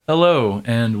Hello,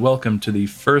 and welcome to the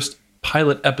first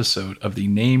pilot episode of the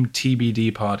Name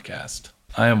TBD podcast.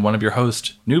 I am one of your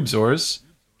hosts, Noobzors,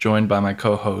 joined by my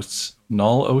co-hosts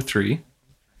Null03,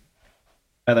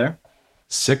 Hi there.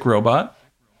 Sick Robot,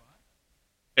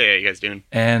 Hey, how you guys doing?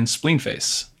 and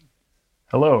Spleenface.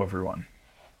 Hello, everyone.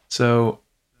 So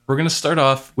we're going to start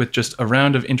off with just a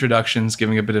round of introductions,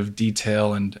 giving a bit of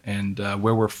detail and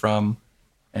where we're from,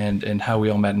 and how we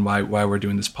all met and why we're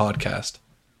doing this podcast.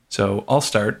 So I'll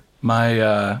start.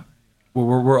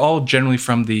 We're all generally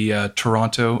from the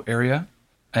Toronto area,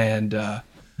 and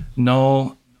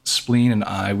Null, Spleen, and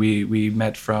I we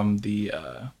met from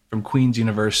from Queen's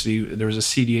University. There was a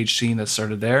CDH scene that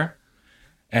started there,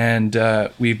 and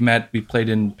we played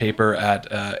in paper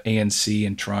at ANC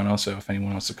in Toronto. So if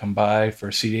anyone wants to come by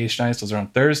for CDH nights, those are on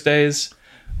Thursdays.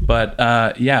 But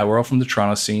we're all from the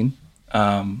Toronto scene.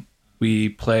 We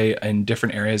play in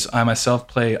different areas. I myself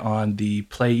play on the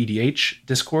Play EDH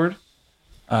Discord.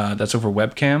 That's over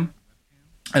webcam,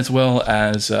 as well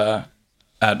as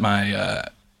at my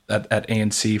at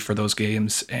ANC for those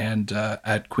games, and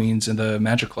at Queens in the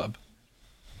Magic Club.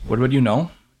 What would you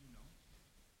know?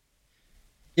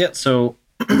 Yeah, so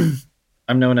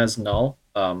I'm known as Null.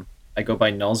 I go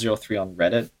by Null03 on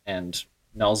Reddit and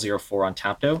Null04 on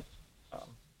Tapto.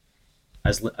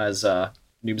 As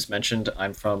Noobs mentioned,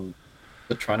 I'm from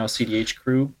the Toronto CDH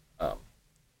crew,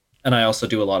 and I also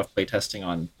do a lot of playtesting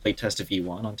on Playtest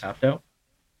V1 on Tapto.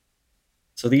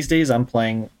 So these days I'm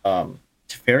playing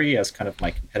Teferi as kind of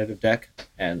my competitive deck,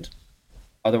 and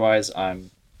otherwise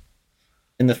I'm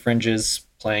in the fringes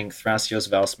playing Thrasios,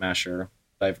 Val Smasher,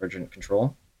 Divergent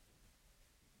Control.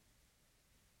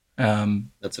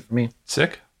 That's it for me.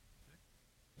 Sick.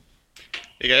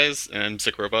 Hey guys, I'm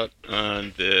Sick Robot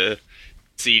on the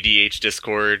CDH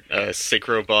Discord, Sick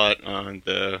Robot on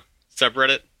the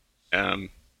subreddit.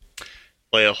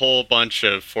 Play a whole bunch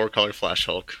of 4-color Flash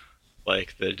Hulk,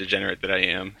 like the degenerate that I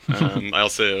am. I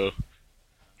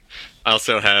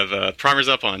also have primers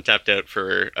up on Tapped Out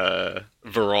for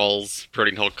Viral's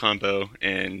Protein Hulk combo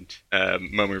and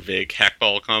Momer Vig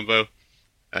Hackball combo.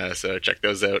 So check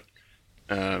those out.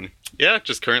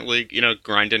 Just currently,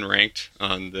 grinding ranked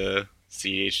on the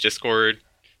CH Discord,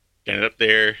 getting it up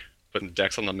there, putting the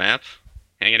decks on the map,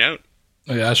 hanging out.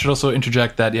 Oh, yeah, I should also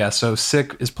interject that. Yeah, so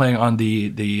Sick is playing on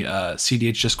the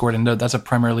CDH Discord, and that's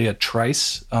primarily a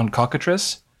Trice on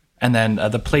Cockatrice, and then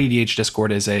the Play EDH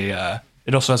Discord is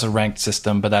it also has a ranked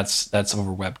system, but that's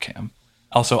over webcam.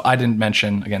 Also, I didn't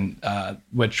mention again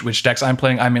which decks I'm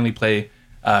playing. I mainly play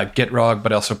Gitrog,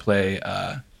 but I also play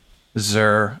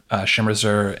Zur, Shimmer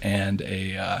Zur, and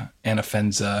a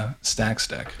Anafenza Stacks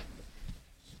deck.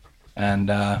 And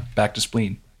back to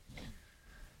Spleen.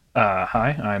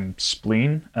 Hi, I'm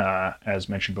Spleen. As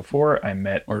mentioned before, I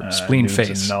met Spleen Noobs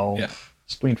Face. And Null. Yeah.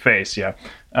 Spleen Face, yeah.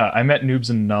 I met Noobs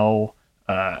and Null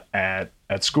at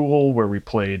school, where we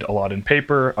played a lot in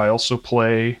paper. I also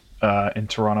play in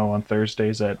Toronto on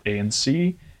Thursdays at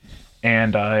ANC,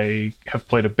 and I have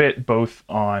played a bit both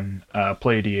on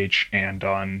Play EDH and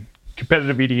on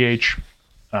competitive EDH,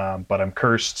 but I'm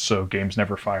cursed, so games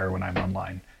never fire when I'm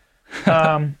online.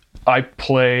 I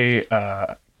play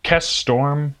Kess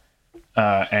Storm,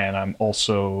 and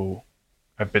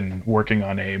I've been working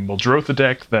on a Muldrotha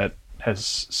deck that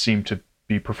has seemed to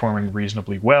be performing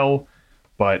reasonably well,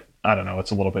 but I don't know,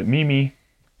 it's a little bit memey.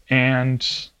 And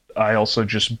I also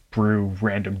just brew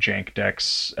random jank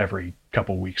decks every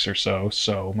couple weeks or so.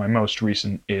 So my most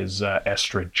recent is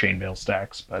Estrid Chainmail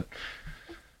Stacks, but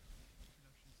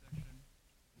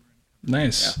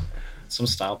Nice. Yeah. Some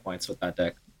style points with that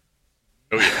deck.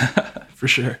 Oh yeah. For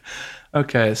sure.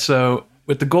 Okay, so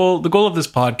with the goal of this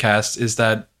podcast is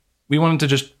that we wanted to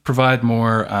just provide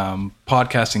more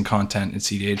podcasting content in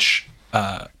CDH,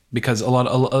 because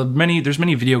there's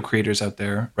many video creators out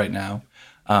there right now,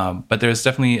 but there's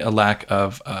definitely a lack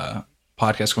of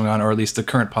podcasts going on, or at least the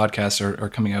current podcasts are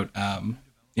coming out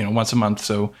once a month.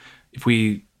 So if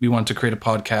we want to create a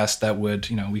podcast that would,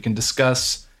 we can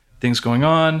discuss things going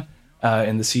on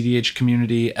in the CDH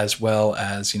community, as well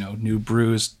as new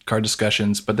brews, card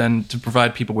discussions, but then to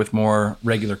provide people with more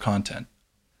regular content.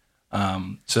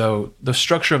 So the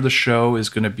structure of the show is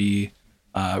going to be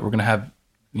we're going to have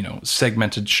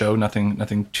segmented show,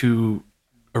 nothing too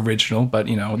original, but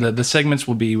the segments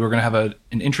will be, we're going to have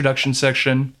an introduction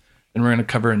section, and we're going to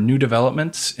cover new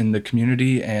developments in the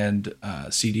community and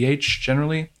CDH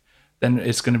generally. Then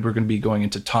we're going to be going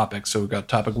into topics. So we've got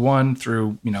topic 1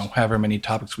 through, however many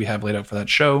topics we have laid out for that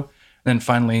show. And then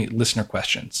finally, listener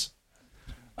questions.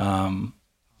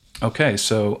 Okay,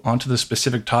 so on to the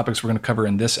specific topics we're going to cover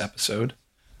in this episode.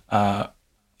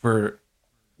 We're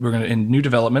going to, in new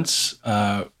developments,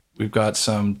 We've got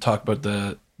some talk about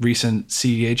the recent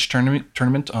CEH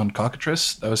tournament on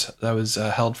Cockatrice that was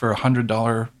held for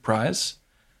 $100 prize.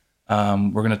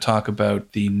 We're going to talk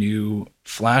about the new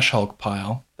Flash Hulk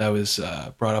pile that was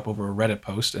brought up over a Reddit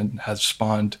post and has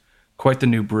spawned quite the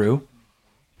new brew.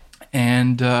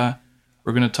 And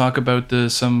we're going to talk about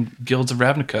some Guilds of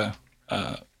Ravnica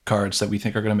cards that we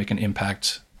think are going to make an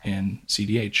impact in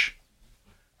CDH.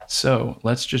 So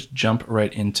let's just jump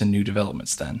right into new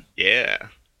developments then. Yeah.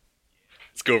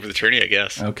 Let's go over the tourney, I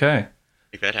guess. Okay.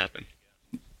 Make that happen.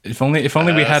 If only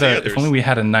we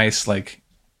had a nice like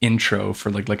intro for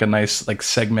like a nice like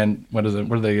segment. What is it?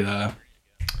 What are they?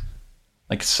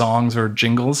 Like songs or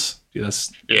jingles? That'll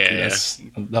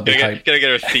be hype. Gotta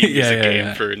get our theme music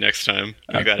game for next time.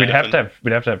 We'd have to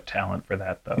have talent for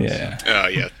that though. Yeah. Oh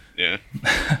yeah.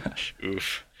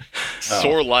 Oof.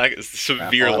 Severe lack of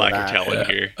talent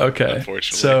here. Okay.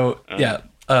 Unfortunately. So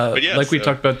we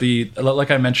talked about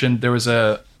like I mentioned, there was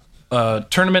a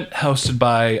tournament hosted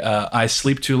by I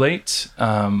Sleep Too Late,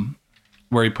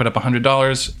 where he put up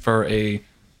 $100 for a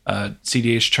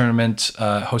CDH tournament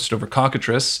hosted over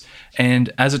Cockatrice.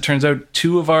 And as it turns out,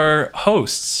 two of our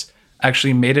hosts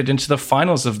actually made it into the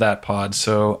finals of that pod.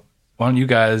 So why don't you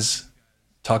guys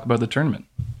talk about the tournament?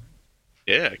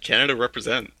 Yeah, Canada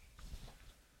represent.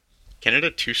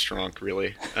 Canada too strong,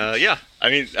 really.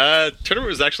 Tournament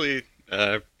was actually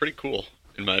pretty cool,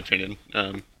 in my opinion.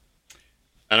 I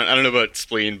don't know about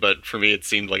Spleen, but for me it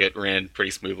seemed like it ran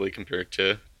pretty smoothly compared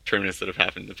to tournaments that have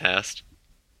happened in the past.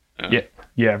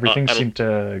 Everything seemed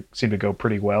to go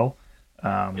pretty well.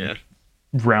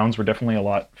 Rounds were definitely a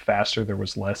lot faster. There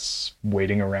was less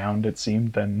waiting around, it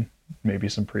seemed, than maybe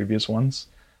some previous ones.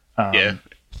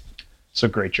 So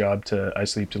great job to I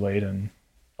Sleep Too Late and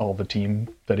all the team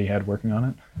that he had working on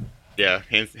it. Yeah,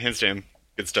 hands down,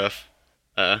 good stuff.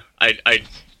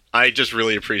 I just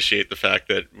really appreciate the fact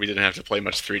that we didn't have to play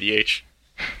much 3DH.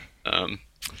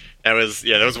 That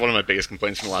was one of my biggest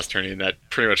complaints from the last tourney, and that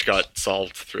pretty much got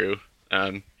solved through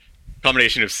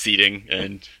combination of seeding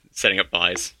and setting up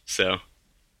buys. So,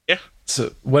 yeah.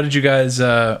 So, what did you guys?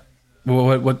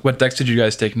 What decks did you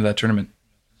guys take into that tournament?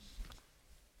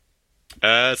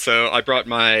 So I brought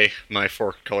my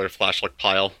 4-color Flashlight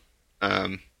pile,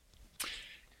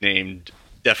 named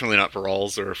definitely not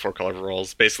Varolz or 4-color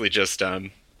Varolz. Basically, just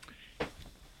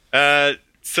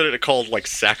sort of called like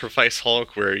Sacrifice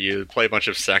Hulk, where you play a bunch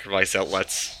of Sacrifice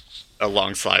outlets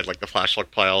alongside like the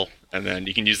Flashlight pile, and then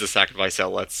you can use the Sacrifice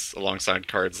outlets alongside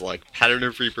cards like Pattern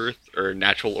of Rebirth or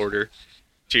Natural Order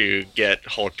to get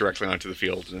Hulk directly onto the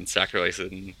field and then sacrifice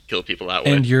it and kill people that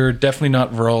way. And you're definitely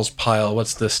not Varolz pile.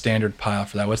 What's the standard pile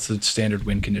for that? What's the standard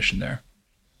win condition there?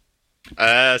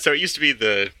 So it used to be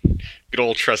the good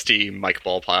old trusty Mike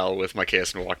Ball pile with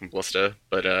Mikeas and Walking Ballista,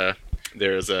 but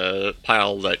there's a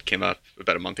pile that came up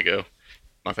about a month and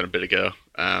a bit ago,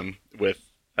 with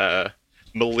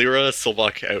Malira,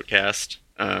 Sylvok Outcast,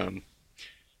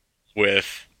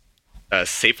 with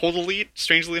Safehold Elite,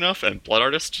 strangely enough, and Blood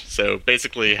Artist. So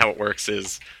basically how it works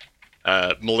is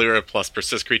Malira plus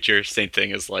Persist Creature, same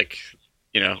thing as like,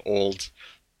 old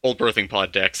Birthing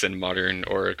Pod decks and modern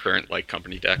or current like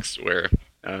company decks, where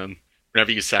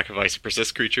whenever you sacrifice a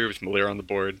Persist Creature with Malira on the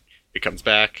board, it comes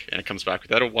back, and it comes back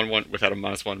without a 1/1, without a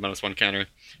 -1/-1 counter.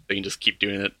 But you can just keep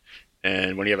doing it.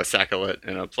 And when you have a Sack-O-Let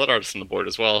and a Blood Artist on the board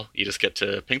as well, you just get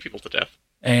to ping people to death.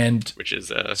 And which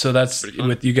is so that's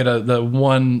with you get the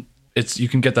one. You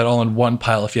can get that all in one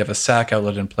pile if you have a sack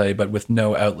outlet in play, but with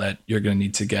no outlet, you're going to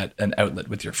need to get an outlet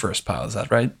with your first pile. Is that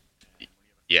right?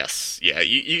 Yes. Yeah.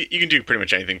 You can do pretty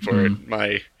much anything for it.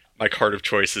 My card of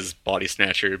choice is Body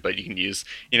Snatcher, but you can use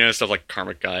stuff like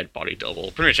Karmic Guide, Body Double,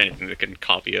 pretty much anything that can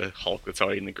copy a Hulk that's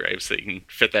already in the grave, so that you can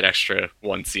fit that extra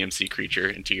one CMC creature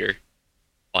into your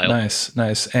pile.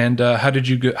 Nice. And how did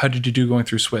you do going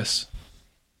through Swiss?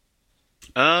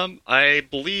 I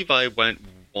believe I went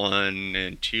 1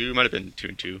 and 2, might have been 2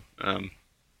 and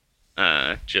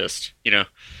 2. Just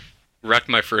wrecked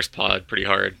my first pod pretty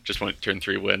hard. Just went turn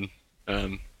 3 win.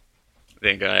 I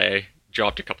think I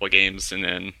dropped a couple of games and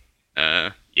then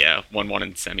 1-1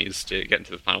 in semis to get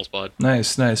into the finals pod.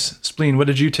 Nice. Spleen, what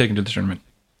did you take into the tournament?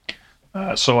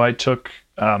 So I took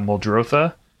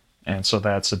Muldrotha, and so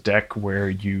that's a deck where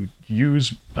you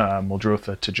use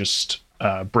Muldrotha to just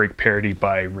break parity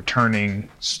by returning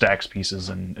stacks pieces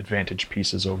and advantage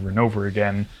pieces over and over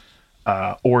again,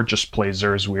 or just play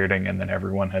Zur's Weirding, and then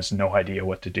everyone has no idea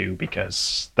what to do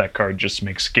because that card just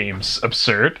makes games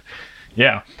absurd.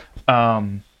 Yeah.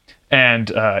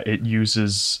 And it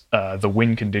uses the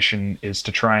win condition is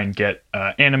to try and get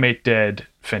Animate Dead,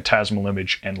 Phantasmal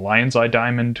Image, and Lion's Eye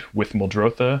Diamond with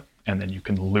Muldrotha, and then you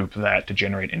can loop that to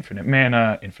generate infinite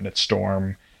mana, infinite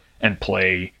storm, and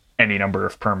play any number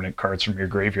of permanent cards from your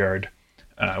graveyard,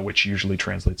 which usually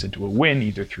translates into a win,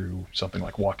 either through something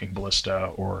like Walking Ballista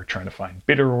or trying to find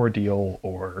Bitter Ordeal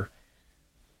or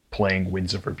playing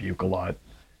Winds of Rebuke a lot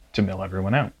to mill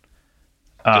everyone out.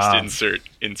 Just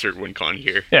insert WinCon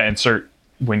here. Yeah, insert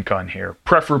WinCon here.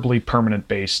 Preferably permanent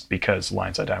based, because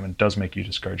Lion's Eye Diamond does make you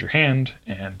discard your hand,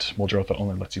 and Muldrotha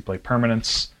only lets you play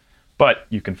permanents. But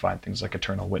you can find things like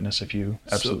Eternal Witness if you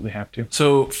absolutely have to.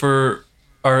 So for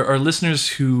our listeners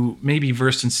who may be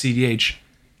versed in CDH,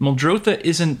 Muldrotha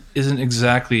isn't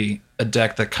exactly a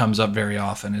deck that comes up very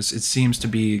often. It seems to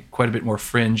be quite a bit more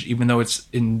fringe, even though it's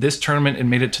in this tournament it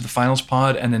made it to the finals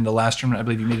pod, and in the last tournament I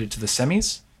believe you made it to the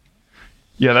semis.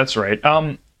 Yeah, that's right.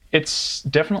 It's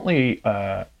definitely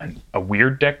a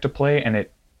weird deck to play, and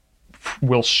it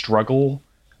will struggle.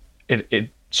 It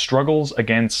struggles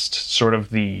against sort of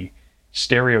the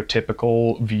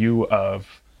stereotypical view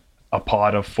of a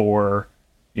pod of 4,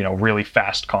 really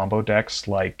fast combo decks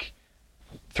like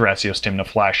Thrasios Tymna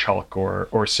Flash Hulk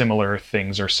or similar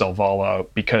things, or Selvala,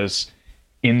 because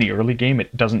in the early game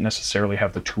it doesn't necessarily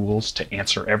have the tools to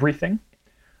answer everything.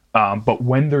 But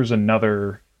when there's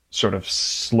another sort of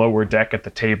slower deck at the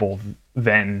table,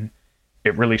 then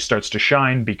it really starts to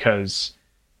shine, because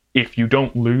if you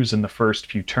don't lose in the first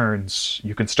few turns,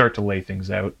 you can start to lay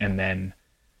things out, and then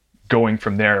going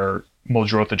from there,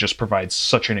 Muldrotha just provides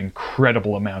such an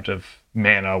incredible amount of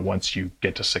mana once you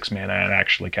get to 6 mana and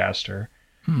actually cast her.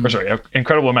 An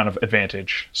incredible amount of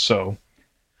advantage. So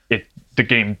if the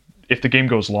game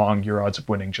goes long, your odds of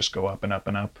winning just go up and up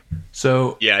and up.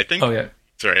 So yeah, I think. Oh yeah.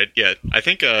 Sorry. Yeah, I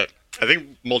think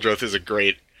Muldrotha is a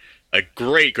great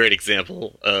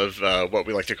example of what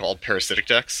we like to call parasitic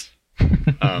decks.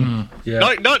 Yeah.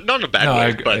 Not in a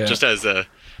bad way, but just as a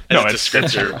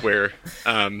descriptor where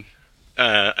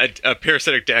a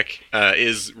parasitic deck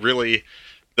is really,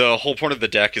 the whole point of the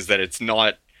deck is that it's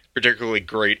not particularly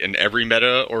great in every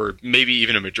meta, or maybe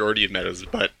even a majority of metas,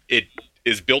 but it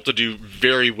is built to do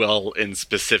very well in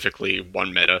specifically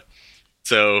one meta.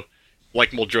 So,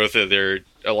 like Muldrotha, there are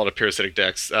a lot of parasitic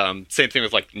decks. Same thing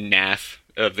with like Nath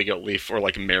of the Gilt Leaf, or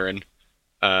like Marin,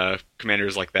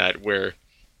 commanders like that, where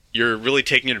you're really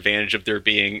taking advantage of there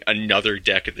being another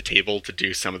deck at the table to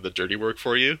do some of the dirty work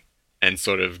for you, and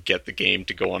sort of get the game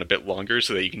to go on a bit longer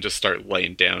so that you can just start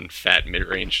laying down fat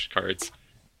mid-range cards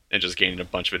and just gaining a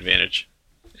bunch of advantage.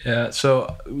 Yeah,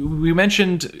 so we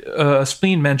mentioned,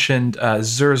 Spleen mentioned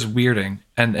Zur's Weirding,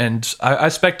 and I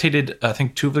spectated, I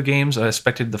think, 2 of the games. I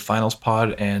spectated the finals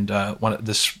pod and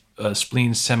this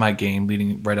Spleen semi-game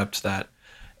leading right up to that.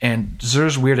 And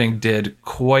Zur's Weirding did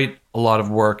quite a lot of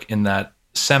work in that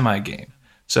semi-game.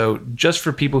 So just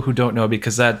for people who don't know,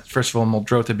 because that, first of all,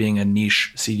 Muldrotha being a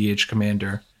niche CDH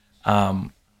commander,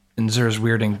 and Zur's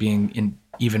Weirding being an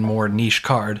even more niche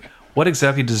card, what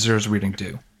exactly does Zur's Weirding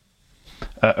do?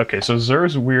 Okay, so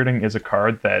Zur's Weirding is a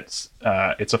card that's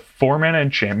it's a 4-mana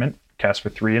enchantment, cast for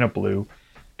 3 and a blue,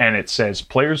 and it says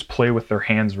players play with their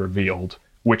hands revealed,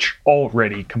 which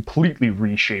already completely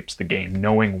reshapes the game.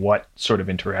 Knowing what sort of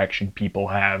interaction people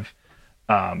have,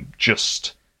 that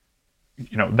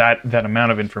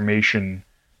amount of information,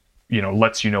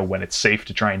 lets you know when it's safe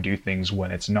to try and do things,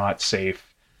 when it's not safe.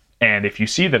 And if you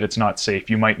see that it's not safe,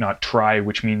 you might not try,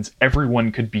 which means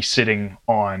everyone could be sitting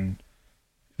on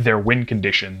their win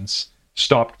conditions,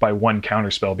 stopped by one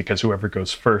counterspell, because whoever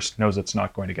goes first knows it's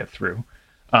not going to get through.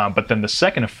 But then the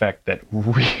second effect that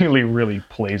really, really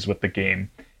plays with the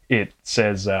game, it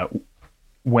says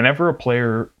whenever a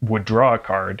player would draw a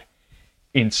card,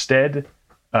 instead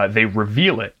they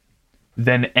reveal it,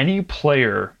 then any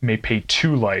player may pay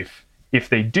 2 life. If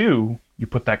they do, you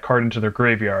put that card into their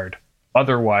graveyard.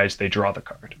 Otherwise, they draw the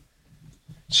card.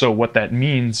 So what that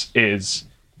means is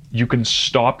you can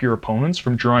stop your opponents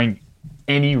from drawing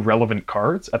any relevant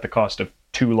cards at the cost of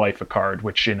 2 life a card,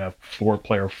 which in a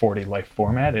 4-player 40 life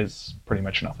format is pretty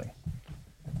much nothing.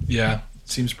 Yeah,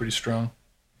 seems pretty strong.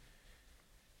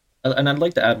 And I'd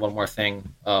like to add one more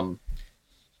thing.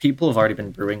 People have already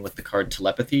been brewing with the card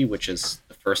Telepathy, which is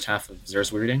the first half of Zur's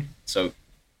Weirding. So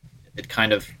it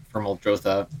kind of, for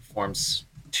Muldrotha, forms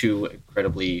 2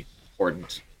 incredibly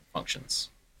important functions.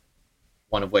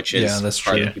 One of which is that's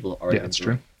card true. that people have already That's been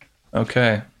true. brewing.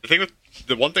 Okay.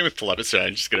 The one thing with telepathy,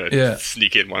 I'm just gonna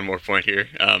sneak in one more point here.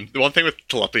 The one thing with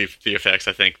telepathy effects,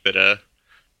 I think that a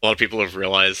lot of people have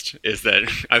realized is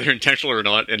that either intentional or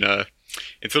not, in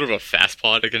sort of a fast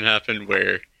pod, it can happen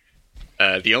where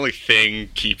the only thing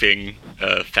keeping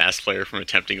a fast player from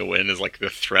attempting a win is like the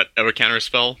threat of a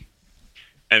counterspell,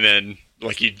 and then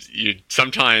like you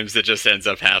sometimes it just ends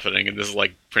up happening, and this is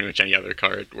like pretty much any other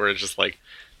card where it's just like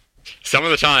some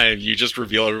of the time you just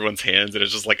reveal everyone's hands and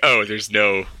it's just like, oh, there's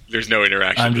no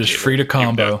interaction. I'm just free to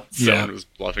combo. Someone was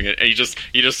bluffing it, and you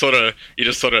just sort of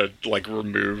like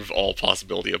remove all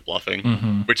possibility of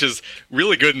bluffing, which is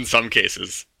really good in some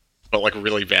cases, but like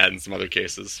really bad in some other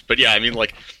cases. But yeah, I mean,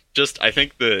 like, just I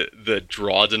think the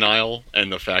draw denial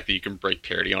and the fact that you can break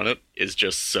parity on it is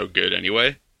just so good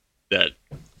anyway that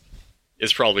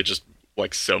it's probably just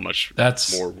like so much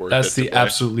more worth it. That's the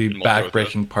absolutely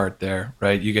backbreaking part there,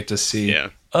 right? You get to see,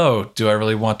 oh, do I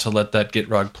really want to let that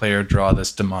Gitrog player draw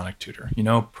this demonic tutor? You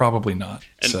know, probably not.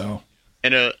 And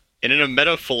in a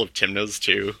meta full of Tymnas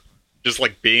too, just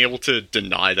like being able to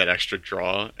deny that extra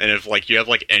draw, and if like you have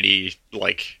like any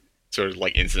like sort of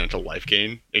like incidental life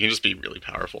gain, it can just be really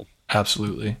powerful.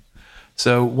 Absolutely.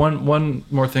 So one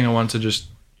more thing I wanted to just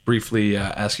briefly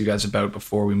ask you guys about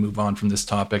before we move on from this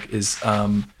topic is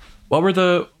what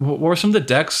were some of the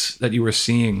decks that you were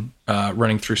seeing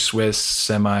running through Swiss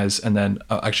semis, and then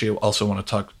actually I also want to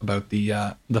talk about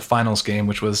the finals game,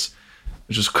 which was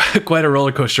quite a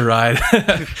roller coaster ride.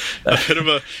 a bit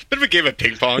of a game of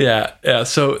ping pong. Yeah.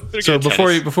 So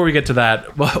before we get to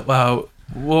that, what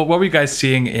were you guys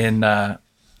seeing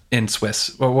in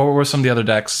Swiss? What were some of the other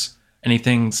decks?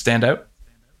 Anything stand out?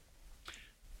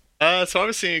 So I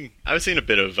was seeing a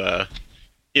bit of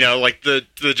like the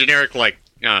generic like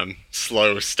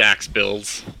slow stacks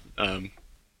builds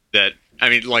that, I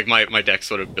mean, like my deck's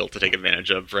sort of built to take advantage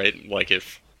of, right? Like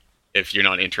if you're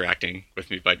not interacting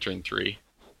with me by turn 3,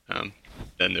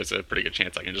 then there's a pretty good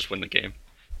chance I can just win the game.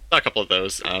 Not a couple of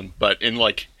those, but in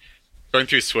like going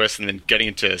through Swiss and then getting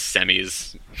into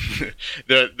semis,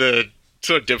 the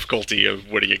sort of difficulty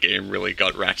of winning a game really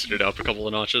got ratcheted up a couple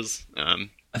of notches.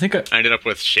 I think I ended up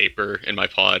with Shaper in my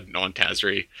pod on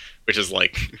Tazri, which is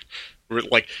like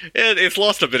it's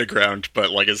lost a bit of ground,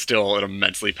 but like it's still an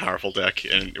immensely powerful deck,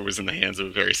 and it was in the hands of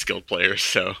a very skilled player.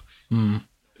 So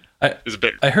it was a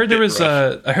bit. I heard there was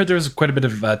rough. quite a bit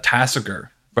of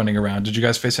Tassiger running around. Did you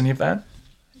guys face any of that?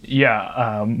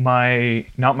 Yeah,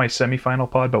 not my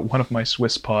semifinal pod, but one of my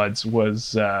Swiss pods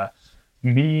was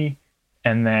me,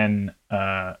 and then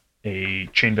a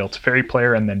Chainveil Teferi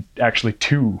player, and then actually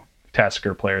 2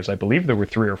 Tasker players. I believe there were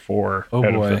 3 or 4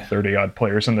 out of the 30 odd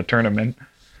players in the tournament.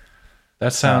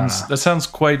 That sounds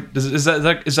quite. Is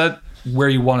that where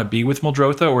you want to be with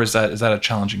Muldrotha, or is that a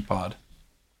challenging pod?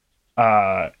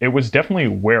 It was definitely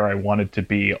where I wanted to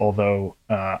be. Although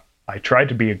I tried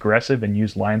to be aggressive and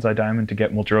use Lion's Eye Diamond to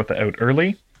get Muldrotha out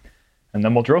early, and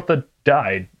then Muldrotha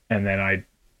died, and then I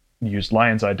used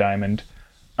Lion's Eye Diamond.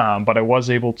 But I was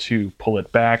able to pull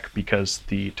it back because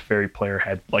the Teferi player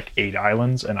had like 8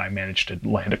 islands, and I managed to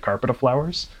land a Carpet of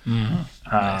Flowers.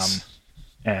 Nice.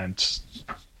 And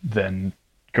then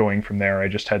going from there, I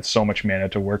just had so much mana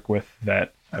to work with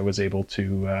that I was able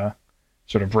to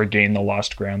sort of regain the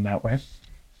lost ground that way.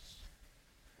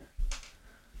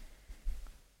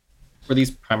 Were these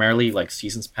primarily like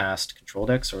seasons past control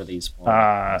decks, or were these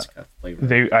more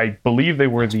flavor? I believe they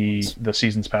were the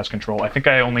seasons past control. I think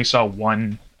I only saw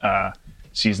one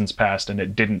seasons past, and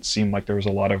it didn't seem like there was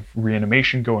a lot of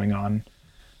reanimation going on.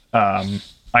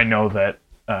 I know that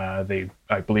I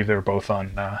believe they were both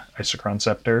on Isochron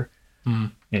Scepter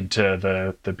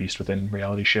into the Beast Within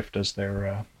Reality Shift as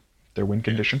their win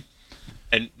condition.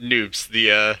 And noobs,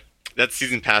 the that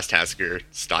season past Tasker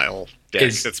style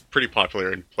deck that's pretty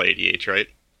popular in Play EDH, right?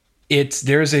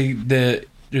 There's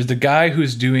the guy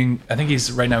who's doing, I think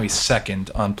he's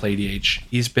second on Play EDH.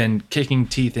 He's been kicking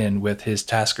teeth in with his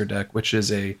Tasker deck, which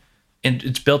is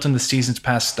it's built in the seasons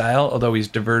past style, although he's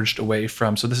diverged away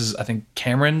from. So this is, I think,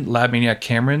 Lab Maniac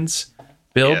Cameron's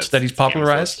build that he's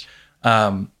popularized.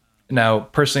 Now,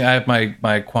 personally, I have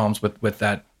my qualms with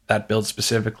that build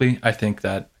specifically. I think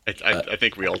that I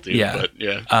think we all do. Yeah. But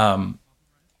yeah. But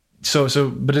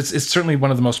it's certainly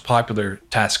one of the most popular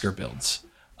Tasker builds.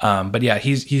 But yeah,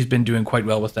 he's been doing quite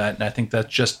well with that, and I think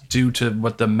that's just due to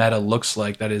what the meta looks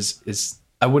like. That is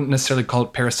I wouldn't necessarily call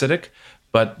it parasitic,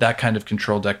 but that kind of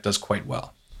control deck does quite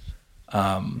well.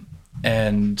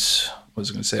 And what was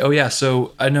I going to say? Oh yeah,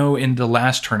 so I know in the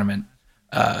last tournament,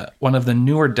 one of the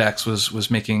newer decks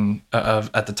was making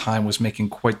at the time was making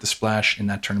quite the splash in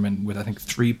that tournament with, I think,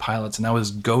 3 pilots, and that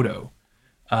was Godo.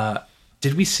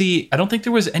 Did we see? I don't think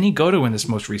there was any Godo in this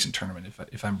most recent tournament.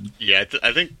 If I'm I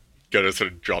think Godo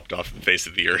sort of dropped off the face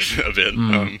of the earth a bit.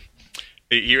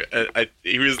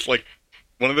 He was like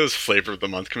one of those flavor of the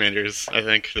month commanders, I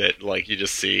think, that like you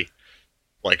just see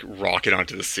like rocket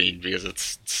onto the scene because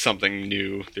it's something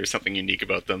new. There's something unique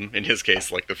about them. In his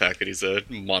case, like the fact that he's a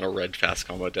mono red fast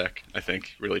combo deck, I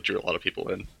think really drew a lot of people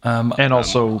in. And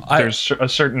also there's a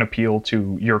certain appeal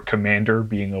to your commander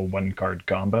being a 1-card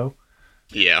combo.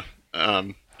 Yeah.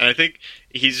 and I think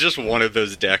he's just one of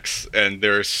those decks, and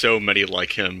there are so many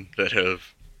like him that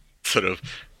have sort of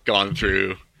gone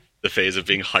through the phase of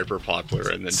being hyper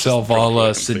popular and then Selvala,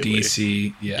 just broke completely.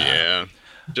 Sidisi, Yeah,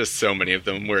 just so many of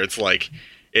them where it's like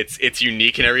it's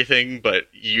unique and everything, but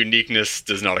uniqueness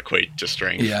does not equate to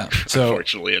strength. Yeah, so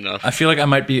unfortunately enough, I feel like I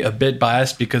might be a bit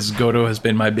biased because Godo has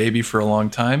been my baby for a long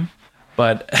time,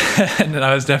 but and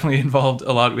I was definitely involved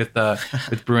a lot with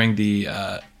brewing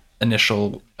the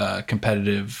initial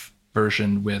competitive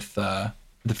version with the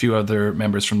few other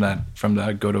members from the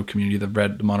Godo community,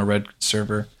 the mono red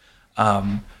server.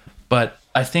 But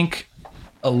I think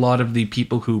a lot of the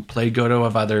people who play Godo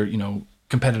have either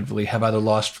competitively have either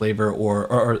lost flavor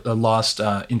or lost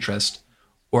interest,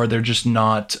 or they're just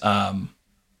not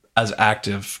as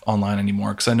active online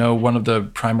anymore. Because I know one of the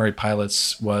primary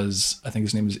pilots was, I think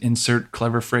his name is Insert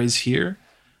Clever Phrase Here,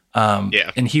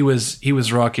 and he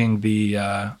was rocking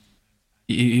the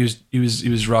he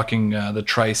was rocking the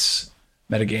Trice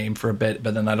metagame for a bit,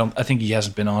 but then I think he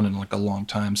hasn't been on in like a long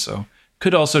time. So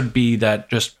could also be that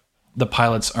just the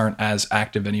pilots aren't as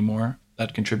active anymore.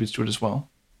 That contributes to it as well.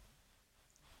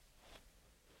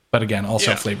 But again,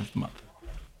 also flavor of the month.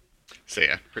 So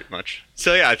yeah, pretty much.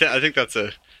 So yeah, I think it's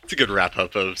a good wrap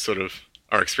up of sort of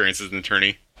our experiences in the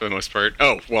tourney for the most part.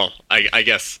 Oh well, I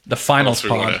guess the finals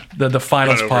pod. The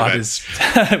finals pod is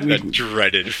that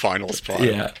dreaded finals pod.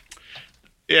 Yeah.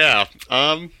 Yeah.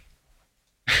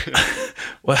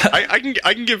 Well, I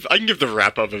can give the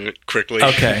wrap up of it quickly.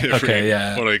 Okay.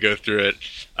 Yeah. Want to go through it.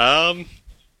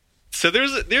 So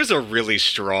there's a really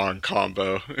strong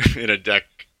combo in a deck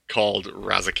called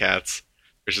Razakats,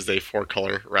 which is a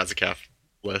 4-color Razakath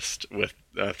list with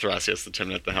Thrasios the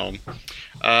Timid at the helm.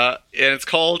 And it's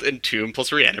called Entomb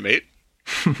plus Reanimate.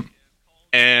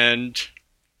 And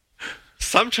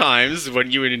sometimes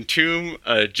when you entomb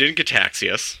a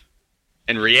Jin-Gitaxias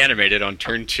and reanimate it on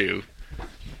turn 2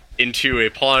 into a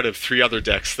pod of 3 other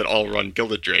decks that all run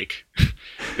Gilded Drake,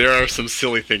 there are some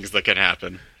silly things that can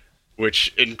happen,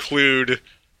 which include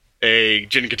a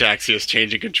Jin-Gitaxias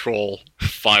changing control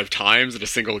 5 times in a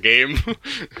single game.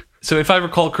 So if I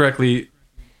recall correctly,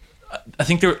 I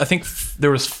think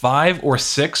there was 5 or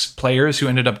 6 players who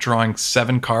ended up drawing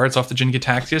 7 cards off the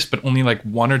Jin-Gitaxias, but only like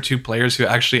 1 or 2 players who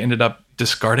actually ended up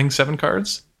discarding 7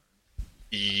 cards.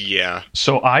 Yeah.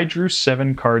 So I drew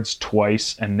 7 cards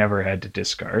twice and never had to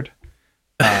discard.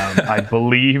 I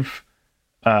believe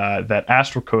that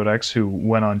Astral Codex, who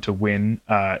went on to win,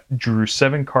 drew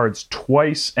 7 cards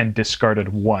twice and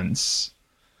discarded once.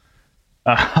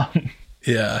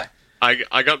 Yeah.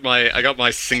 I got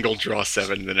my single draw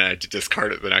 7, then I had to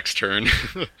discard it the next turn.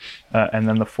 And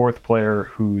then the 4th player,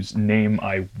 whose name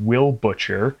I will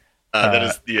butcher. That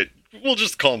is we'll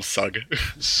just call him Sug.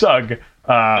 Sug.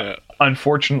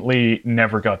 Unfortunately,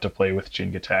 never got to play with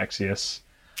Jin-Gitaxias.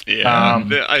 Yeah.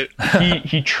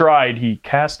 He tried. He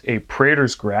cast a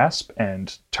Praetor's Grasp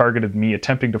and targeted me,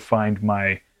 attempting to find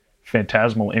my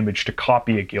phantasmal image to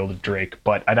copy a Gilded Drake,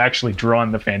 but I'd actually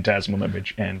drawn the phantasmal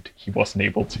image and he wasn't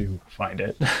able to find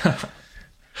it.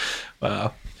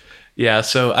 Wow. Yeah,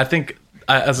 so I think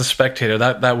as a spectator,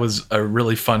 that was a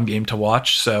really fun game to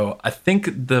watch. So I think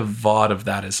the VOD of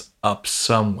that is up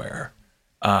somewhere.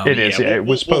 It is. It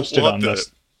was posted on the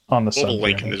We'll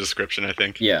link in the description, I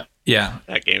think. Yeah.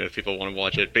 That game if people want to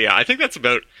watch it. But yeah, I think that's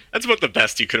about the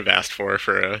best you could have asked for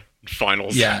a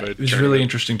finals. Yeah, it was really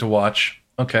interesting to watch.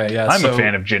 Okay, yeah. I'm a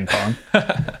fan of Jin Pong.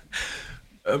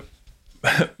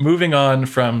 Moving on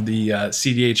from the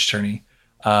CDH tourney,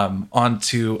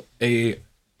 onto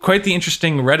quite the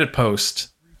interesting Reddit post.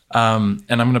 And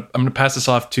I'm gonna pass this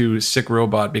off to Sick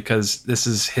Robot because this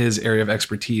is his area of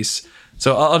expertise.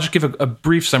 So I'll just give a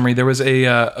brief summary. There was a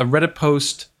Reddit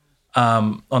post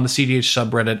on the CDH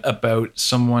subreddit about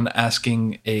someone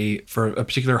asking for a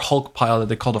particular Hulk pile that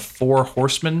they called a 4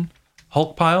 Horsemen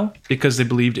Hulk pile because they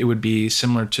believed it would be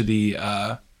similar to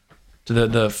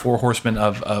the 4 Horsemen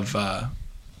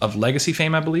of Legacy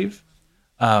fame, I believe.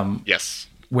 Yes.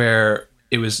 Where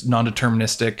it was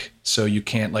non-deterministic, so you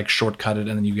can't like shortcut it,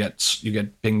 and then you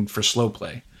get pinged for slow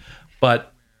play.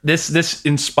 But this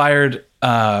inspired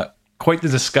quite the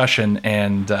discussion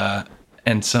and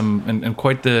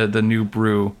quite the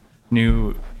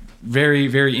new very,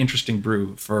 very interesting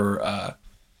brew for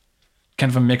kind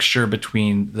of a mixture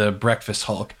between the Breakfast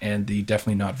Hulk and the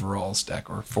Definitely Not Viral's deck,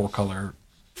 or 4-color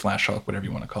Flash Hulk, whatever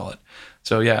you want to call it.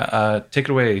 So yeah, take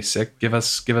it away, Sick. Give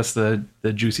us the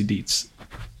juicy deets.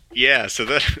 Yeah, so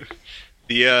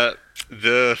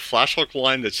the Flash Hulk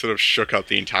line that sort of shook up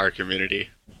the entire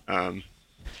community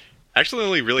actually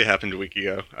only really happened a week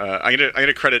ago. I'm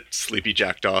gonna credit Sleepy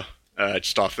Jackdaw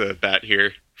just off the bat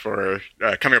here for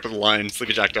coming up with the line.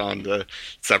 Sleepy Jack on the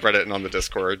subreddit and on the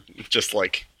Discord, just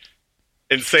like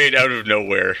insane out of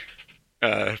nowhere,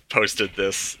 posted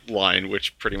this line,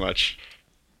 which pretty much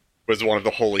was one of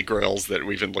the holy grails that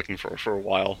we've been looking for a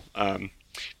while.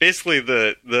 Basically,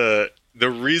 the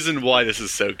reason why this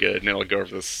is so good, and I'll go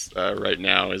over this right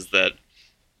now, is that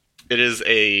it is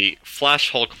a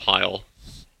Flash Hulk pile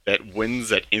that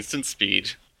wins at instant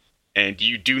speed, and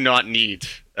you do not need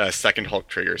a second Hulk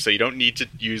trigger. So you don't need to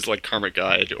use like Karmic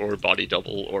Guide or Body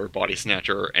Double or Body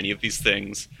Snatcher or any of these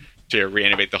things to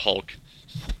reanimate the Hulk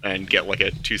and get like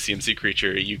a 2 CMC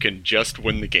creature. You can just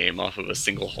win the game off of a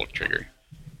single Hulk trigger.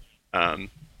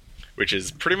 Which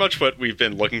is pretty much what we've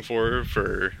been looking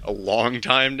for a long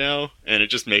time now, and it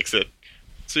just makes it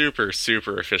super,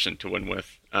 super efficient to win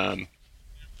with.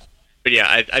 But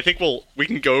yeah, I think we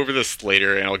can go over this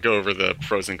later, and I'll go over the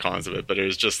pros and cons of it, but it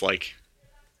was just like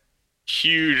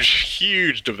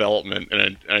huge development,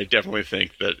 and I definitely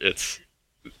think that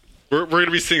we're going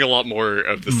to be seeing a lot more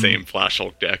of the same Flash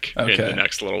Hulk deck in the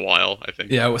next little while, I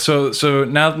think. Yeah, so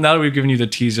now that we've given you the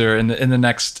teaser, in the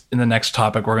next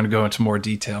topic, we're going to go into more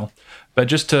detail. But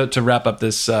just to wrap up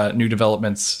this new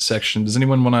developments section, does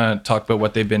anyone want to talk about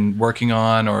what they've been working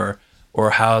on or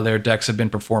how their decks have been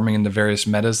performing in the various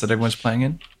metas that everyone's playing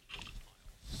in?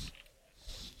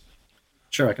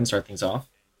 Sure, I can start things off.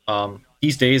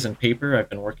 These days in paper, I've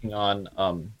been working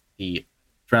on the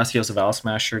Thrasios Val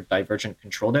Smasher Divergent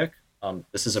Control deck.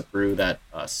 This is a brew that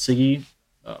Siggy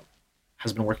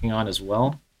has been working on as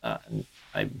well, and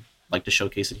I'd like to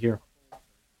showcase it here.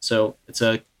 So it's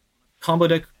a combo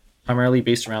deck primarily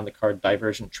based around the card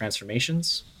Divergent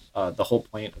Transformations. The whole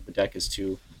point of the deck is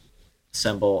to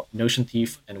assemble Notion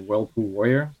Thief and Whirlpool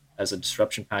Warrior as a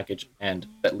disruption package, and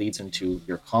that leads into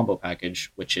your combo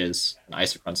package, which is an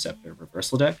Isochron Scepter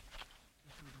reversal deck.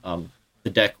 The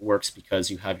deck works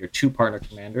because you have your 2 partner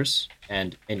commanders,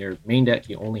 and in your main deck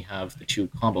you only have the 2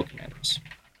 combo commanders.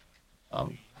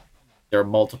 There are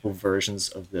multiple versions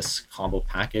of this combo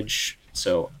package,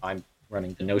 so I'm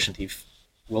running the Notion Thief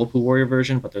Whirlpool Warrior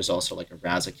version, but there's also like a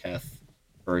Razaketh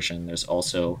version. There's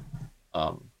also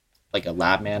like a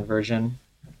Labman version.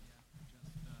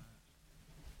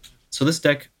 So this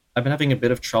deck, I've been having a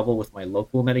bit of trouble with my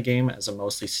local metagame as a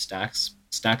mostly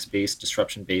stacks-based,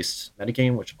 disruption-based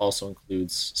metagame, which also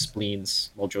includes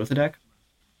Spleen's Muldrotha deck.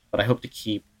 But I hope to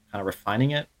keep kind of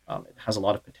refining it. It has a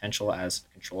lot of potential as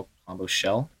a control combo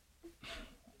shell.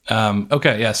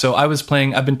 Okay, yeah. So I've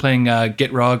been playing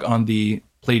Gitrog on the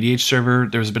PlayDH server.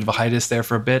 There was a bit of a hiatus there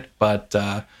for a bit, but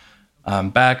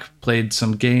back, played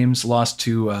some games, lost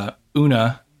to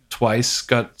Una twice,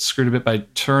 got screwed a bit by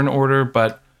turn order,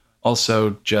 but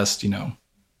also just, you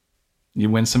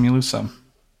win some, you lose some.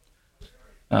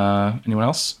 Anyone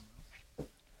else?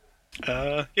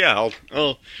 Yeah,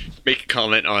 I'll make a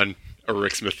comment on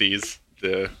Arixmathes,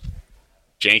 the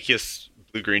jankiest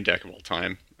blue-green deck of all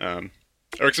time.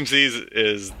 Arixmathes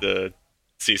is the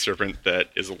Sea Serpent that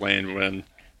is a land when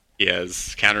he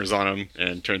has counters on him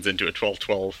and turns into a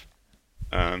 12/12.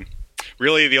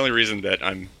 Really, the only reason that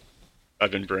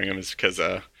I've been bringing him is because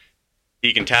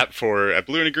he can tap for a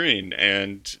blue and a green,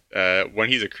 and when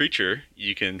he's a creature,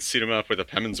 you can suit him up with a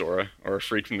Pemenzora or a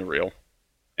Freed from the Real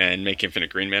and make infinite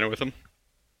green mana with him,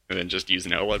 and then just use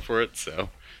an outlet for it. So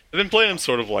I've been playing him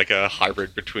sort of like a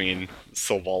hybrid between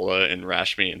Selvala and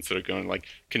Rashmi, instead of going like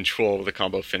control with a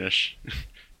combo finish.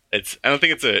 I don't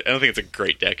think it's a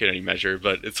great deck in any measure,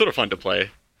 but it's sort of fun to play.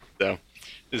 So I've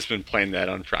just been playing that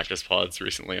on practice pods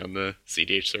recently on the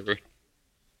CDH server.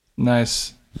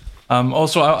 Nice.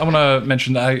 Also, I want to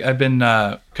mention that I've been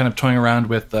kind of toying around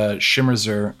with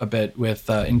Shimmerzer a bit, with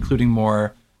including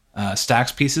more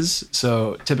stacks pieces.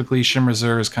 So typically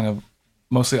Shimmerzer is kind of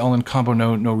mostly all in combo,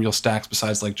 no real stacks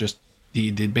besides like just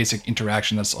the basic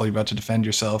interaction. That's all you're about to defend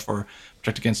yourself or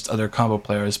protect against other combo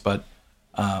players. But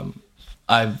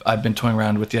I've been toying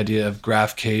around with the idea of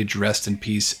Graph Cage, Rest in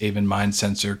Peace, Aven Mind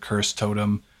Sensor, Curse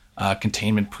Totem,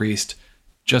 Containment Priest,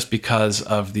 just because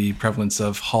of the prevalence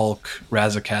of Hulk,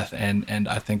 Razaketh, and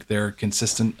I think their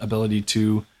consistent ability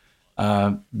to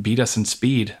beat us in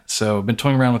speed. So I've been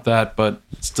toying around with that, but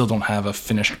still don't have a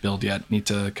finished build yet. Need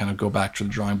to kind of go back to the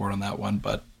drawing board on that one,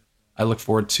 but I look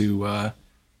forward to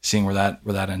seeing where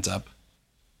that ends up.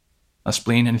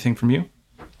 Spleen, anything from you?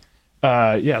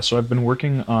 So I've been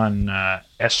working on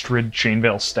Estrid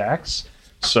Chainveil stacks.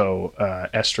 So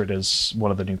Estrid is one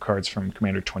of the new cards from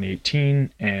Commander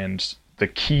 2018, and the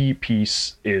key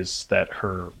piece is that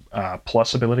her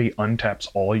plus ability untaps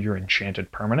all your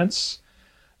enchanted permanents,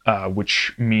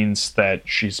 which means that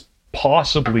she's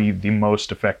possibly the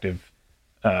most effective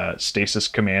stasis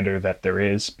commander that there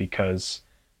is, because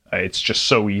it's just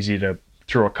so easy to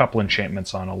throw a couple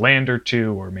enchantments on a land or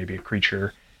two, or maybe a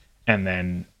creature, and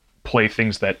then play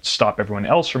things that stop everyone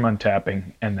else from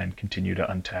untapping, and then continue to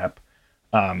untap.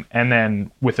 And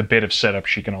then with a bit of setup,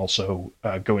 she can also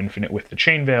go infinite with the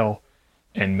Chain Veil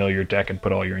and mill your deck and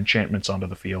put all your enchantments onto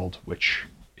the field, which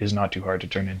is not too hard to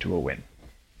turn into a win.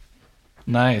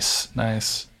 Nice.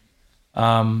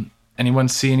 Anyone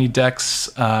see any decks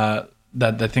that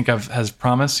they think has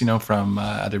promise, from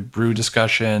either brew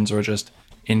discussions or just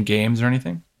in games or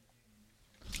anything?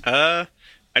 I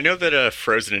know that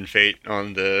Frozen in Fate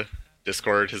on the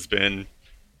Discord has been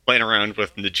playing around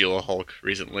with Najeela Hulk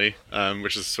recently,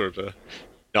 which is sort of a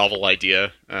novel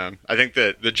idea. I think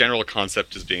that the general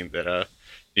concept is being that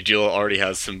Najeela already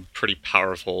has some pretty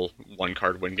powerful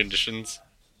one-card win conditions,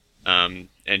 and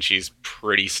she's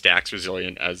pretty stacks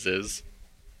resilient as is.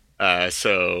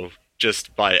 So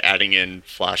just by adding in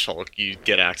Flash Hulk, you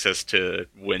get access to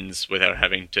wins without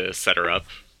having to set her up,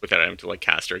 without having to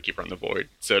cast her or keep her on the board.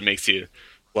 So it makes you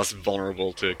less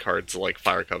vulnerable to cards like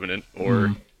Fire Covenant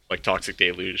or Toxic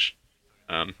Deluge.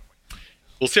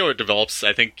 We'll see how it develops.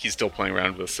 I think he's still playing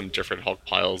around with some different Hulk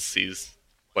piles. He's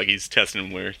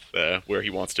testing with where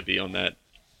he wants to be on that.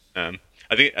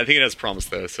 I think it has promise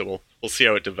though, so we'll see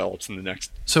how it develops in the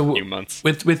next few months.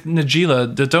 With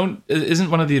Najeela,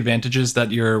 isn't one of the advantages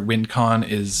that your win con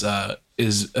is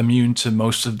immune to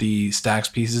most of the stacks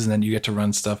pieces, and then you get to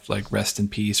run stuff like Rest in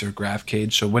Peace or Graph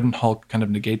Cage? So wouldn't Hulk kind of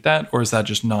negate that, or is that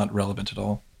just not relevant at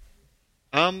all?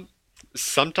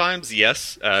 Sometimes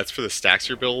yes, it's for the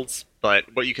stackser builds.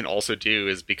 But what you can also do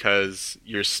is, because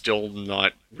you're still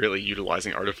not really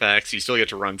utilizing artifacts, you still get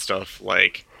to run stuff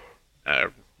like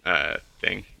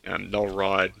Null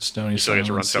Rod. Stony you still get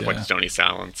to run Silence, stuff like Stony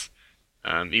Silence.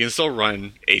 You can still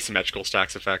run asymmetrical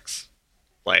stacks effects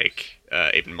like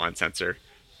Aven Mind Sensor.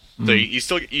 So you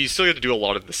still get to do a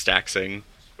lot of the stacksing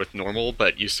with normal,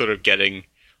 but you're sort of getting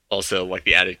also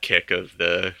the added kick of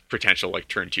the potential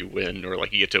turn 2 win, or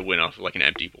you get to win off an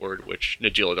empty board, which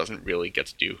Najeela doesn't really get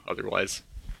to do otherwise.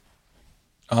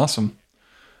 Awesome.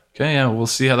 Okay, yeah, we'll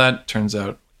see how that turns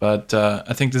out. But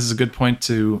I think this is a good point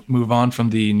to move on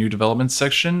from the new development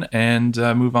section and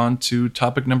move on to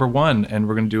topic number 1. And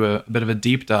we're going to do a bit of a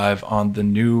deep dive on the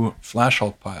new Flash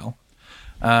Hulk pile.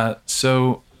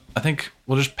 So I think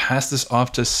we'll just pass this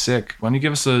off to Sick. Why don't you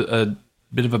give us a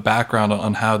bit of a background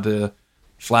on how the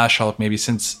Flash Hulk, maybe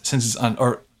since it's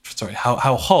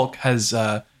how Hulk has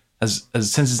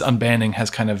since its unbanning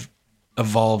has kind of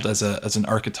evolved as an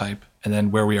archetype, and then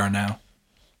where we are now.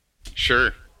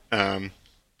 Sure.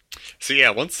 So yeah,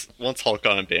 once Hulk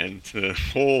got unbanned, the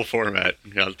whole format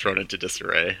got thrown into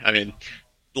disarray. I mean,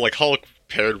 Hulk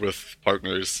paired with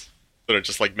partners that it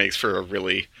just makes for a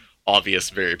really obvious,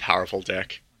 very powerful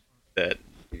deck that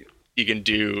you can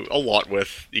do a lot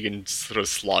with. You can sort of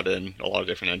slot in a lot of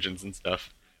different engines and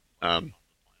stuff.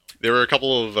 There were a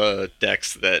couple of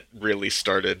decks that really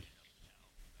started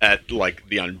at the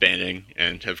unbanning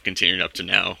and have continued up to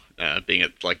now, being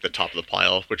at the top of the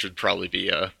pile, which would probably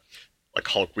be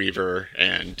Hulk Weaver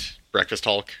and Breakfast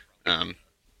Hulk.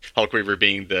 Hulk Weaver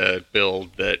being the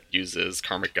build that uses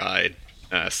Karmic Guide,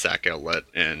 Sack Outlet,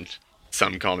 and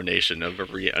some combination of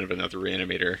another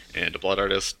Reanimator and a Blood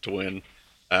Artist to win.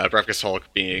 Breakfast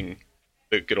Hulk being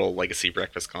the good old Legacy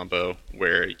Breakfast combo,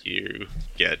 where you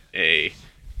get a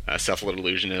Cephalid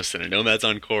Illusionist and a Nomad's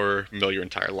Encore, mill your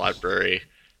entire library,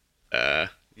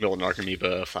 mill an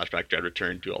Archimeeba, Flashback Dread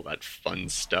Return, do all that fun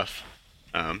stuff.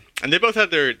 And they both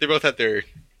had their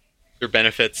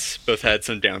benefits. Both had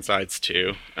some downsides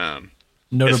too.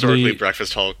 Notably, historically,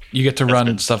 Breakfast Hulk, you get to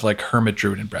run stuff like Hermit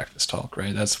Druid and Breakfast Hulk,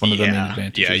 right? That's one of the main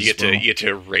advantages. Yeah, you get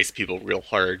to race people real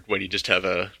hard when you just have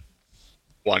a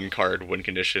 1-card win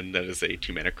condition that is a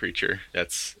 2-mana creature.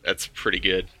 That's pretty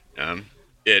good.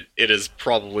 It is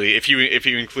probably, if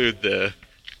you include the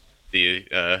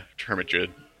Hermit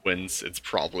Druid wins, it's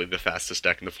probably the fastest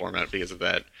deck in the format because of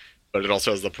that. But it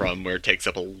also has the problem where it takes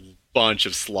up a bunch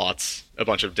of slots, a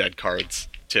bunch of dead cards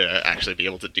to actually be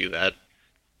able to do that.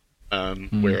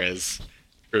 Whereas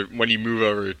when you move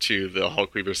over to the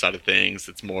Hulk Weaver side of things,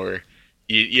 it's more,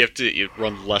 you have to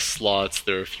run less slots,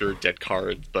 there are fewer dead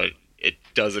cards, but it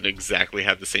doesn't exactly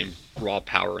have the same raw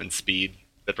power and speed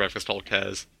that Breakfast Hulk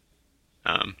has.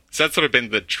 So that's sort of been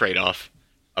the trade-off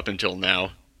up until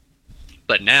now.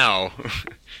 But now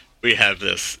we have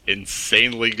this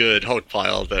insanely good Hulk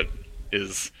pile that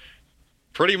is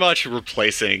pretty much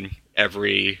replacing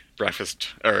every Breakfast,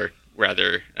 or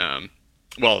rather,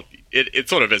 it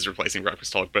sort of is replacing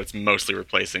Breakfast Hulk, but it's mostly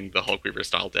replacing the Hulk Weaver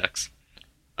style decks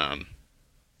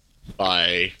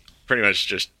by pretty much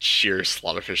just sheer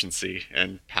slot efficiency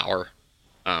and power.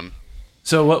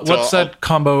 So what's I'll- that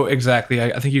combo exactly?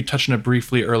 I think you touched on it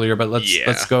briefly earlier, but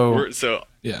let's go.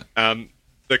 Yeah.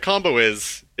 The combo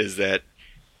is that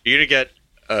you're gonna get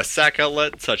a sack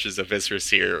outlet such as a Viscera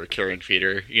Seer or Carrion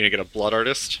Feeder. You're gonna get a Blood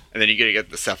Artist, and then you're gonna get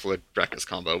the Cephalid Breakfast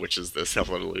combo, which is the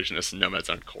Cephalid Illusionist and Nomads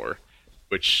on Core,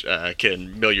 which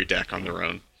can mill your deck on their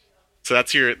own. So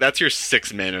that's your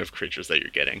 6 mana of creatures that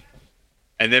you're getting.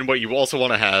 And then what you also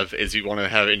want to have is you want to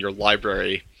have in your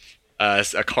library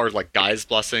a card like Gaia's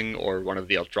Blessing or one of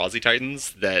the Eldrazi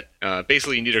Titans that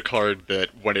basically you need a card that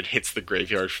when it hits the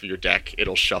graveyard for your deck,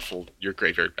 it'll shuffle your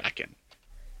graveyard back in.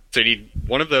 So you need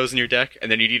one of those in your deck,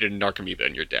 and then you need a Narcomoeba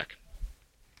in your deck.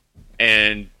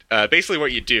 And basically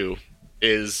what you do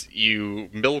is you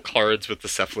mill cards with the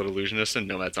Cephalid Illusionist and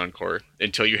Nomads Encore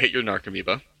until you hit your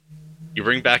Narcomoeba. You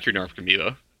bring back your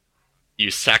Narcomoeba.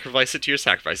 You sacrifice it to your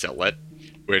sacrifice outlet,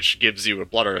 which gives you a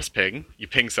Blood Artist ping. You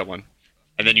ping someone,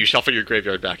 and then you shuffle your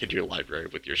graveyard back into your library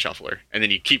with your shuffler. And then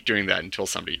you keep doing that until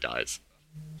somebody dies.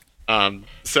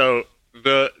 So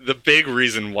the big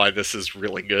reason why this is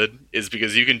really good is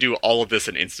because you can do all of this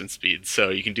in instant speed. So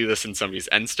you can do this in somebody's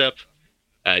end step.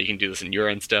 You can do this in your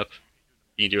end step.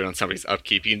 You can do it on somebody's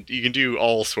upkeep. You can do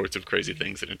all sorts of crazy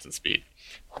things at instant speed.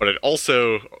 But it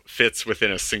also fits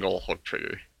within a single Hulk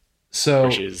trigger. So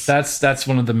that's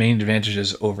one of the main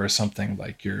advantages over something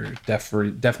like your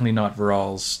definitely not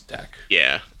Viral's deck.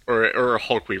 Yeah, or a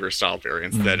Hulk Weaver style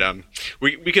variants that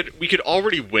we could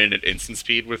already win at instant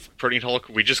speed with Protean Hulk.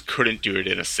 We just couldn't do it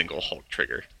in a single Hulk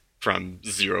trigger from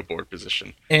 0 board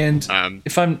position. And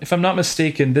if I'm not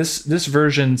mistaken, this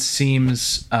version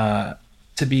seems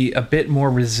to be a bit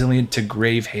more resilient to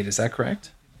Grave Hate. Is that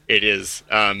correct? It is.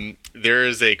 There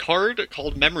is a card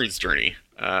called Memory's Journey.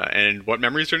 And what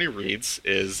Memory's Journey reads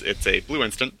is it's a blue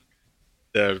instant.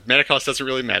 The mana cost doesn't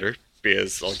really matter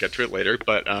because I'll get to it later,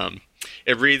 but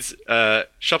it reads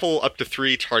shuffle up to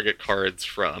 3 target cards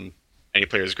from any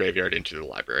player's graveyard into the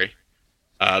library.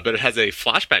 But it has a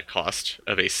flashback cost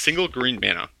of a single green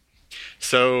mana.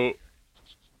 So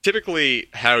typically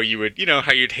how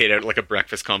you'd hate out like a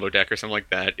breakfast combo deck or something like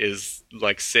that is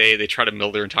like, say they try to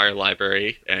mill their entire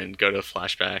library and go to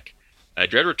flashback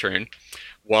Dread Return.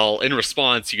 Well, in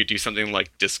response, you could do something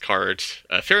like discard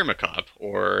a Fairy Macabre,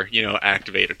 or,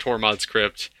 activate a Tormod's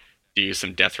Crypt, do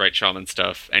some Deathrite Shaman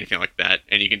stuff, anything like that,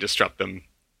 and you can disrupt them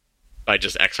by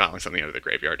just exiling something out of the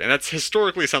graveyard. And that's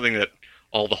historically something that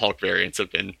all the Hulk variants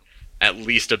have been at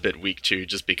least a bit weak to,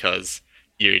 just because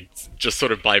you just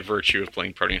sort of by virtue of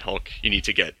playing Protean Hulk, you need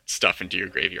to get stuff into your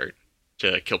graveyard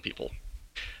to kill people.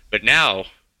 But now,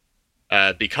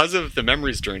 because of the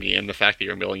Memory's Journey and the fact that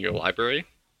you're milling your library,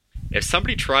 if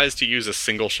somebody tries to use a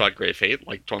single shot Grave Hate,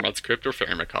 like Tormod's Crypt or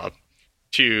Fairy Macabre,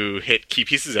 to hit key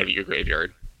pieces out of your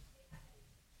graveyard,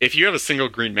 if you have a single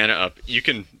green mana up, you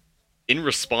can, in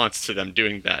response to them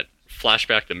doing that,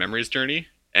 flashback the Memory's Journey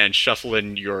and shuffle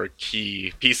in your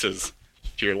key pieces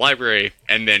to your library,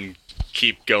 and then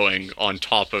keep going on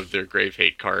top of their Grave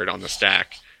Hate card on the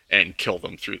stack and kill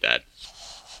them through that.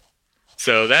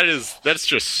 So that's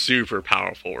just super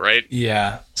powerful, right?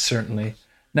 Yeah, certainly.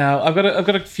 Now I've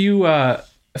got a few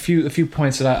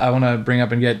points that I want to bring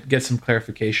up and get some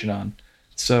clarification on.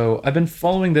 So I've been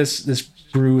following this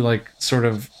brew like sort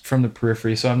of from the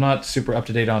periphery, so I'm not super up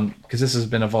to date on, because this has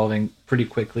been evolving pretty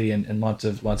quickly and lots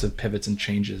of pivots and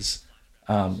changes,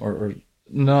 or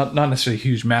not necessarily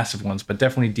huge massive ones, but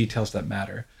definitely details that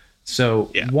matter.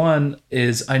 So yeah. One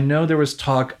is, I know there was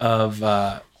talk of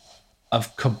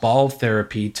Cabal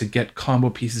therapy to get combo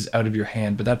pieces out of your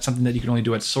hand, but that's something that you can only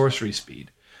do at sorcery speed.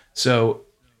 So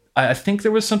I think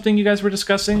there was something you guys were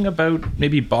discussing about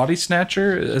maybe Body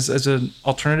Snatcher as an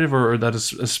alternative, or that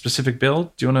is a specific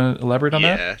build. Do you want to elaborate on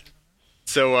that? Yeah.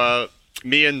 So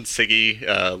me and Siggy,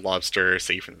 Lobster,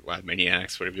 Siggy from the Lab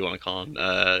Maniacs, whatever you want to call him,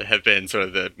 have been sort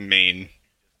of the main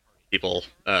people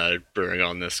brewing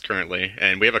on this currently,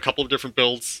 and we have a couple of different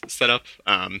builds set up.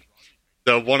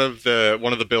 So one of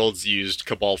the builds used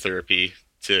Cabal therapy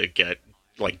to get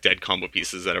like dead combo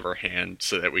pieces out of our hand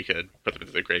so that we could put them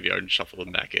into the graveyard and shuffle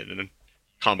them back in and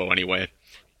combo anyway.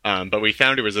 But we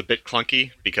found it was a bit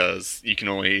clunky because you can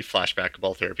only flashback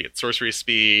Cabal therapy at sorcery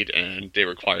speed, and it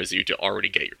requires you to already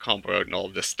get your combo out and all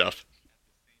of this stuff.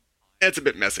 It's a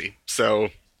bit messy. So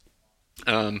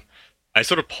I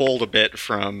sort of pulled a bit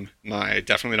from my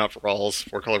Definitely Not Virals,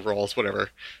 4-color Virals, whatever,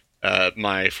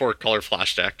 my 4-color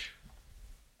flash deck.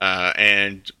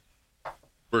 And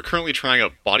we're currently trying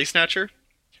out Body Snatcher,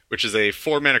 which is a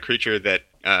 4-mana creature that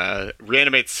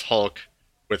reanimates Hulk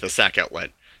with a sack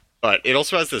outlet. But it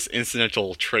also has this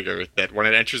incidental trigger that when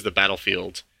it enters the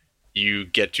battlefield, you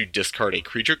get to discard a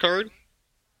creature card.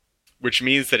 which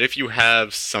means that if you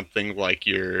have something like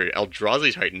your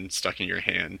Eldrazi Titan stuck in your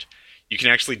hand, you can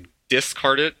actually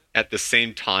discard it at the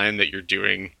same time that you're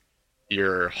doing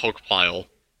your Hulk pile,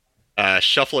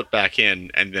 shuffle it back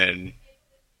in, and then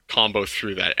combo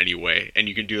through that anyway. And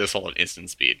you can do this all at instant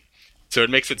speed. So it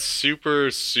makes it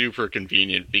super, super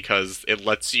convenient because it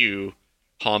lets you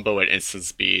combo at instant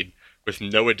speed with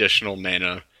no additional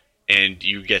mana, and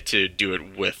you get to do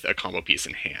it with a combo piece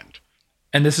in hand.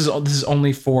 And this is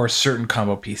only for certain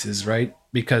combo pieces, right?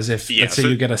 Because if let's say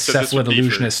you get a Cephalid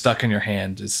Illusionist stuck in your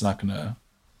hand, it's not gonna.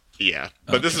 Yeah,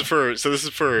 but okay. This is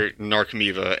for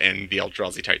Narcomoeba and the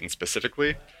Eldrazi Titan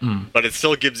specifically. But it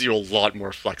still gives you a lot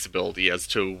more flexibility as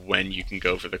to when you can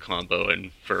go for the combo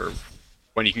and for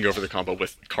when you can go for the combo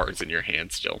with cards in your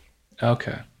hand still.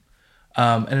 Okay.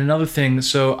 And another thing,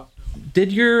 so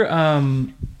did your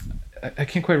I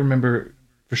can't quite remember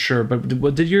for sure, but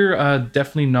did your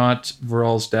Definitely Not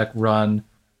Viral's deck run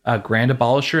Grand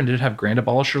Abolisher, and did it have Grand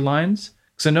Abolisher lines?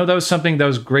 Because I know that was something that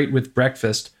was great with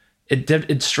Breakfast.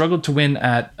 It struggled to win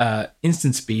at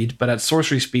instant speed, but at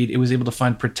sorcery speed, it was able to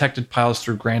find protected piles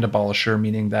through Grand Abolisher,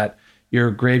 meaning that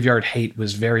your graveyard hate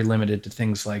was very limited to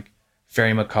things like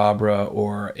Fairy Macabre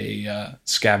or a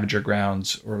Scavenger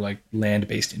Grounds or like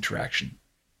land-based interaction.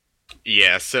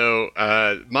 Yeah, so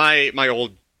my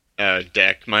old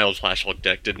deck, my old Flash Hulk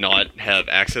deck, did not have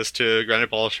access to Grand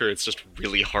Abolisher. It's just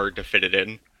really hard to fit it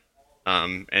in,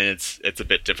 and it's a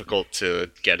bit difficult to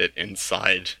get it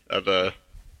inside of a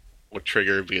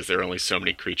trigger because there are only so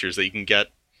many creatures that you can get.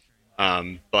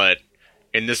 But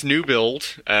in this new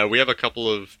build, we have a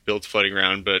couple of builds floating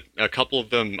around, but a couple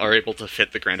of them are able to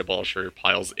fit the Grand Abolisher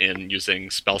piles in using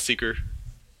Spellseeker,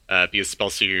 because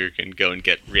Spellseeker can go and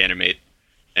get Reanimate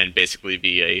and basically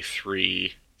be a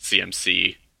 3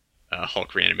 CMC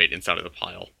Hulk Reanimate inside of the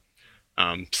pile.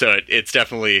 So it's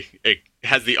definitely, it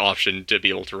has the option to be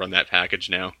able to run that package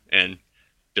now and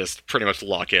just pretty much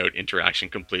lock out interaction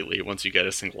completely once you get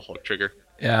a single Hulk trigger.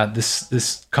 Yeah,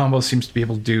 this combo seems to be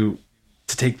able to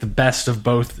take the best of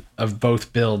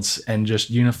both builds and just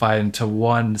unify it into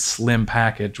one slim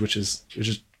package, which is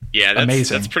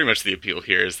amazing. That's pretty much the appeal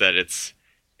here, is that it's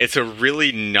a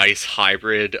really nice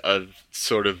hybrid of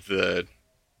sort of the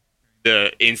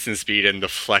instant speed and the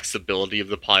flexibility of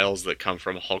the piles that come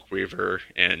from Hulkweaver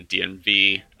and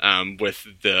DNV, with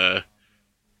the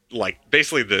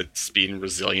basically the speed and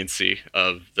resiliency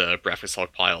of the Breakfast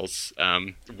Hulk piles,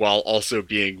 while also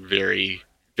being very,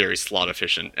 very slot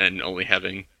efficient and only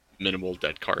having minimal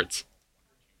dead cards.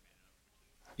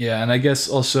 Yeah, and I guess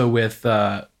also with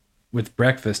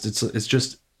Breakfast, it's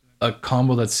just a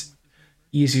combo that's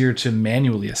easier to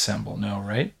manually assemble. No,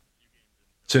 right?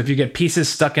 So if you get pieces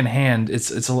stuck in hand, it's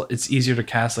easier to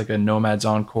cast like a Nomad's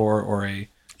Encore or a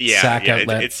Sack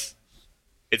Outlet.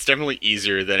 It's definitely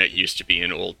easier than it used to be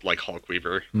in old like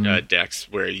Hulkweaver decks,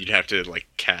 where you'd have to like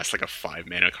cast like a 5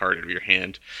 mana card out of your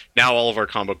hand. Now all of our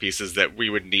combo pieces that we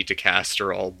would need to cast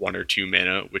are all 1 or 2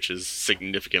 mana, which is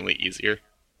significantly easier.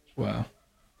 Wow.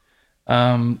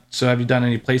 So have you done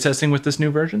any playtesting with this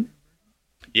new version?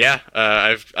 Yeah,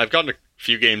 I've gotten a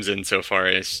few games in so far,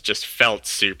 and it's just felt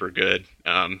super good.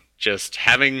 Just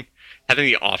having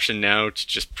the option now to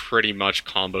just pretty much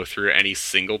combo through any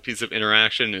single piece of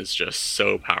interaction is just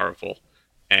so powerful.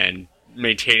 And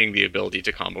maintaining the ability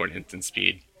to combo at instant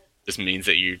speed just means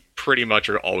that you pretty much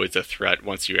are always a threat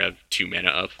once you have 2 mana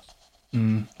up.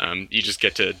 You just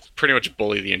get to pretty much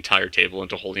bully the entire table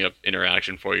into holding up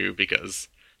interaction for you, because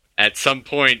at some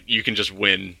point you can just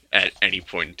win at any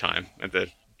point in time at the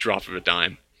drop of a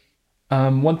dime.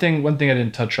 One thing I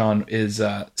didn't touch on is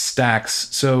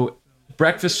stacks. So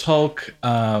Breakfast Hulk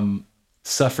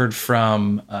suffered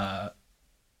from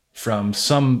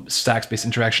some stacks-based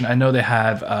interaction. I know they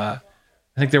have. I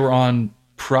think they were on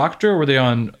Proctor, or were they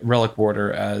on Relic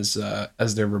Border as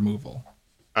their removal?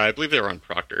 I believe they were on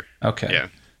Proctor. Okay. Yeah.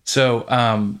 So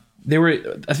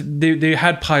they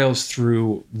had piles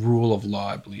through Rule of Law,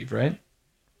 I believe, right?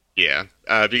 Yeah,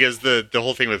 because the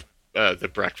whole thing with the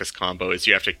Breakfast combo is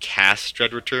you have to cast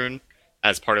Dread Return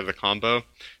as part of the combo.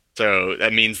 So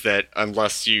that means that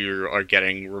unless you are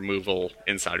getting removal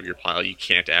inside of your pile, you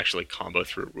can't actually combo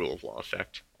through a Rule of Law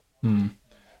effect.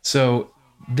 So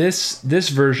this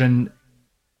version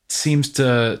seems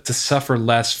to suffer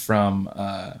less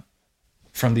from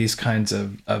these kinds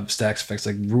of stacks effects,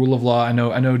 like Rule of Law. I know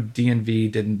DNV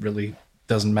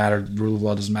doesn't matter. Rule of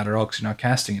Law doesn't matter at all because you're not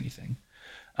casting anything.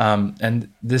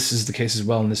 And this is the case as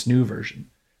well in this new version.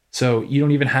 So you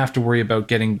don't even have to worry about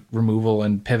getting removal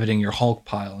and pivoting your Hulk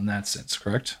pile in that sense,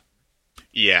 correct?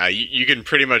 Yeah, you can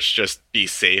pretty much just be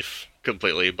safe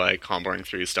completely by comboing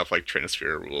through stuff like Trinisphere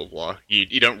or Rule of Law.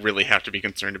 You don't really have to be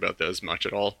concerned about those much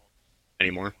at all.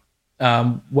 anymore.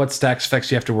 What stacks effects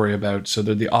do you have to worry about? So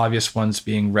they're the obvious ones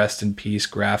being Rest in Peace,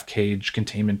 Graph Cage,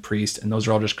 Containment Priest, and those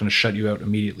are all just going to shut you out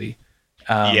immediately.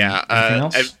 Anything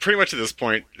else? Pretty much at this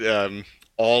point,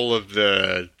 all of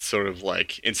the sort of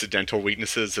like incidental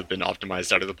weaknesses have been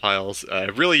optimized out of the piles.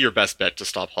 Really, your best bet to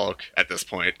stop Hulk at this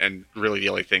point, and really the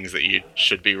only things that you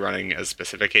should be running as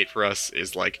specific hate for us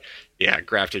is like,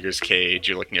 Grafdigger's Cage.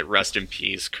 You're looking at Rest in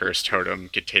Peace, Cursed Totem,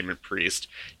 Containment Priest.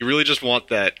 You really just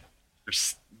want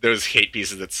those hate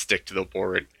pieces that stick to the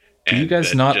board. Do you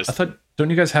guys not? I thought.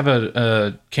 Don't you guys have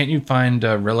can't you find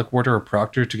a Relic Warder or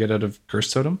Proctor to get out of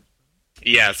Cursed Totem?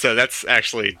 Yeah, so that's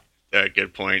actually a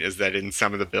good point, is that in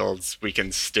some of the builds, we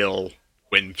can still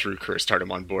win through Cursed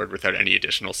Totem on board without any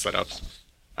additional setups.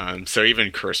 So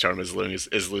even Cursed Totem is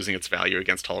losing its value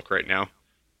against Hulk right now.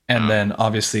 And then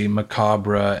obviously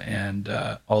Macabre and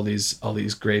all these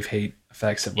Grave Hate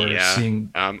effects that we're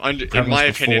seeing. In my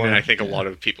opinion, and I think a lot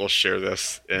of people share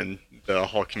this in the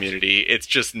Hulk community, it's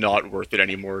just not worth it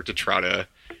anymore to try to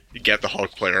get the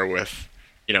Hulk player with,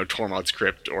 Tormod's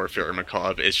Crypt or Fury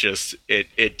Macabre. It's just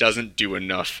it doesn't do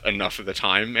enough of the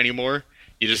time anymore.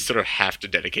 You just sort of have to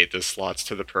dedicate those slots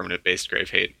to the permanent based Grave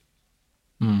Hate.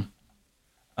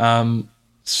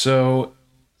 So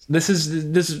this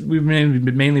is we've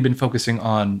mainly been focusing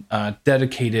on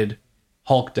dedicated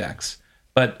Hulk decks,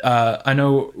 but I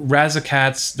know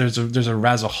Razakats, there's a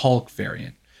Raza Hulk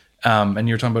variant, and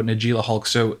you're talking about Najeela Hulk.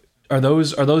 So are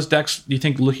those decks, do you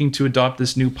think, looking to adopt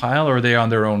this new pile, or are they on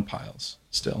their own piles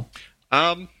still?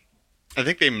 I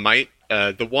think they might.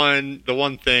 The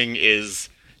one thing is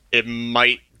it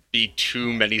might be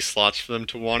too many slots for them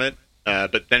to want it.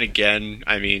 But then again,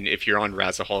 I mean, if you're on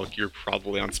Raza Hulk, you're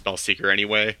probably on Spellseeker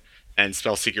anyway, and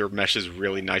Spellseeker meshes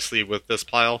really nicely with this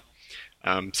pile.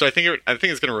 So I think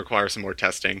it's going to require some more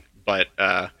testing, but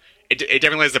it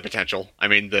definitely has the potential. I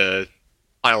mean, the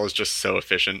pile is just so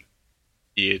efficient;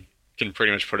 you can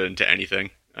pretty much put it into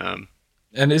anything.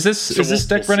 And is this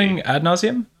deck running Ad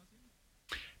Nauseam?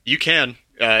 You can.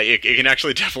 It can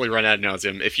actually definitely run Ad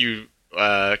Nauseam if you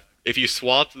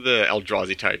swap the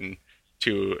Eldrazi Titan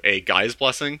to a Gaia's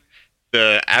Blessing.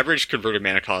 The average converted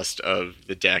mana cost of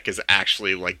the deck is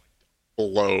actually like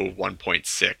below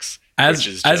 1.6. As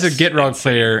a Gitrog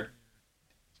player,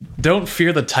 don't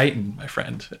fear the Titan, my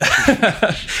friend.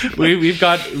 we've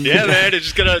got man. It's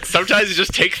just gonna sometimes you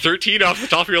just take 13 off the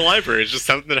top of your library. It's just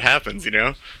something that happens,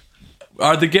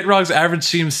 Are the Gitrog's average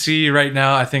CMC right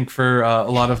now? I think for a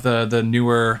lot of the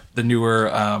newer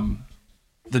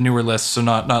lists, so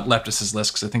not Leptus's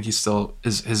list, because I think he's still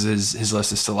his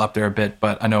list is still up there a bit.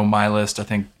 But I know my list, I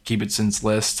think Kibitson's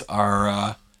list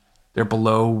are they're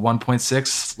below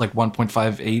 1.6, like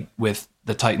 1.58 with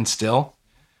the Titan still.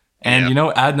 And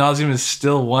Ad Nauseam is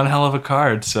still one hell of a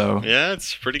card. So yeah,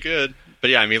 it's pretty good. But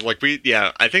yeah, I mean,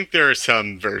 I think there are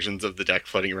some versions of the deck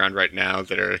floating around right now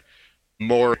that are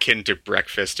more akin to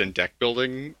breakfast and deck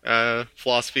building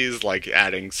philosophies, like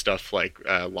adding stuff like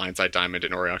Lion's Eye Diamond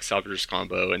and Auriok Salvager's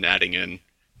combo, and adding in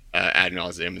Ad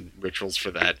Nauseam and rituals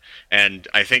for that. And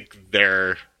I think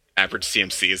their average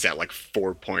CMC is at like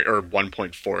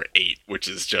 1.48, which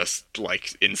is just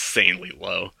like insanely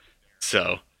low.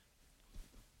 So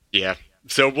yeah,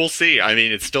 so we'll see. I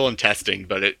mean, it's still in testing,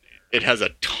 but it has a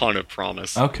ton of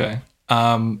promise. Okay.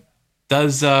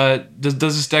 Does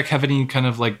this deck have any kind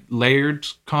of like layered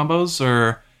combos,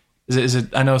 or is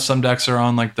it? I know some decks are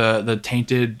on like the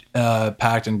Tainted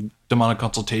Pact and Demonic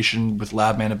Consultation with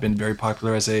Labman have been very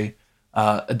popular as a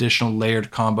additional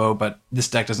layered combo, but this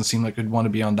deck doesn't seem like it would want to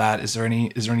be on that. Is there any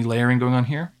layering going on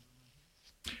here?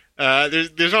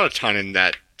 There's not a ton in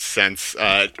that sense.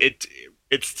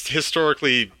 It's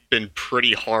historically been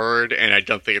pretty hard, and I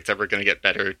don't think it's ever going to get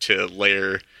better to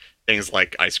layer things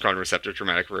like Icecrown Receptor,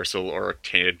 Dramatic Reversal, or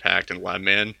Tainted Pact and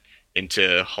Labman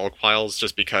into Hulk piles,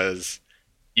 just because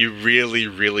you really,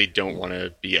 really don't want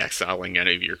to be exiling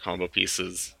any of your combo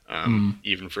pieces,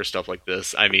 even for stuff like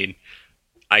this. I mean,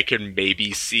 I can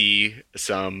maybe see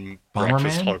some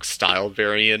Breakfast Hulk style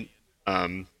variant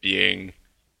being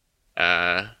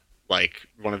like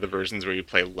one of the versions where you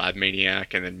play Lab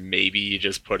Maniac and then maybe you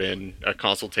just put in a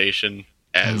Consultation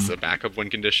as a backup win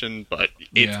condition, but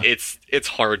it's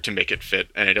hard to make it fit,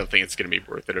 and I don't think it's going to be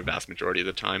worth it a vast majority of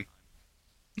the time.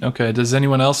 Okay. Does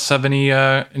anyone else have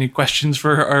any questions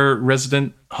for our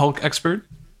resident Hulk expert?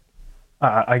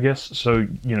 I guess so.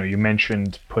 You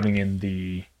mentioned putting in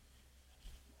the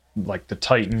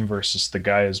Titan versus the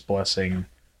Gaia's Blessing.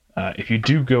 If you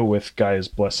do go with Gaia's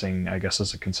Blessing, I guess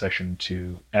as a concession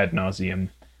to Ad Nauseam,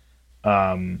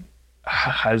 have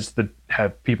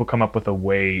people come up with a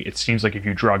way? It seems like if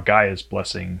you draw Gaia's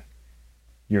Blessing,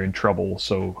 you're in trouble.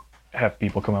 So have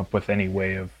people come up with any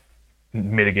way of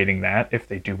mitigating that if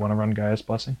they do want to run Gaia's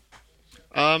Blessing?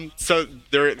 So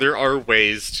there are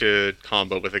ways to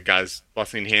combo with a guy's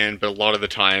blessing hand, but a lot of the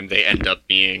time they end up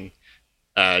being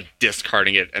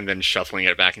discarding it and then shuffling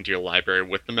it back into your library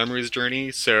with the Memories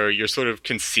Journey. So you're sort of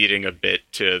conceding a bit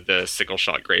to the Sickle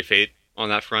Shot Grey Fate on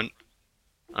that front.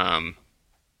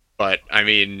 But I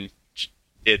mean,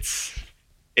 it's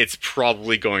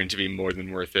probably going to be more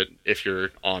than worth it if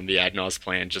you're on the Ad Nos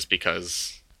plan, just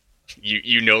because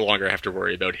you no longer have to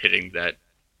worry about hitting that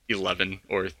 11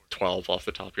 or 12 off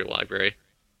the top of your library.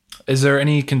 Is there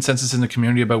any consensus in the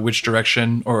community about which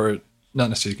direction, or not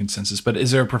necessarily consensus, but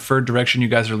is there a preferred direction you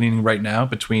guys are leaning right now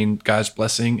between Gaia's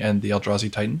Blessing and the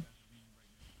Eldrazi Titan?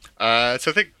 So I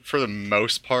think for the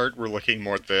most part, we're looking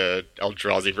more at the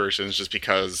Eldrazi versions, just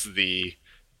because the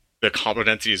combo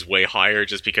density is way higher,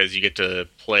 just because you get to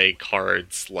play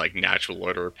cards like Natural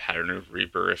Order or Pattern of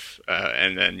Rebirth,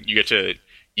 and then you get to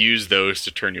use those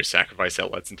to turn your sacrifice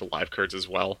outlets into live cards as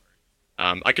well.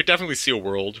 I could definitely see a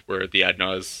world where the Ad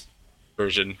Nos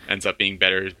version ends up being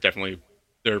better. Definitely,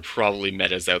 there are probably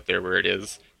metas out there where it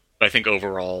is, but I think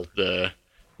overall the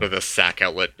sack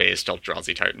outlet based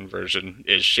Eldrazi Titan version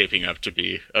is shaping up to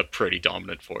be a pretty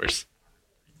dominant force.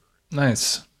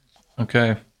 Nice.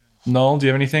 Okay. Null, do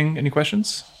you have any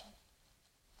questions?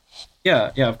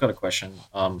 Yeah, I've got a question.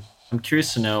 I'm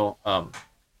curious to know,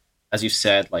 as you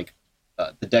said, like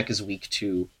the deck is weak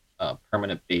to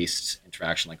permanent-based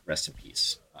interaction like Rest in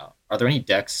Peace. Are there any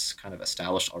decks kind of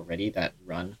established already that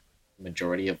run the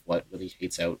majority of what really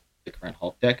hates out the current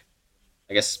Hulk deck?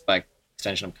 I guess by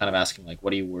extension, I'm kind of asking, like,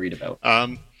 what are you worried about?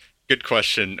 Good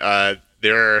question.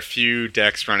 There are a few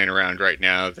decks running around right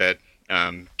now that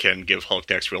can give Hulk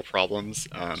decks real problems.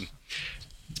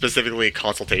 Specifically,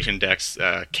 consultation decks.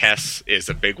 Kess is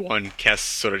a big one. Kess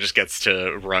sort of just gets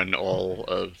to run all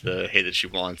of the hate that she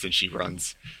wants, and she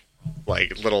runs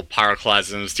like little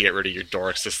pyroclasms to get rid of your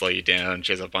dorks to slow you down.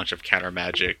 She has a bunch of counter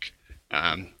magic.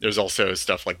 There's also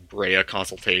stuff like Brea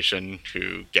Consultation,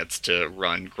 who gets to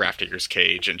run Grafdigger's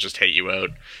Cage and just hate you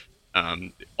out.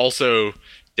 Also,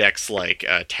 decks like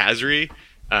Tazri,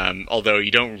 although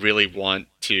you don't really want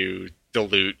to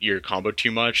dilute your combo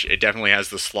too much, it definitely has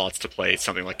the slots to play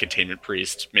something like Containment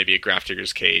Priest, maybe a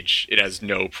Grafdigger's Cage. It has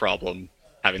no problem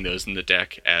having those in the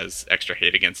deck as extra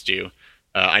hate against you.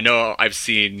 I know I've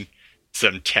seen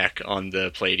some tech on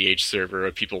the PlayDH server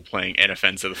of people playing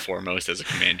Inoffensive the Foremost as a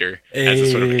commander, as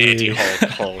a sort of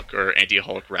anti-Hulk Hulk or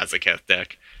anti-Hulk Razaketh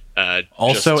deck.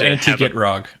 Also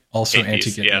anti-Gitrog. Also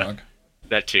anti-Gitrog. Yeah,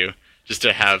 that too. Just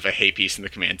to have a hate piece in the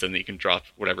command zone that you can drop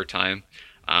whatever time.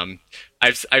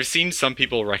 I've seen some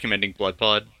people recommending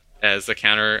Bloodpod as a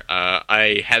counter.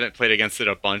 I haven't played against it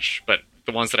a bunch, but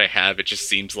the ones that I have, it just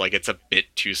seems like it's a bit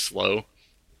too slow.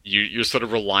 You're sort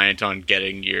of reliant on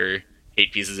getting your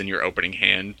hate pieces in your opening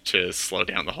hand to slow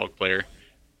down the Hulk player.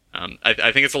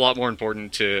 I think it's a lot more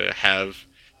important to have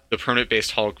the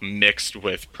permanent-based Hulk mixed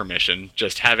with permission.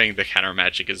 Just having the counter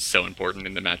magic is so important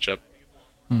in the matchup.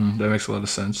 That makes a lot of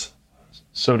sense.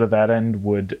 So to that end,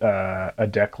 would a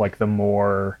deck like the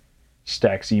more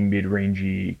stacksy,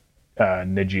 mid-rangey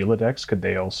Najeela decks, could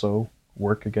they also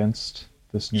work against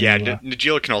this new... Yeah,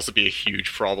 Najeela can also be a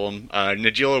huge problem.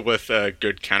 Najeela with a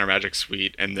good counter magic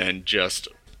suite and then just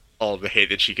all of the hate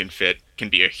that she can fit can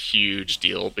be a huge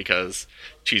deal, because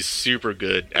she's super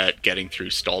good at getting through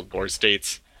stalled board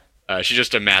states. She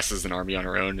just amasses an army on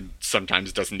her own and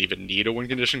sometimes doesn't even need a win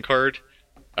condition card,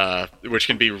 which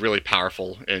can be really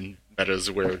powerful in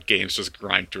metas where games just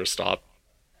grind to a stop.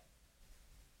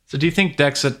 So do you think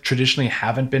decks that traditionally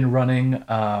haven't been running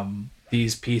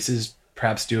these pieces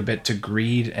perhaps do a bit to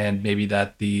greed, and maybe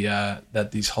that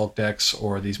that these Hulk decks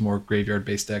or these more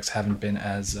graveyard-based decks haven't been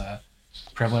as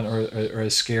prevalent or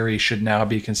as scary, should now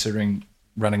be considering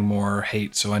running more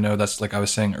hate? So I know that's, like I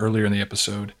was saying earlier in the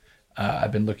episode,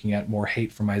 I've been looking at more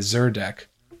hate for my Zur deck,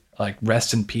 like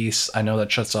Rest in Peace. I know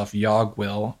that shuts off Yogg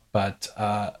Will, but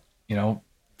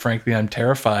frankly, I'm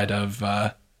terrified of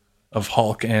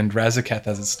Hulk and Razaketh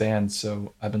as it stands.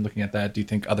 So I've been looking at that. Do you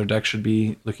think other decks should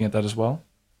be looking at that as well?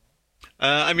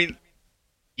 I mean,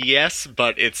 yes,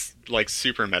 but it's like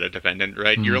super meta dependent,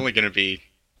 right? You're only going to be,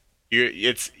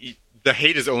 the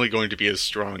hate is only going to be as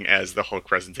strong as the Hulk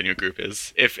presence in your group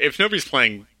is. If nobody's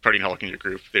playing Parting Hulk in your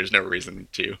group, there's no reason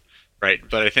to, right?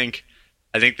 But I think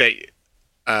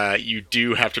that you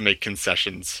do have to make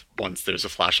concessions once there's a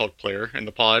Flash Hulk player in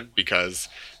the pod, because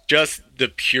just the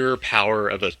pure power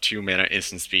of a 2-mana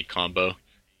instant speed combo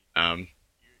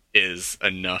is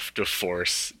enough to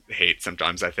force hate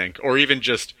sometimes, I think. Or even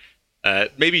just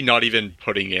maybe not even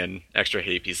putting in extra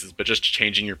hate pieces, but just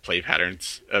changing your play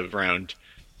patterns around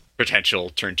potential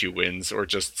turn 2 wins or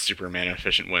just super mana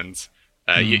efficient wins.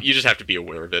 You just have to be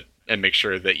aware of it and make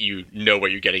sure that you know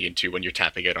what you're getting into when you're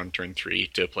tapping it on turn 3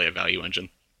 to play a value engine.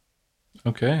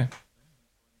 Okay.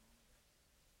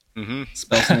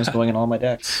 Spell Slinger's going in all my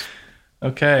decks.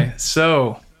 Okay,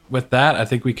 so with that, I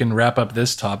think we can wrap up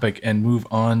this topic and move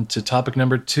on to topic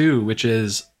number 2, which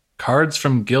is cards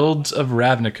from Guilds of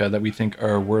Ravnica that we think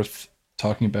are worth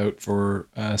talking about for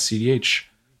CDH.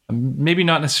 Maybe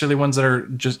not necessarily ones that are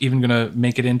just even going to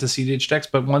make it into CDH decks,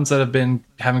 but ones that have been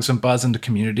having some buzz in the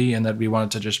community and that we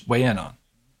wanted to just weigh in on.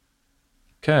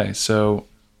 Okay, so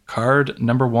card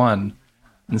number 1.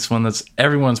 This one that's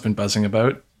everyone's been buzzing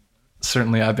about.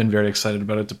 Certainly, I've been very excited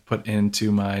about it to put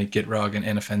into my Gitrog and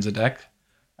Anafenza deck,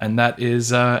 and that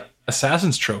is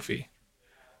Assassin's Trophy.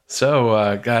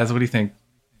 So, guys, what do you think?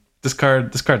 This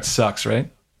card sucks,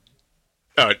 right?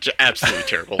 Oh, it's absolutely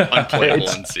terrible. Unplayable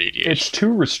in CDH. It's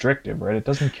too restrictive, right? It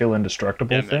doesn't kill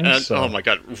indestructible things. So. Oh my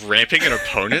god, ramping an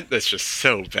opponent? That's just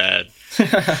so bad.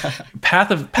 Path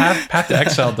to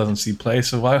Exile doesn't see play,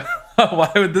 so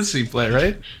why would this see play,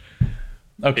 right?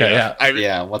 Okay,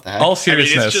 yeah. What the heck? All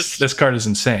seriousness, this card is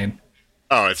insane.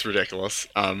 Oh, it's ridiculous.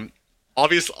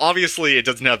 Obviously, it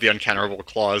doesn't have the uncounterable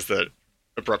clause that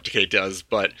Abrupt Decay does,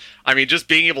 but I mean, just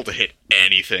being able to hit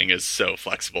anything is so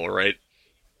flexible, right?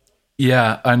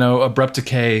 Yeah, I know Abrupt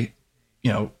Decay,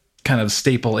 kind of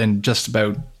staple in just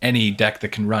about any deck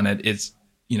that can run it. It's,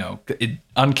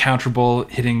 uncounterable,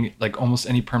 hitting like almost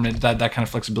any permanent. That kind of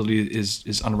flexibility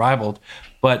is unrivaled.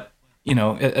 But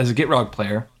as a Gitrog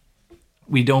player,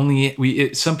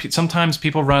 sometimes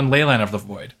people run Leyline of the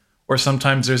Void, or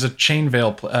sometimes there's a Chain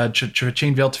Veil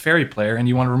Teferi player, and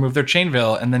you want to remove their Chain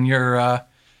Veil, and then your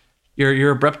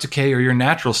Abrupt Decay or your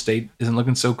natural state isn't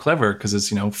looking so clever because it's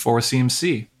 4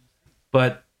 CMC.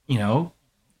 But,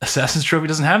 Assassin's Trophy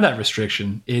doesn't have that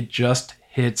restriction. It just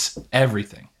hits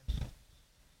everything.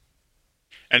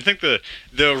 And I think the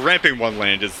ramping 1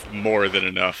 land is more than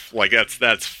enough. Like,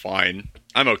 that's fine.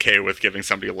 I'm okay with giving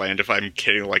somebody a land if I'm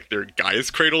getting, like, their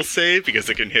Gaia's Cradle save, because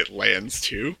it can hit lands,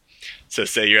 too. So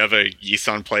say you have a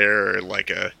Yisan player or, like,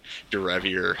 a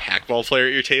Derevi or Hackball player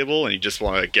at your table, and you just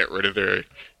want to get rid of their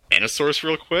Mana Source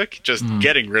real quick, just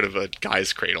getting rid of a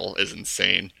Gaia's Cradle is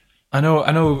insane. I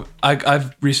know.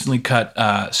 I've recently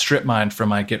cut Strip Mine from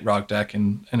my Gitrog deck,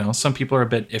 and some people are a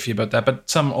bit iffy about that, but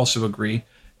some also agree.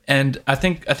 And I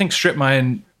think Strip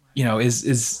Mine,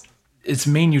 is its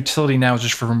main utility now is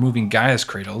just for removing Gaia's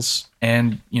Cradles,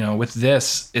 and with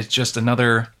this, it's just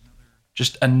another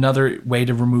way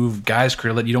to remove Gaia's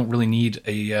Cradle that you don't really need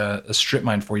a Strip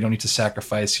Mine for. You don't need to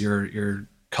sacrifice your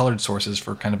colored sources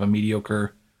for kind of a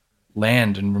mediocre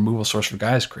land and removal source for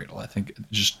Gaia's Cradle. I think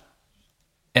just.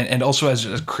 And also as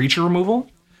a creature removal,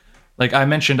 like I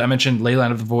mentioned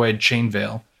Leyline of the Void, Chain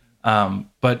Veil,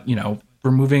 but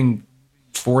removing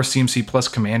 4 CMC plus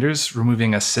commanders,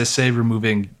 removing a Sisay,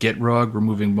 removing Gitrog,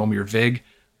 removing Momir Vig.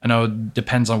 I know it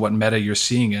depends on what meta you're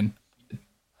seeing in.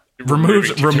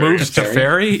 Removes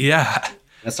Teferi, yeah.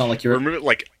 That's not like you're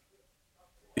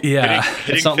yeah.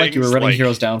 Hitting it's not like you were running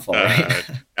Hero's Downfall, right?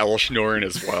 Elishnorn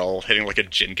as well, hitting like a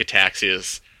Jin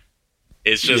Cataxias.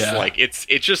 It's just it's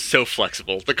just so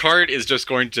flexible. The card is just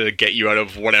going to get you out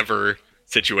of whatever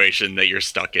situation that you're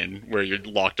stuck in, where you're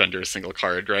locked under a single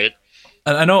card, right?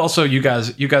 And I know also you guys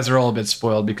are all a bit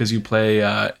spoiled because you play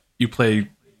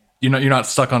you're not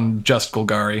stuck on just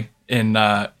Golgari in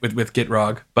with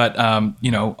Gitrog, but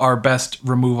our best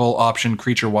removal option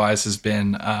creature wise has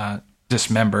been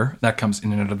Dismember. That comes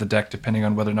in and out of the deck depending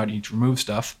on whether or not you need to remove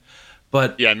stuff.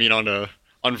 But yeah, I mean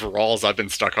on Virals, I've been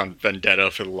stuck on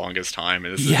Vendetta for the longest time,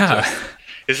 and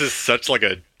this is such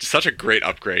a great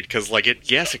upgrade because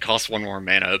it costs 1 more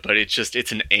mana, but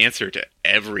it's an answer to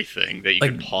everything that you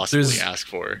could possibly ask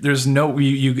for. There's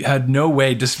you had no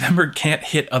way. Dismember can't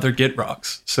hit other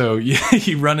Gitrogs, so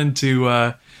you run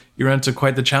into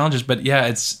quite the challenges. But yeah,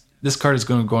 this card is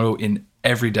going to go in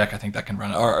every deck I think that can run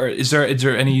it. Or is there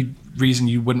any reason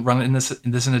you wouldn't run it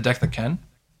in a deck that can?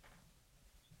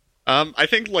 I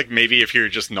think maybe if you're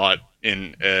just not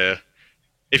in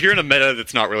if you're in a meta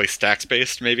that's not really stacks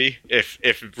based, maybe if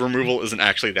removal isn't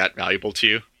actually that valuable to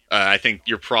you, I think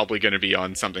you're probably going to be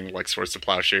on something like Swords to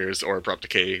Plowshares or Abrupt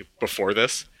Decay before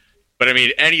this. But I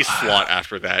mean, any slot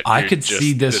after that, I could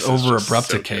see this over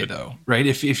Abrupt Decay though, right?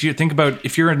 If you think about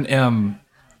if you're in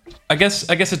I guess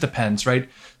it depends, right?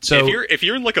 So if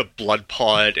you're in like a Blood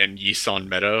Pod and Yisan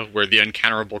meta where the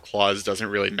uncounterable clause doesn't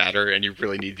really matter and you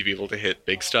really need to be able to hit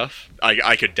big stuff,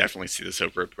 I could definitely see this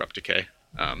over Abrupt Decay.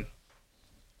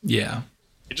 Yeah,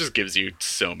 it just gives you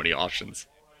so many options.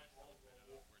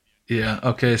 Yeah.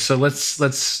 Okay. So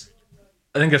let's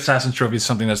I think Assassin's Trophy is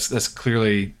something that's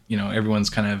clearly, everyone's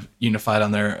kind of unified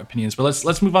on their opinions. But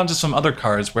let's move on to some other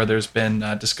cards where there's been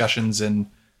discussions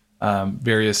in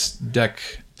various deck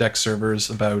servers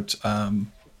about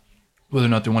whether or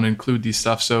not they want to include these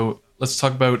stuff. So let's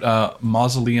talk about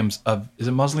Mausoleums of, is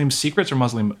it Mausoleum Secrets or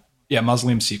Mausoleum? Yeah,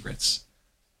 Mausoleum Secrets.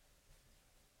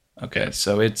 Okay,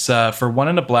 so it's for 1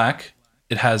 and a black.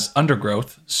 It has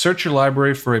Undergrowth. Search your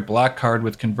library for a black card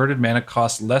with converted mana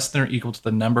cost less than or equal to the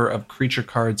number of creature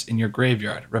cards in your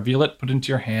graveyard. Reveal it, put it into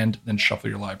your hand, then shuffle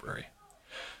your library.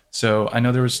 So I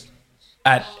know there was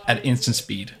at instant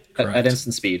speed. Correct? At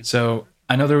instant speed. So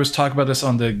I know there was talk about this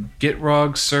on the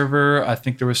Gitrog server. I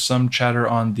think there was some chatter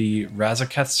on the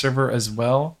Razaketh server as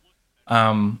well.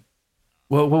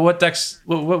 What decks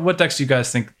do you guys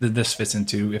think that this fits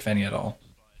into, if any at all?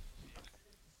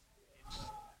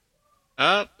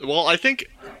 Well, I think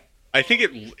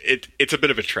it's a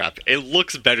bit of a trap. It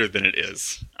looks better than it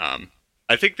is.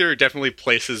 I think there are definitely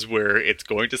places where it's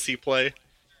going to see play,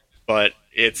 but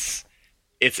it's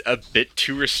a bit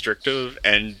too restrictive,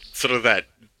 and sort of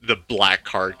the black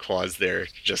card clause there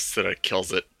just sort of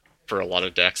kills it for a lot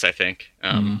of decks, I think.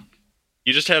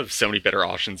 You just have so many better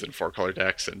options in 4-color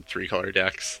decks and 3-color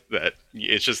decks that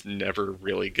it's just never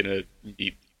really gonna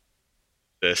meet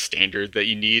the standard that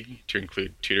you need to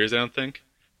include tutors, I don't think.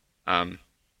 And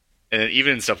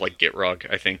even in stuff like Gitrog,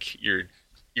 I think you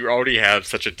already have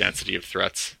such a density of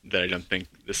threats that I don't think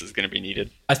this is going to be needed.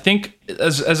 I think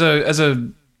as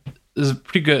a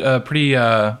pretty good, pretty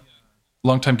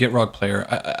long-time Gitrog player,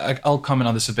 I'll comment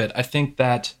on this a bit. I think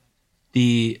that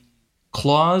the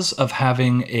clause of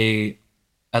having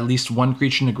at least one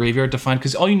creature in the graveyard defined,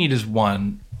 because all you need is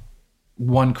one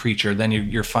creature, then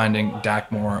you're finding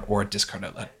Dakmor or a discard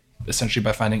outlet, essentially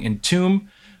by finding Entomb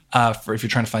for if you're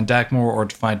trying to find Dakmor, or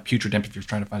to find Putrid Imp if you're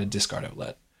trying to find a discard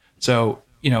outlet. So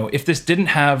if this didn't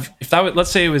have, let's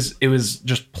say it was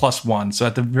just +1, so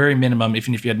at the very minimum,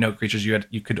 even if you had no creatures,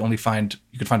 you could find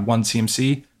one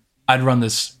CMC. I'd run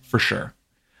this for sure,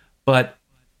 but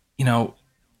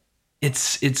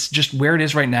it's just where it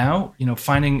is right now.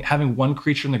 Having one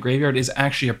creature in the graveyard is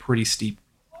actually a pretty steep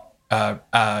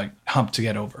hump to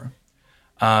get over.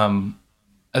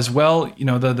 As well,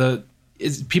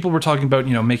 people were talking about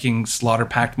making Slaughter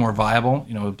Pact more viable.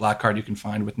 A black card you can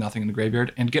find with nothing in the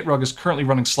graveyard, and Gitrog is currently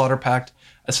running Slaughter Pact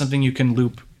as something you can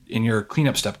loop in your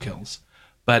cleanup step kills.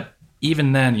 But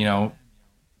even then,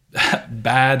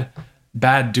 bad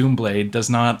Doomblade does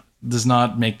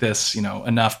not make this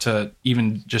enough to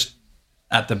even just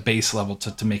at the base level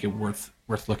to make it worth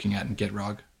looking at in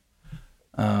Gitrog.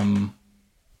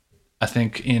 I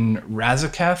think in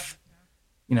Razaketh,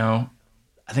 I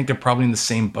think they're probably in the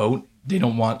same boat. They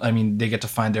don't want, they get to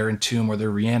find their Entomb or their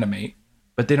Reanimate,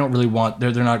 but they don't really want,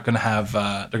 they're not going to have,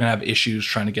 they're going to have issues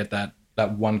trying to get that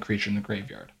one creature in the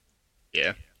graveyard.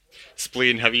 Yeah.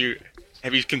 Spleen, have you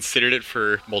considered it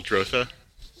for Muldrotha?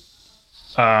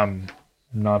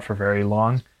 Not for very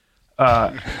long.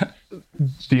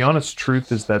 The honest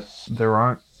truth is that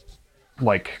there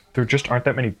just aren't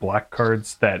that many black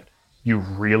cards that you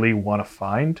really want to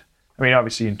find.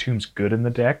 Obviously Entomb's good in the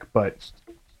deck, but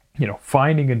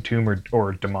finding Entomb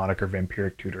or Demonic or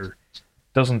Vampiric Tutor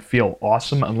doesn't feel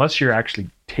awesome unless you're actually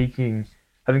taking.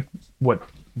 I think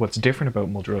what's different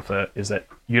about Muldrotha is that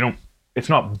it's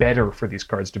not better for these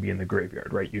cards to be in the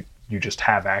graveyard, right? You just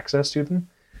have access to them.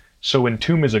 So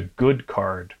Entomb is a good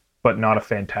card, but not a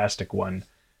fantastic one,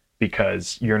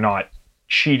 because you're not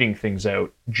cheating things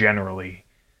out generally.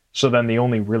 So then the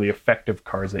only really effective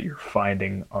cards that you're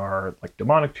finding are like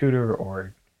Demonic Tutor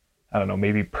or, I don't know,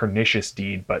 maybe Pernicious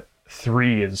Deed, but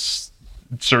 3 is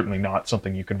certainly not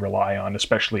something you can rely on,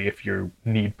 especially if you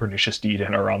need Pernicious Deed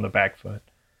and are on the back foot.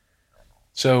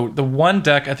 So the one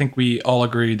deck I think we all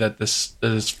agree that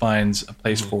this finds a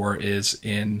place for is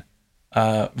in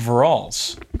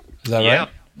Varal's. Is that right?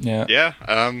 Yeah.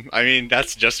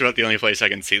 That's just about the only place I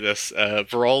can see this.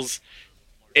 Varal's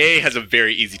has a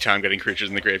very easy time getting creatures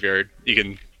in the graveyard. You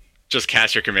can just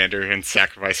cast your commander and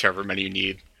sacrifice however many you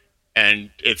need. And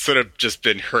it's sort of just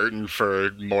been hurting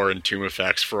for more Entomb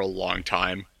effects for a long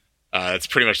time. It's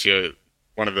pretty much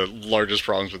one of the largest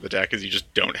problems with the deck is you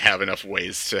just don't have enough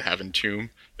ways to have Entomb.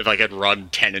 If I could run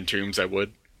 10 Entombs, I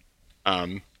would.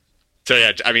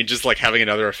 Just like having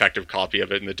another effective copy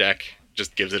of it in the deck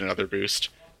just gives it another boost.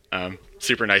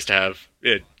 Super nice to have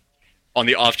it on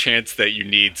the off chance that you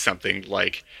need something,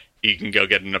 like you can go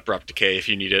get an Abrupt Decay if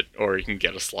you need it, or you can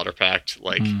get a Slaughter Pact.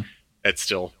 That's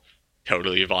still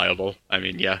totally viable.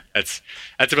 That's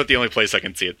about the only place I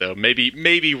can see it, though.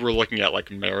 Maybe we're looking at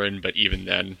like Marin, but even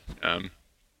then.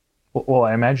 Well,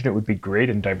 I imagine it would be great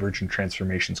in Divergent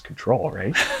Transformations Control,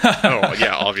 right? Oh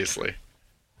yeah, obviously.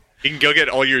 You can go get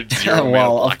all your zero mana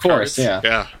Well, black of course, cards.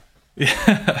 yeah.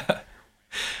 Yeah.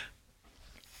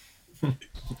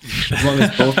 As long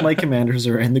as both my commanders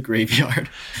are in the graveyard,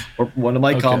 or one of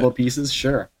my Okay. combo pieces,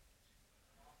 sure.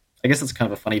 I guess that's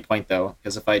kind of a funny point, though,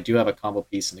 because if I do have a combo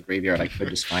piece in the graveyard, I could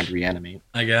just find reanimate.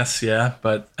 I guess, yeah,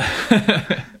 but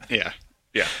Yeah.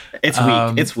 Yeah. It's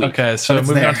weak. It's weak. Okay, so but it's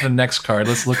moving on there. to the next card,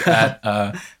 let's look at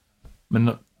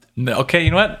okay,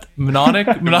 you know what? Mnemonic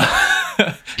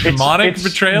It's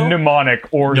Betrayal? Mnemonic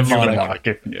or Mnemonic. Mnemonic.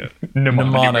 If, Yeah.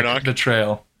 Mnemonic. Mnemonic Mnemonic.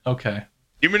 Betrayal. Okay.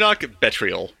 Humanok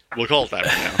Betrayal. We'll call it that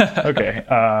right now.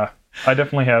 Okay. I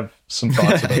definitely have some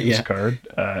thoughts about Yeah. this card.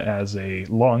 As a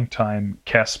longtime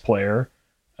Kess player,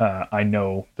 I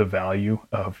know the value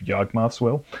of Yawgmoth's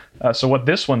Will. So what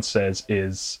this one says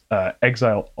is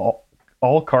exile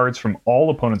all cards from all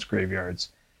opponents' graveyards.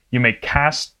 You may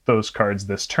cast those cards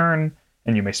this turn,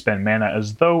 and you may spend mana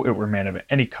as though it were mana of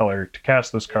any color to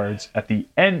cast those cards. At the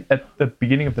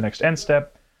beginning of the next end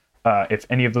step, if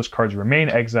any of those cards remain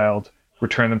exiled,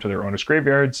 return them to their owners'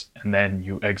 graveyards, and then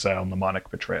you exile Mnemonic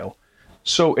Betrayal.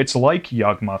 So it's like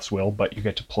Yawgmoth's Will, but you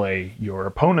get to play your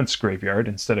opponent's graveyard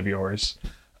instead of yours,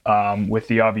 with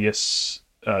the obvious,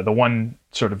 the one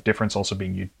sort of difference also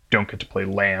being you don't get to play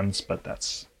lands, but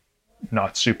that's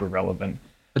not super relevant.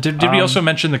 Did we also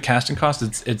mention the casting cost?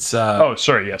 It's Oh,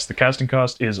 sorry, yes. The casting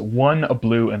cost is 1, a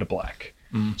blue, and a black.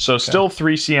 So still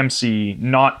 3 CMC,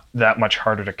 not that much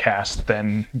harder to cast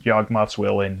than Yawgmoth's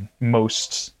Will in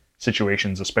most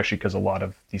situations, especially because a lot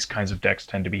of these kinds of decks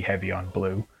tend to be heavy on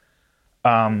blue.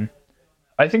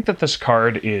 I think that this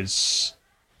card it's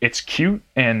cute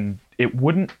and it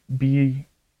wouldn't be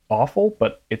awful,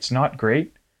 but it's not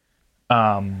great.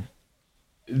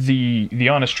 The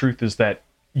honest truth is that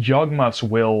Yawgmoth's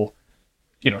Will,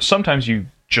 sometimes you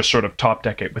just sort of top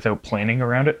deck it without planning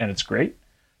around it, and it's great.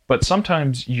 But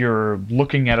sometimes you're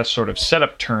looking at a sort of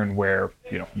setup turn where,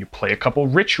 you play a couple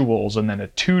rituals and then a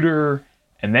tutor,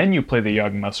 and then you play the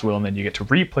Yawgmoth's Will, and then you get to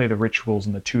replay the rituals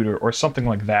and the tutor, or something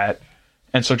like that.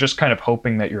 And so just kind of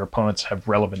hoping that your opponents have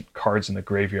relevant cards in the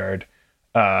graveyard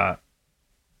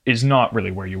is not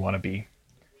really where you want to be.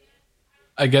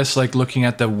 I guess like looking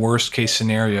at the worst case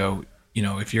scenario,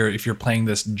 if you're playing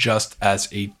this just as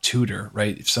a tutor,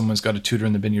 right? If someone's got a tutor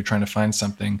in the bin, you're trying to find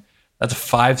something. That's a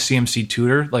 5 CMC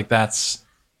tutor. Like that's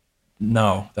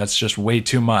just way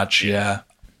too much. Yeah.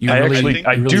 I really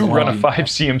do wanna run a be- 5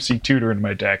 CMC tutor in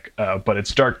my deck, but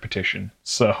it's Dark Petition,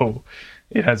 so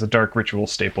it has a Dark Ritual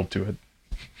stapled to it.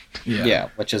 Yeah,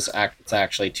 which is it's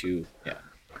actually too. Yeah.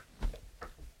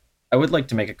 I would like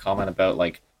to make a comment about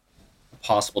like a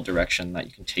possible direction that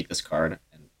you can take this card,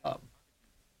 and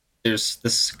there's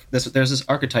this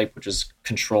archetype which is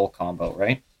control combo,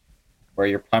 right? Where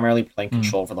you're primarily playing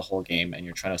control for the whole game, and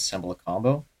you're trying to assemble a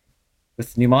combo.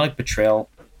 With Mnemonic Betrayal,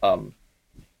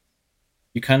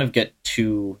 you kind of get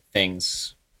two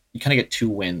things. You kind of get two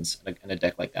wins in a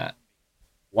deck like that.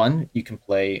 One, you can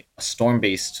play a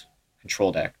storm-based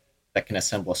control deck that can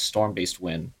assemble a storm-based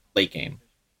win late game,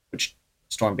 which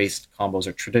storm-based combos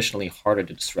are traditionally harder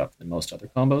to disrupt than most other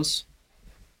combos.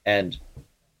 And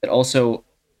it also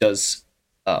does.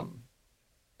 It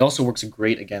also works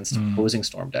great against opposing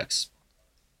storm decks,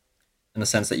 in the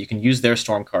sense that you can use their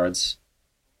storm cards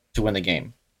to win the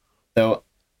game. Though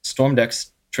storm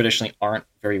decks traditionally aren't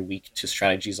very weak to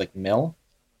strategies like mill.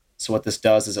 So what this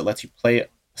does is it lets you play a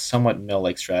somewhat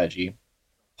mill-like strategy,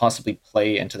 possibly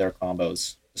play into their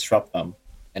combos, disrupt them,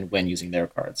 and win using their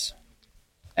cards.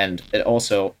 And it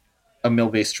also, a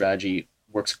mill-based strategy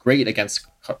works great against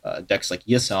decks like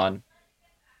Yisan,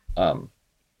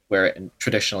 where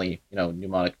traditionally,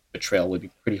 Mnemonic Betrayal would be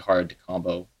pretty hard to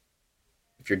combo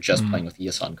if you're just playing with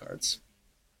Yisan cards.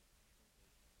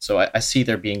 So I see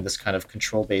there being this kind of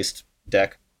control-based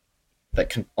deck that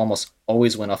can almost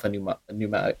always win off a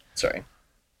Mnemonic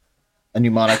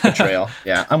Betrayal.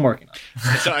 Yeah, I'm working on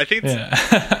it. So I think it's,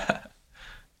 Yeah.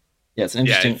 Yeah, it's an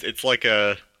interesting. it's like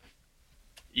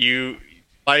you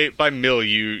by mill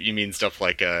you mean stuff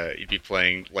like you'd be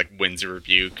playing like Winds of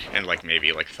Rebuke and like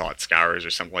maybe like Thought Scours or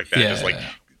something like that. Yeah. Just like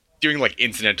doing like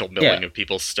incidental milling Yeah. of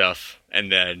people's stuff and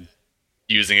then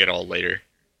using it all later.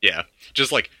 Yeah,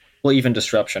 just like Well, even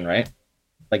disruption, right?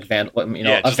 Like just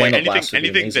like Vandal Blast would be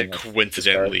anything amazing, that like,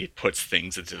 coincidentally puts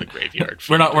things into the graveyard.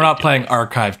 we're not playing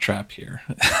Archive Trap here.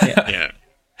 Yeah.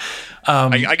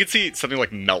 I could see something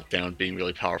like Meltdown being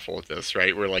really powerful with this,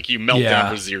 right? Where like you melt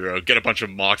down for 0, get a bunch of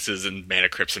Moxes and Mana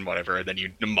Crypts and whatever, and then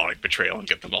you Mnemonic Betrayal and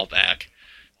get them all back.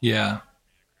 Yeah.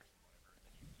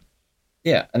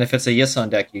 Yeah, and if it's a Yisan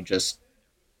deck, you just,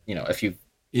 if you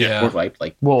Yeah. board wipe,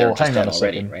 like Well, they're just hang on dead a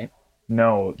already, second. right?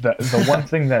 No, the one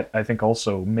thing that I think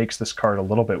also makes this card a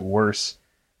little bit worse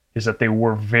is that they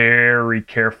were very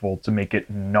careful to make it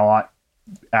not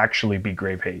actually be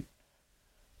Grave Hate.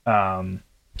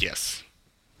 Yes.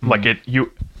 Like it's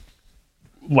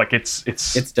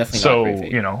definitely so not Grave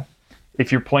Hate. you know,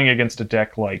 if you're playing against a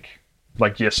deck like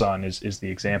Yisan is the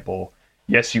example.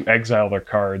 Yes, you exile their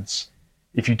cards.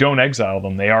 If you don't exile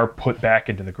them, they are put back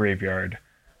into the graveyard.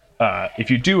 If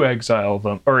you do exile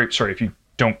them, if you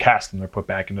don't cast them, they're put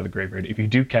back into the graveyard. If you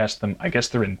do cast them, I guess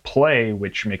they're in play,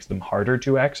 which makes them harder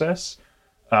to access.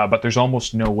 But there's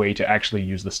almost no way to actually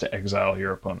use this to exile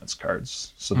your opponent's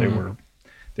cards. So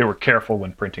they were careful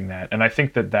when printing that, and I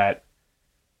think that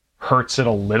hurts it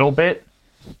a little bit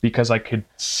because I could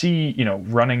see,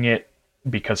 running it,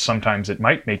 because sometimes it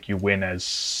might make you win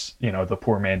as, the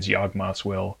poor man's Yawgmoth's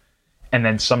will. And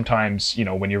then sometimes,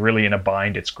 when you're really in a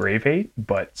bind, it's Grave Hate.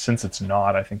 But since it's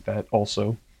not, I think that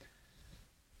also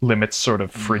limits sort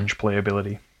of fringe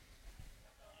playability.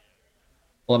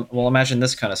 Well, imagine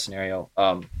this kind of scenario.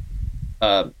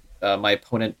 My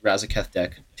opponent Razaketh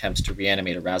deck attempts to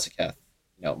reanimate a Razaketh.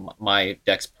 My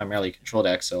deck's primarily a control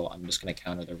deck, so I'm just going to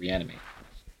counter the reanimate.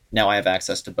 Now I have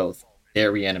access to both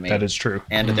their reanimate. That is true.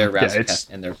 And their Razaketh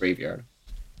in their graveyard.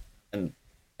 And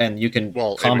you can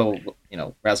combo,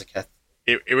 Razaketh.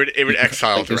 It would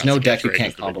exile. Like, there's no deck you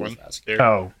can't combo with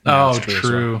Razaketh. Oh,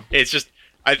 true. Well. It's just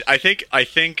I think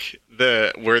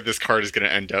where this card is going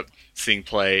to end up seeing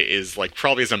play is like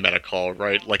probably as a meta call,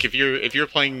 right? Like if you're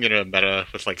playing in a meta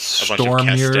with like a bunch of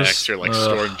Kess decks or like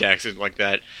Storm decks and like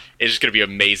that, it's just going to be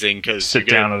amazing because sit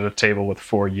down at a table with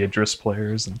 4 Yidris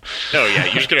players and oh yeah,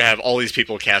 you're just going to have all these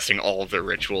people casting all of their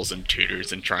rituals and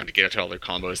tutors and trying to get to all their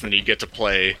combos, and then you get to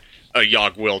play a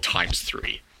Yogg Will times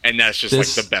 3, and that's just like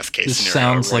the best case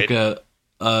scenario. This sounds right? like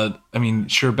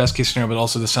sure, best case scenario, but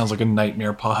also this sounds like a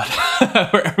nightmare pod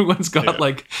where everyone's got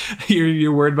like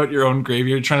you're worried about your own graveyard,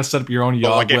 you're trying to set up your own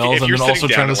Yogg Wills, and then also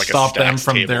trying to stop them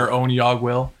from their own Yogg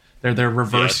Will. Their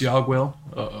reverse Yogg Will.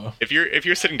 If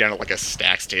you're sitting down at like a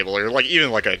stacks table or like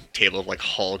even like a table of like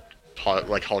Hulk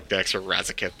decks or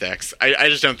Razaketh decks, I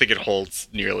just don't think it holds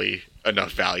nearly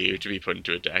enough value to be put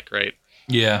into a deck, right?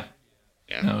 Yeah.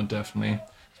 No, definitely.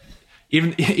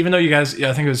 Even though you guys,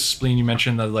 I think it was Spleen, you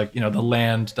mentioned that the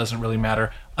land doesn't really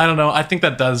matter. I don't know. I think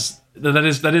that is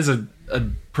a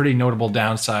pretty notable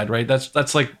downside, right?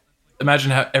 That's like,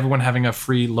 imagine everyone having a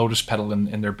free Lotus Petal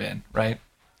in their bin, right?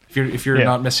 If you're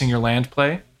not missing your land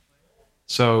play.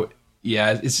 So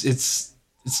yeah, it's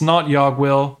not Yogg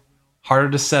Will, harder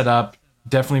to set up,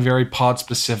 definitely very pod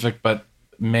specific, but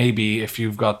maybe if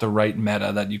you've got the right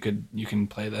meta that you can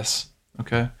play this.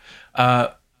 Okay.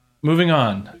 Moving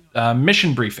on.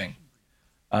 Mission briefing.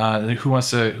 Who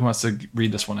wants to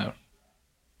read this one out?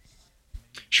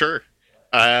 Sure.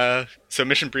 So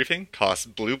mission briefing costs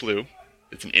blue.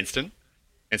 It's an instant.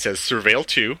 It says Surveil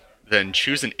 2, then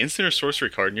choose an instant or sorcery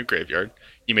card in your graveyard.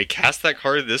 You may cast that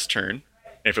card this turn,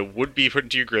 and if it would be put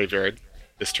into your graveyard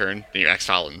this turn, then you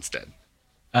exile it instead.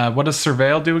 What does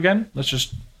Surveil do again?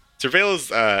 Surveil is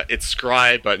it's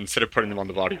Scry, but instead of putting them on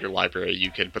the bottom of your library,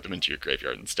 you can put them into your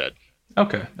graveyard instead.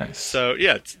 Okay, nice. So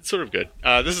yeah, it's sort of good.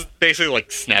 This is basically like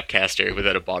Snapcaster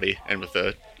without a body and with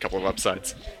a couple of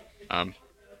upsides.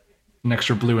 An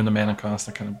extra blue in the mana cost,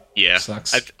 that kind of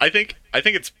sucks. I think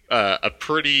it's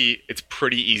it's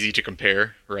pretty easy to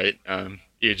compare, right?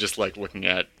 You're just like looking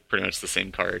at pretty much the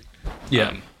same card.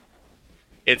 Yeah.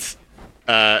 It's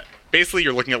basically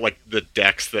you're looking at like the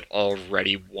decks that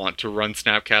already want to run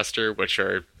Snapcaster, which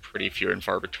are pretty few and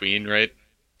far between, right?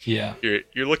 Yeah.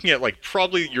 You're looking at like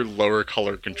probably your lower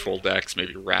color control decks,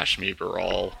 maybe Rashmi,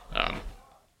 Baral,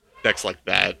 decks like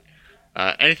that.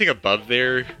 Anything above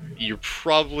there, you're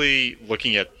probably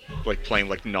looking at like playing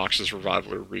like Noxious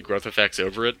Revival or Regrowth effects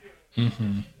over it.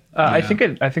 Mm-hmm. I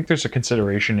think there's a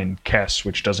consideration in Kess,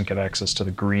 which doesn't get access to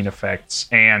the green effects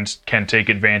and can take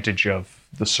advantage of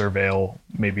the Surveil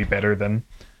maybe better than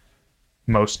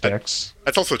most decks.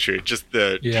 That's also true. Just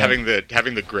having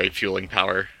the gray fueling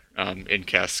power in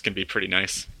Kess can be pretty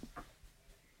nice.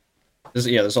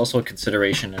 There's also a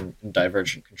consideration in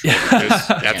Divergent Control.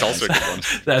 That's also a good one.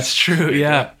 That's true,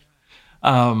 yeah.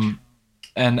 And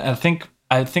I think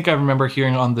I remember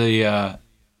hearing on the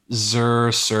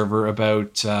Xur server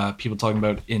about people talking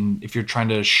about if you're trying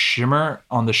to shimmer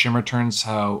on the shimmer turns,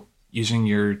 how using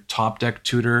your top deck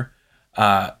tutor,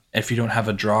 if you don't have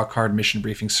a draw card, mission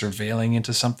briefing surveilling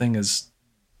into something is,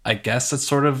 I guess that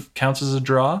sort of counts as a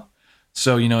draw.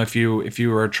 So if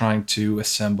you were trying to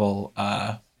assemble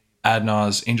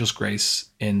Adnaw's Angel's Grace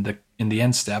in the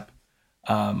end step,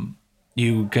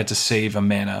 you get to save a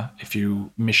mana if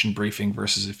you mission briefing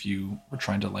versus if you were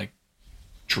trying to like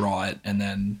draw it and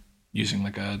then using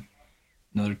like a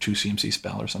another 2 CMC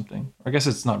spell or something. Or I guess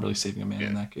it's not really saving a mana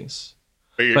in that case.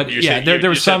 But yeah, there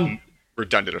was some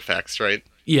redundant effects, right?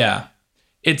 Yeah,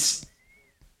 it's.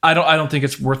 I don't think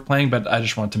it's worth playing, but I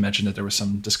just wanted to mention that there was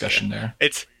some discussion there.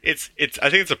 It's. I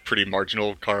think it's a pretty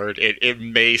marginal card. It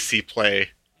may see play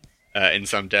in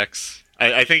some decks.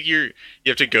 I think you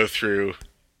have to go through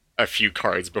a few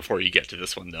cards before you get to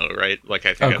this one, though, right? Like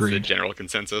I think Agreed. That's the general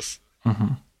consensus.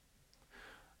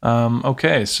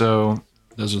 Okay, so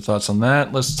those are thoughts on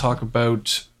that. Let's talk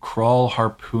about Crawl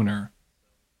Harpooner.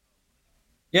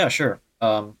 Yeah, sure.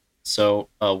 So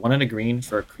 1 and a green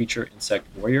for a creature insect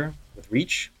warrior with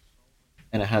reach,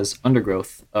 and it has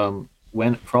undergrowth.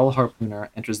 When Crawl Harpooner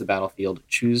enters the battlefield,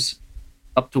 choose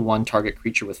up to 1 target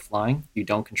creature with flying you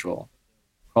don't control.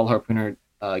 Crawl Harpooner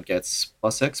gets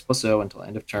 +X/+0 until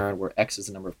end of turn, where X is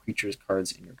the number of creatures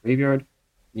cards in your graveyard.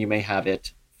 You may have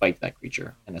it fight that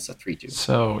creature, and it's a 3/2.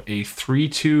 So a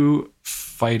 3/2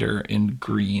 fighter in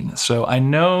green. So I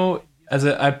know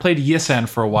I played Yisan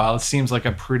for a while. It seems like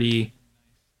a pretty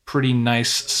nice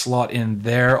slot in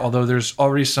there. Although there's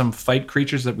already some fight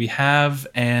creatures that we have,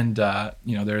 and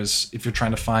there's if you're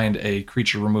trying to find a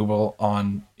creature removal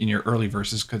in your early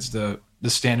verses, because the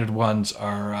standard ones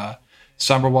are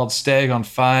Somberwald Stag on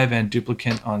 5 and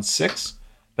Duplicant on 6.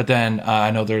 But then I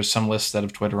know there's some lists that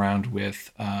have toyed around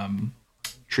with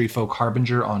Treefolk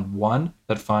Harbinger on 1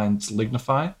 that finds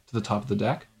Lignify to the top of the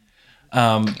deck.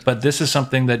 But this is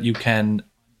something that you can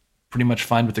pretty much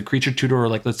find with a creature tutor, or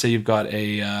like let's say you've got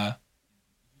a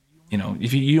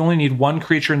if you only need 1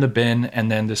 creature in the bin,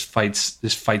 and then this fights a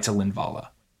Linvala,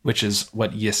 which is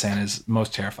what Yisan is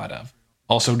most terrified of.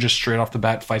 Also, just straight off the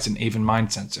bat, fights an Aven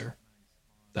Mind Sensor.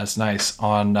 That's nice.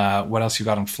 On what else you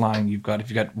got on flying? If you got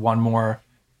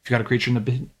a creature in the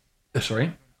bin, if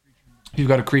you've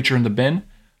got a creature in the bin,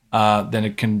 then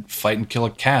it can fight and kill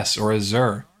a Cass or a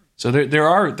Zur. So there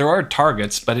are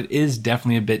targets, but it is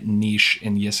definitely a bit niche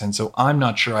in Yisan. So I'm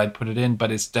not sure I'd put it in,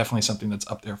 but it's definitely something that's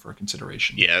up there for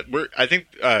consideration. Yeah, I think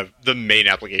the main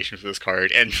application for this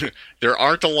card, and there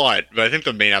aren't a lot, but I think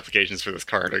the main applications for this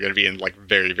card are going to be in like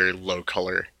very, very low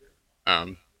color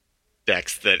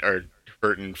decks that are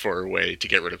hurting for a way to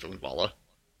get rid of Linvala.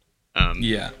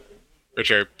 Which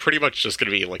are pretty much just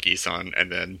going to be like Isan,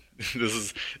 and then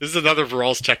this is another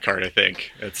Viral's tech card. I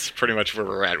think it's pretty much where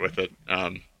we're at with it.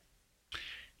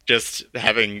 Just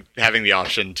having the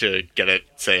option to get it,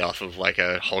 say, off of like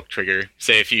a Hulk trigger.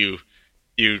 Say if you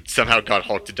somehow got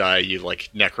Hulk to die, you like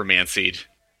necromancied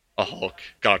a Hulk,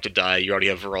 got it to die. You already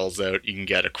have Virals out. You can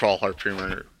get a Crawl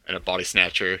Harpooner and a Body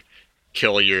Snatcher,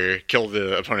 kill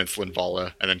the opponent's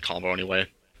Linvala, and then combo anyway.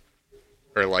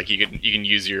 Or like you can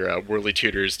use your Whirly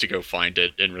Tutors to go find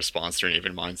it in response to an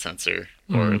Aven Mind Sensor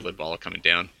or Linvala coming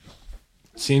down.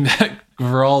 Seeing that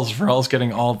Viral's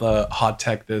getting all the hot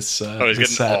tech this he's this getting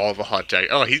set. all the hot tech.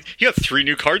 Oh, he got 3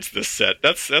 new cards this set.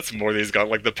 That's more than he's got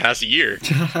like the past year.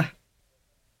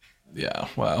 Yeah,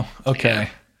 wow. Okay.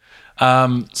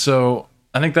 So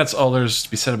I think that's all there's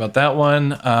to be said about that one.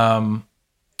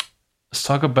 Let's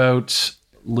talk about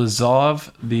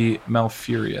Lizov the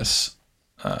Malfurious.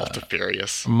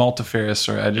 Multifarious.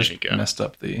 Sorry, I just messed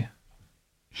up the...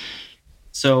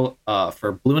 So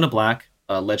for blue and a black,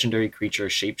 legendary creature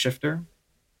Shapeshifter.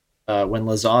 When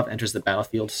Lizov enters the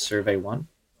battlefield, survey 1.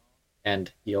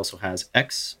 And he also has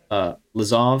X.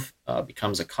 Lizov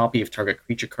becomes a copy of target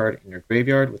creature card in your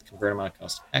graveyard with convert amount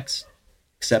cost X,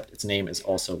 except its name is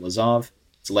also Lizov.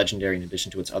 It's legendary in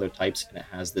addition to its other types, and it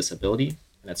has this ability,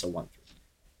 and it's a 1/3.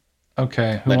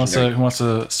 Okay, who wants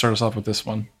to start us off with this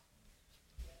one?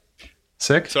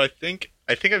 Sick? So I think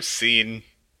I've seen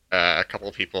a couple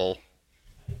of people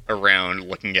around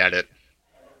looking at it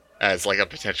as like a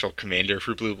potential commander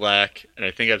for blue black, and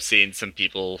I think I've seen some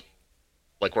people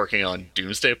like working on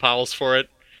doomsday piles for it.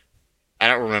 I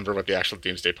don't remember what the actual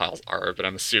doomsday piles are, but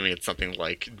I'm assuming it's something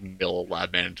like mill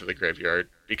lab man into the graveyard,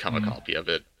 become a copy of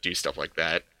it, do stuff like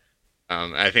that.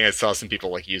 I think I saw some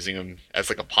people like using them as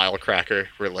like a pile cracker,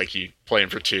 where like you play them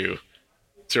for 2,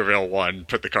 surveil 1,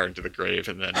 put the card into the grave,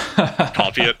 and then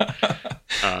copy it.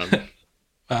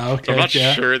 Okay, so I'm not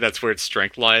sure that's where its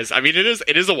strength lies. I mean, it is a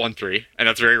 1/3, and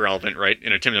that's very relevant, right?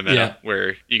 In a Tymna meta,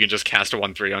 where you can just cast a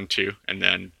 1/3 on 2 and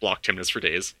then block Tymnas for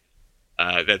days.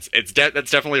 That's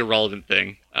definitely a relevant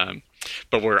thing.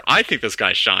 But where I think this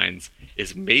guy shines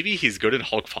is maybe he's good in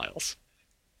Hulk piles.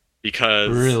 Because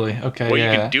really? you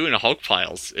can do in Hulk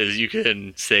piles is you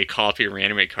can, say, copy a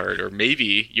reanimate card, or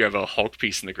maybe you have a Hulk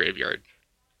piece in the graveyard.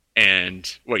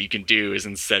 And what you can do is,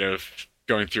 instead of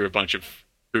going through a bunch of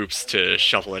hoops to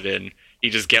shuffle it in,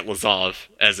 you just get Lizov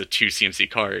as a 2 CMC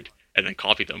card and then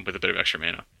copy them with a bit of extra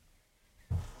mana.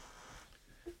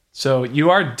 So you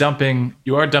are dumping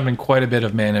quite a bit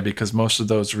of mana because most of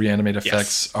those reanimate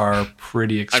effects are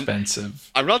pretty expensive.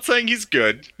 I'm not saying he's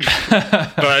good,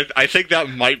 but I think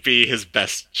that might be his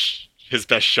best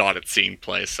shot at seeing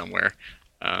play somewhere.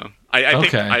 I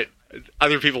think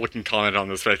other people can comment on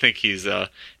this, but I think his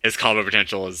combo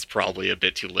potential is probably a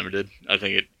bit too limited. I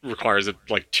think it requires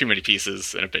like too many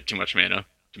pieces and a bit too much mana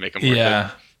to make him worth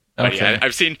it. But Okay. yeah,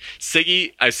 I've seen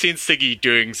Siggy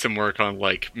doing some work on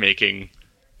like making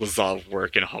Lazav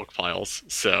work in Hulk piles.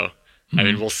 So I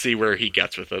mean, we'll see where he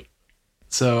gets with it.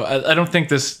 So I don't think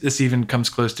this even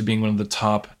comes close to being one of the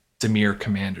top Dimir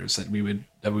commanders that we would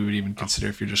even consider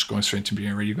if you're just going straight to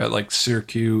Dimir. Right? You've got like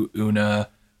Sirku, Una,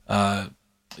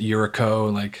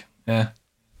 Yuriko, like Yeah,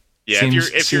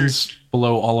 if you're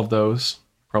below all of those,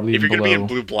 probably if even you're going to below.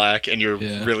 be in blue black and you're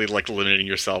Yeah. really like limiting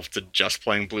yourself to just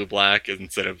playing blue black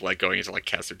instead of like going into like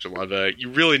Kess or Jaleva, you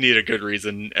really need a good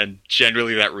reason, and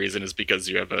generally that reason is because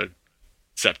you have a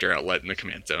scepter outlet in the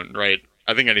command zone, right?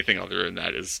 I think anything other than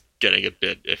that is getting a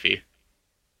bit iffy.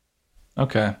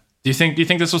 Okay. Do you think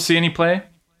this will see any play?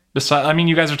 Besides, I mean,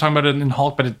 you guys are talking about it in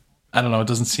Hulk, but I don't know. It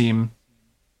doesn't seem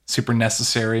super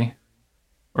necessary,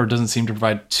 or it doesn't seem to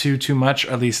provide too much.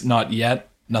 At least not yet.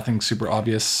 Nothing super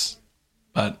obvious,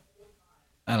 but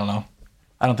I don't know.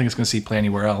 I don't think it's going to see play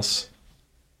anywhere else.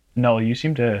 No, you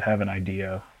seem to have an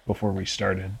idea before we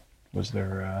started. Was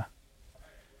there?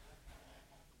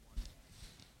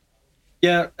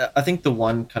 Yeah, I think the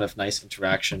one kind of nice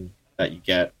interaction that you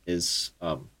get is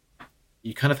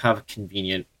you kind of have a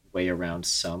convenient way around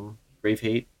some Grave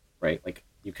Hate, right? Like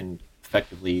you can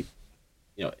effectively,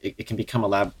 it can become a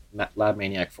lab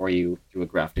maniac for you through a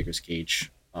Grafdigger's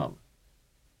Cage.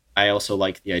 I also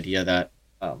like the idea that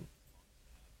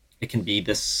it can be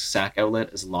this sack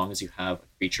outlet as long as you have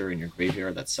a creature in your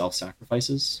graveyard that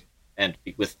self-sacrifices, and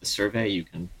with the Survey you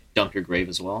can dump your grave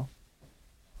as well.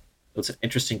 So it's an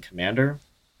interesting commander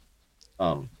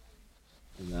from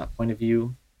that point of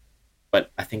view,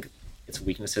 but I think its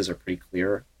weaknesses are pretty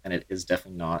clear, and it is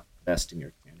definitely not best in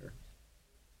your commander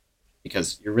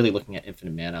because you're really looking at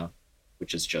infinite mana,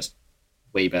 which is just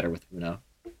way better with Una.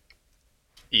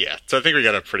 Yeah, so I think we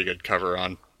got a pretty good cover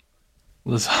on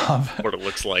Lazav. what it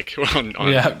looks like on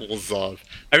Yeah. Lazav.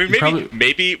 I mean,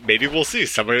 maybe we'll see.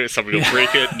 Somebody will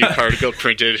break it, new card will go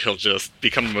printed, he'll just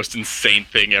become the most insane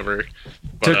thing ever.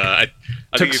 But I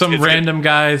Took think some it's random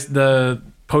guys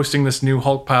posting this new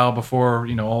Hulk pile before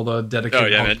all the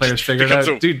dedicated Hulk man. players figured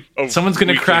out. Dude, someone's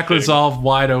gonna weekly crack thing. Lazav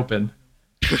wide open.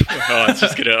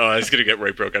 It's gonna get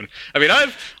right broken. I mean,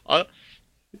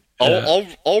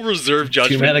 I'll reserve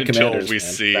judgment Two-mana until commanders, we man.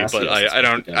 see, Fast but as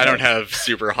I it's don't have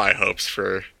super high hopes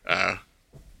for how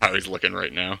he's looking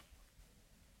right now.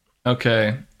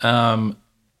 Okay.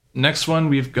 Next one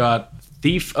we've got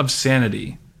Thief of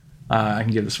Sanity. I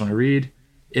can give this one a read.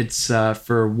 It's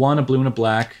for 1, a blue and a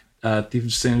black. Thief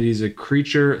of Sanity is a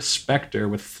creature specter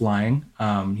with flying.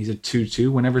 He's a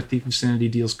 2/2. Whenever Thief of Sanity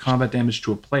deals combat damage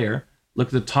to a player, look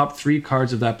at the top 3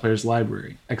 cards of that player's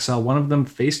library. Exile one of them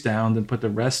face down, then put the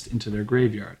rest into their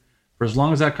graveyard. For as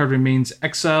long as that card remains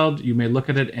exiled, you may look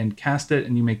at it and cast it,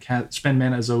 and you may spend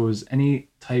mana as though it was any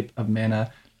type of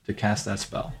mana to cast that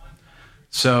spell.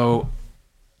 So,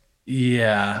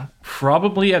 yeah,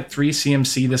 probably at 3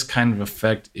 CMC, this kind of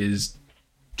effect is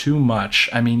too much.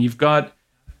 I mean, you've got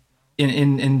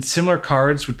in similar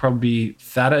cards would probably be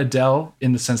Thada Adel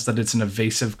in the sense that it's an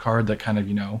evasive card that kind of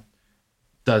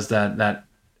does that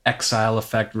exile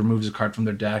effect, removes a card from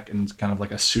their deck, and it's kind of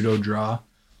like a pseudo draw.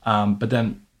 But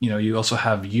then you also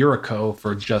have Yuriko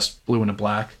for just blue and a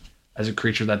black as a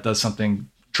creature that does something,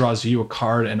 draws you a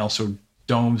card, and also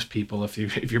domes people if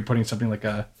you're putting something like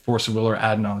a Force of Will or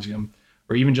Ad Nauseam,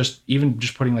 or even just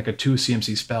putting like a 2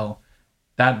 CMC spell.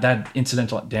 That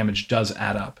incidental damage does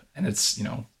add up, and it's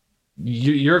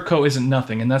Yuriko isn't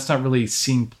nothing, and that's not really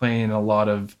seen play in a lot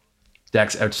of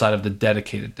decks outside of the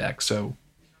dedicated deck. So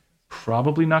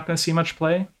probably not going to see much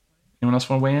play. Anyone else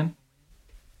want to weigh in?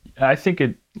 I think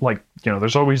it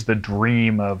there's always the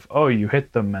dream of you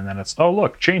hit them and then it's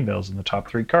look, Chainmail's in the top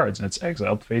 3 cards and it's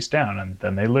exiled face down and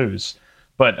then they lose.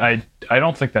 But I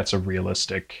don't think that's a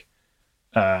realistic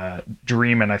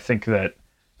dream, and I think that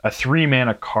a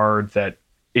 3-mana card that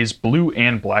is blue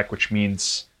and black, which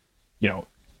means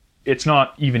it's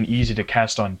not even easy to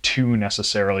cast on 2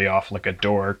 necessarily off like a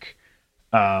dork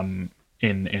in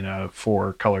a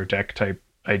 4-color deck type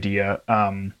idea.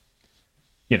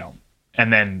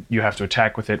 And then you have to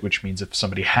attack with it, which means if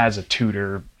somebody has a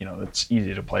tutor, it's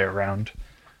easy to play around.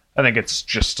 I think it's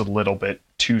just a little bit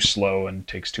too slow and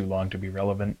takes too long to be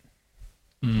relevant.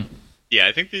 Yeah,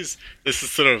 I think this is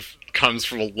sort of comes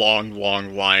from a long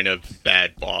line of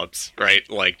bad Bobs, right?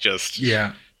 Like just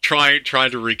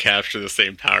trying to recapture the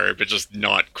same power, but just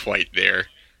not quite there.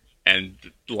 And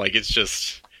like it's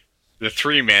just the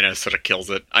 3 mana sort of kills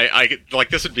it. I like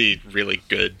this would be really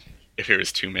good if it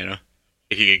was 2 mana.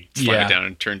 If you could slam it down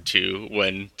in turn 2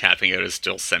 when tapping out is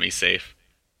still semi-safe.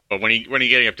 But when you're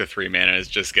getting up to 3 mana, it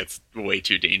just gets way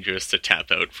too dangerous to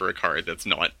tap out for a card that's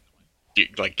not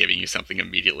like giving you something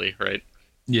immediately, right?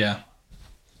 Yeah.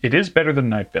 It is better than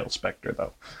Nightveil Spectre,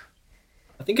 though.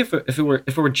 I think if it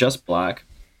were just black,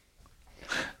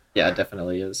 yeah, it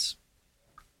definitely is.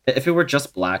 If it were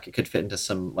just black, it could fit into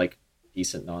some like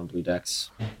decent non-blue decks.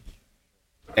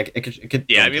 It could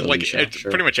yeah, I mean, like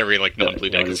pretty much every like non-blue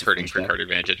deck is hurting for card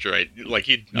advantage, right? Like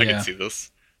I could see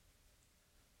this.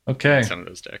 Okay, some of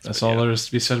those decks. That's all there is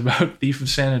to be said about Thief of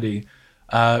Sanity.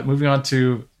 Moving on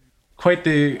to quite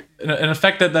an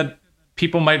effect that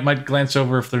people might glance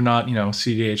over if they're not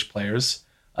CDH players.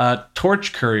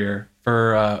 Torch Courier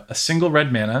for a single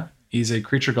red mana. He's a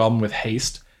creature goblin with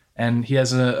haste, and he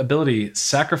has an ability: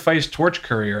 sacrifice Torch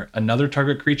Courier. Another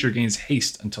target creature gains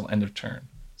haste until end of turn.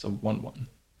 So 1/1.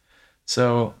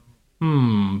 So,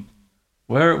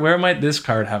 where might this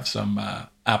card have some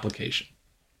application?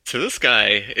 So this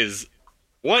guy is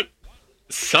what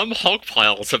some Hulk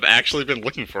piles have actually been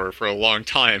looking for a long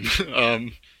time.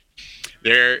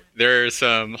 There are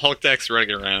some Hulk decks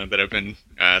running around that have been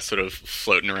sort of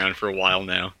floating around for a while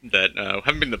now that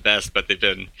haven't been the best, but they've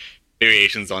been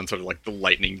variations on sort of like the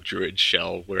Lightning Druid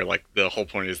shell, where like the whole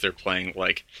point is they're playing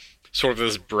like sort of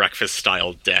this breakfast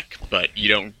style deck, but you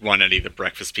don't run any of the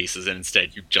breakfast pieces, and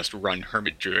instead you just run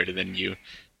Hermit Druid, and then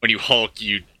when you Hulk,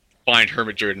 you find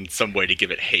Hermit Druid in some way to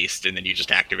give it haste, and then you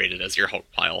just activate it as your Hulk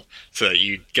pile, so that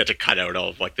you get to cut out all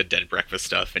of like the dead breakfast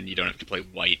stuff, and you don't have to play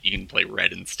white. You can play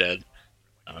red instead.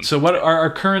 So what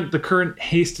the current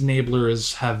haste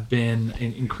enablers have been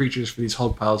in creatures for these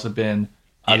Hulk piles have been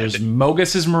there's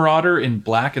Mogus's Marauder in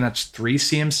black, and that's 3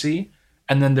 CMC,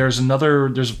 and then there's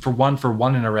for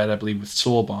one in a red, I believe, with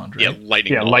Soul Bond, right?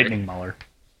 Yeah, Lightning Mauler.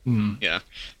 Yeah.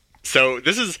 So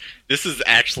this is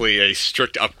actually a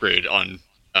strict upgrade on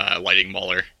Lightning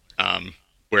Mauler,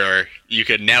 where you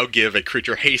can now give a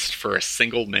creature haste for a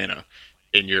single mana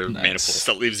in your mana pool.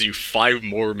 So that leaves you 5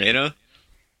 more mana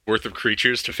worth of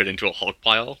creatures to fit into a Hulk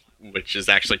pile, which is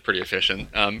actually pretty efficient.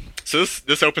 So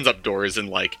this opens up doors, and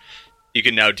like you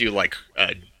can now do like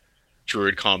a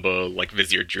Druid combo, like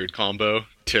Vizier Druid combo,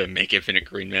 to make infinite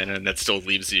green mana, and that still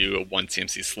leaves you a 1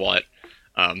 CMC slot.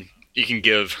 You can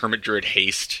give Hermit Druid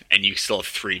haste, and you still have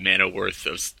 3 mana worth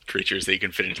of creatures that you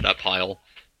can fit into that pile,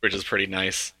 which is pretty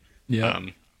nice. Yeah.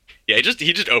 He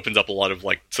just opens up a lot of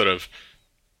like sort of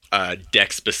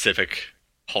deck specific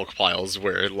Hulk piles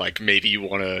where like maybe you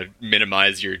want to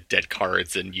minimize your dead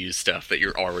cards and use stuff that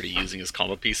you're already using as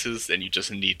combo pieces, and you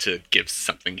just need to give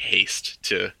something haste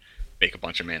to make a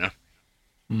bunch of mana.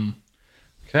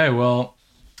 Okay, well,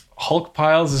 Hulk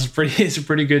piles is a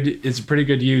pretty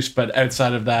good use, but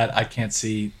outside of that, I can't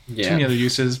see too many other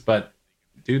uses. But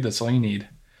dude, that's all you need.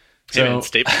 Hey, man,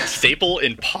 staple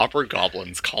in Pauper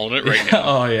Goblins, calling it right now.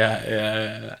 Oh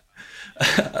yeah.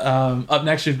 Up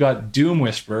next, we've got Doom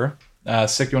Whisperer.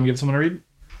 Sick, you want to give someone a read?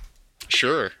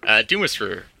 Sure. Doom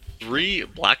Whisperer, 3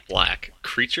 black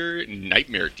creature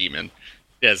nightmare demon.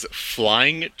 It has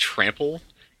flying, trample,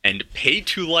 and pay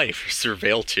 2 life,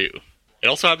 surveil 2. It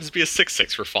also happens to be a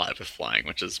 6/6 for 5 with flying,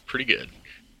 which is pretty good.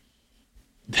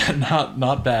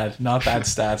 not bad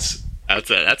stats.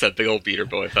 That's a big old beater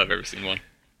boy if I've ever seen one.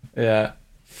 Yeah.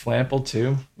 Flample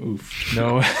too. Oof.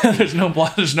 No, there's no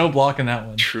block in that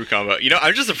one. True combo.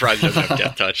 I'm just surprised it doesn't have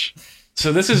Death Touch.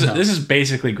 So this is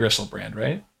basically Gristlebrand,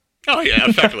 right? Oh yeah,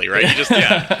 effectively, right? You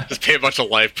just pay a bunch of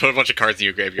life, put a bunch of cards in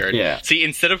your graveyard. Yeah. See,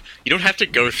 instead of you don't have to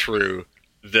go through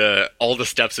all the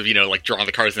steps of like drawing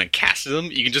the cards and then casting them.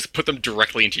 You can just put them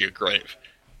directly into your grave.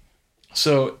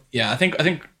 So yeah, I think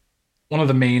one of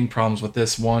the main problems with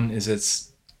this one is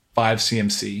it's 5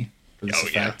 CMC for this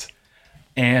effect,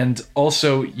 and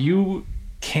also you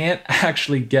can't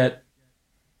actually get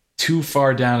too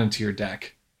far down into your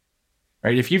deck.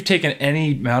 Right, if you've taken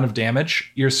any amount of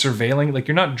damage, you're surveilling, like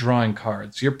you're not drawing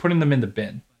cards, you're putting them in the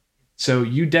bin. So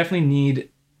you definitely need.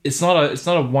 It's not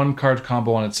a 1 card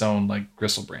combo on its own like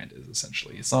Gristlebrand is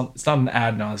essentially. It's not an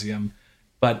ad nauseum,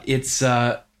 but it's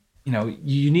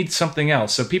you need something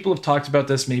else. So people have talked about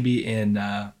this maybe in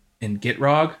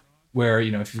Gitrog, where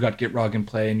if you've got Gitrog in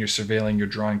play and you're surveilling, you're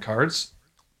drawing cards.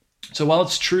 So while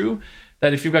it's true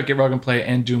that if you've got Gitrog in play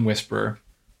and Doom Whisperer,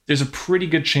 there's a pretty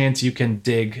good chance you can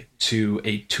dig to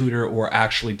a tutor or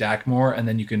actually Dakmor, and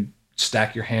then you can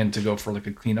stack your hand to go for like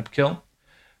a cleanup kill.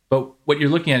 But what you're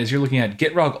looking at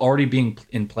Gitrog already being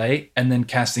in play and then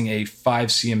casting a 5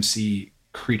 CMC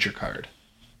creature card.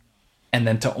 and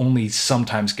then to only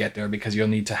sometimes get there because you'll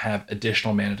need to have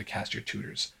additional mana to cast your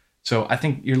tutors. So I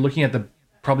think you're looking at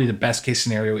probably the best case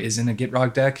scenario is in a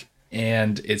Gitrog deck,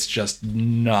 and it's just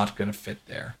not going to fit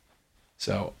there.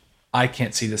 So I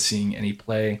can't see this seeing any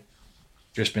play.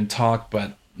 There's been talk,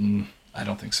 but I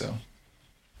don't think so.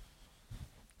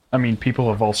 I mean, people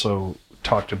have also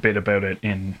talked a bit about it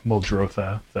in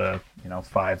Muldrotha, the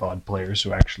 5 odd players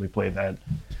who actually play that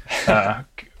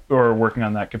or are working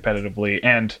on that competitively.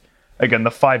 And again,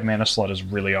 the 5 mana slot is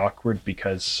really awkward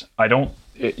because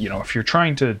if you're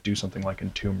trying to do something like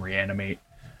Entomb Reanimate,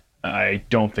 I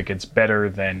don't think it's better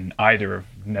than either of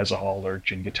Nezahal or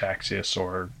Jin-Gitaxias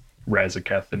or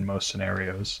Razaketh in most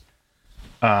scenarios.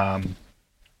 And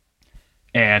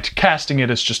casting it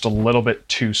is just a little bit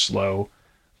too slow.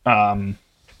 In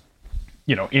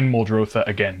Muldrotha,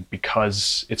 again,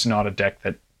 because it's not a deck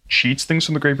that cheats things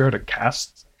from the graveyard, it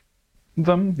casts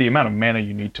them. The amount of mana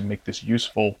you need to make this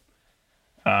useful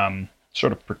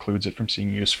sort of precludes it from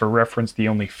seeing use. For reference, the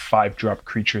only 5-drop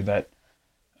creature that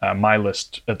my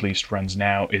list at least runs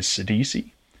now is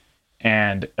Sidisi.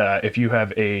 And if you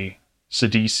have a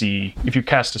Sidisi, if you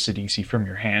cast a Sidisi from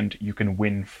your hand, you can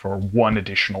win for 1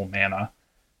 additional mana.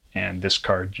 And this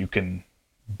card, you can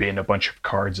bin a bunch of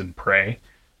cards and pray.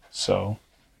 So,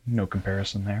 no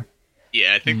comparison there.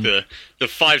 Yeah, I think the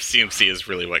 5 CMC is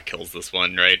really what kills this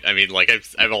one, right? I mean, like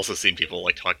I've also seen people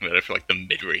like talking about it for like the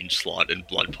mid-range slot in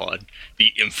Bloodpod,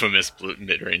 the infamous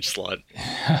mid-range slot.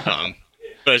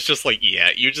 But it's just like,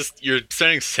 yeah, you're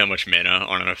spending so much mana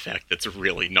on an effect that's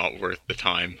really not worth the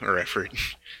time or effort.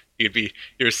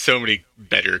 There's so many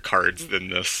better cards than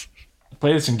this.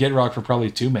 Play this in Gitrog for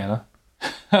probably 2 mana.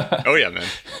 Oh yeah, man.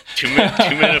 2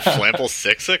 mana Flample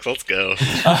 6/6. Let's go.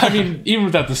 I mean, even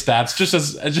without the stats, just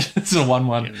as a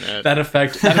 1/1, that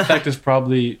effect is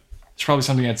probably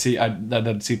something I'd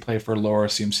see play for lower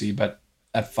CMC. But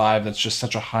at 5, that's just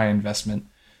such a high investment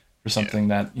for something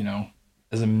that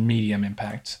has a medium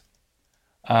impact.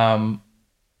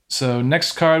 So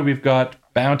next card we've got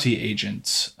Bounty Agent.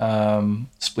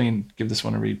 Spleen, give this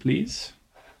one a read, please.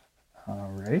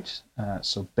 All right.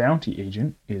 So Bounty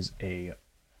Agent is it's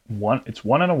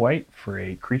 1 and a white for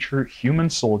a creature human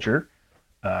soldier,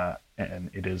 and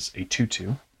it is a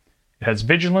 2/2. It has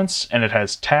vigilance, and it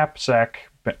has tap,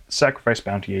 sacrifice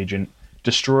Bounty Agent,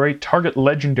 destroy target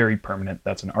legendary permanent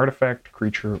that's an artifact,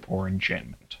 creature, or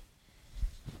enchantment.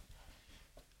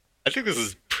 I think this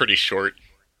is pretty short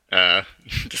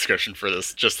description for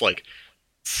this. Just like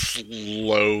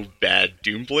slow, bad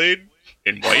Doomblade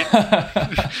in white.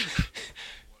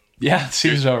 Yeah, it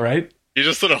seems about right. You're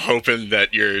just sort of hoping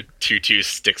that your 2/2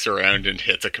 sticks around and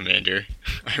hits a commander.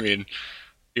 I mean,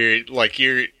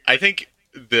 I think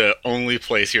the only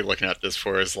place you're looking at this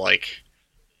for is like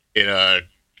in a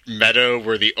meta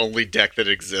where the only deck that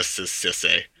exists is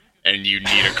Sisay, and you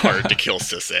need a card to kill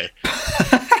Sisay.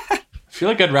 I feel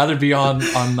like I'd rather be on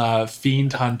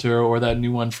Fiend Hunter or that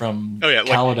new one from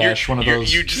Kaladesh, one of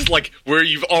those. You just like where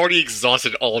you've already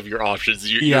exhausted all of your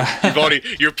options.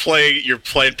 You're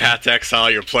playing Path to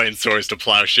Exile, you're playing Swords to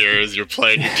Plowshares, you're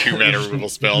playing your 2 mana removal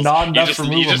spells. Not enough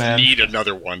removal, you just man. need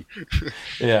another one.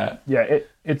 Yeah. Yeah,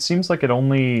 it seems like it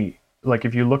only, like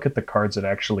if you look at the cards it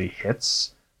actually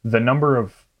hits, the number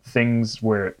of things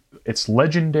where it's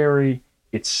legendary,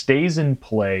 it stays in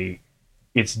play,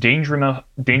 it's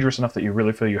dangerous enough that you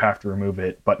really feel you have to remove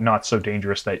it, but not so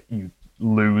dangerous that you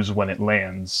lose when it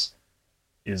lands,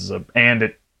 and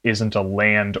it isn't a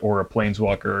land or a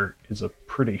planeswalker, is a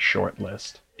pretty short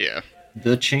list. Yeah.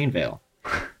 The Chain Veil.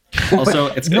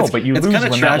 Also, but you lose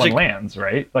when tragic. that one lands,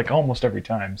 right? Like almost every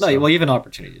time. So. No, well, you have an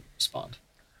opportunity to respond.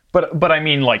 But I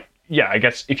mean, like, yeah, I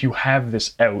guess if you have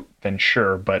this out, then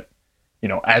sure. But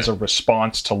as a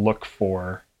response to look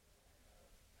for.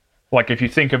 Like, if you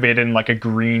think of it in, like, a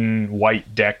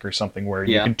green-white deck or something where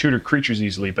you can tutor creatures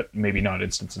easily, but maybe not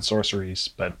instants and sorceries,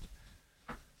 but...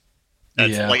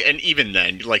 That's like, and even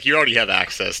then, like, you already have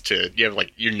access to... You have,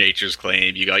 like, your Nature's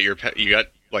Claim, you got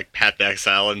like, Path to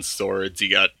Exile and Swords, you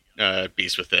got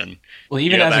Beast Within. Well,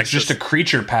 even as it's just a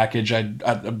creature package,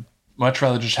 I'd much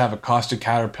rather just have a Caustic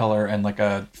Caterpillar and, like,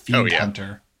 a Fiend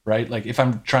Hunter, right? Like, if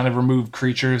I'm trying to remove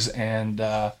creatures and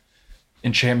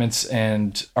enchantments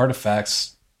and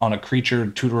artifacts... on a creature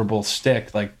tutorable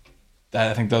stick, like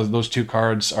that, I think those 2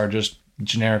 cards are just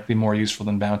generically more useful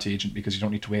than Bounty Agent because you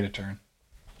don't need to wait a turn.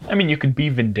 I mean, you could be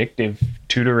vindictive,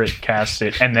 tutor it, cast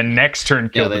it, and then next turn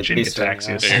kill the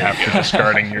Jin-Gitaxias after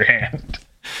discarding your hand.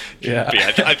 Yeah,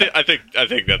 I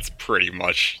think that's pretty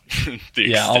much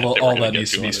the extent all that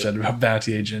needs to be said about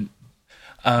Bounty Agent.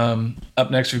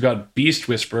 Up next, we've got Beast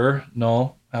Whisperer.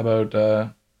 Null, how about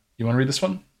you want to read this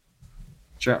one?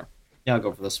 Sure. Yeah, I'll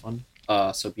go for this one.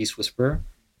 So Beast Whisperer,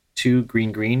 2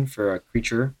 green for a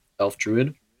creature, elf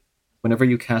druid. Whenever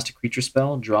you cast a creature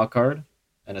spell, draw a card,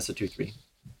 and it's a 2/3.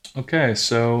 Okay,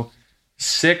 so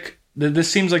sick.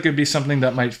 This seems like it'd be something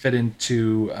that might fit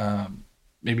into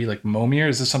maybe like Momir.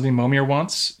 Is this something Momir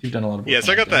wants? You've done a lot of work. Yeah,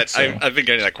 so I got that. So. I've been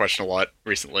getting that question a lot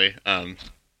recently. And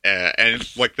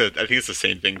like I think it's the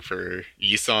same thing for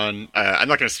Yisan. I'm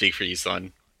not going to speak for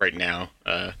Yisan right now,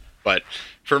 but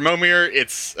for Momir,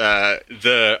 it's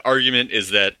the argument is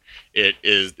that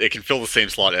it can fill the same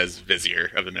slot as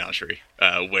Vizier of the Menagerie,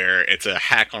 where it's a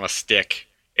hack on a stick.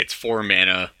 It's 4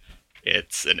 mana.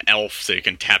 It's an elf, so you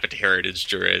can tap it to Heritage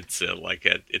Druid. So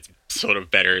it's sort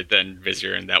of better than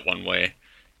Vizier in that one way.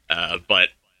 But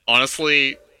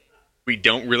honestly, we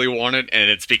don't really want it, and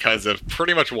it's because of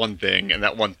pretty much one thing, and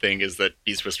that one thing is that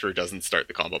Beast Whisperer doesn't start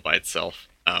the combo by itself.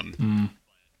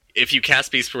 If you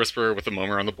cast Beast Whisperer with a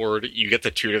Momir on the board, you get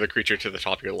to tutor the creature to the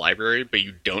top of your library, but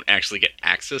you don't actually get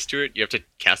access to it. You have to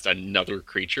cast another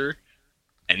creature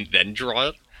and then draw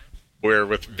it. Where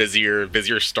with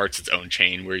Vizier starts its own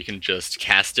chain, where you can just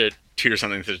cast it, tutor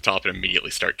something to the top, and immediately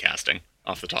start casting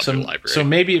off the top of your library. So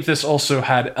maybe if this also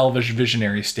had Elvish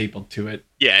Visionary stapled to it,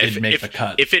 yeah, it'd make the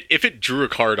cut. If it drew a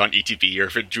card on ETB, or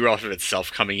if it drew off of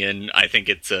itself coming in, I think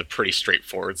it's a pretty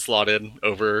straightforward slot in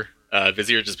over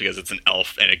Vizier, just because it's an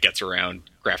elf and it gets around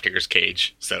Grafdigger's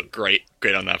Cage. So great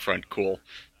on that front, cool.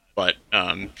 But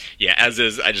yeah, as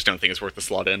is, I just don't think it's worth the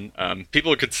slot in.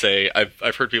 People could say,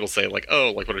 I've heard people say like,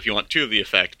 oh, like what if you want 2 of the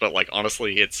effect? But like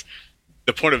honestly, it's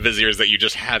the point of Vizier is that you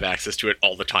just have access to it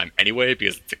all the time anyway,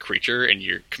 because it's a creature and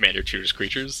your commander tutors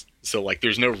creatures. So like,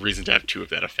 there's no reason to have 2 of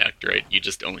that effect, right? You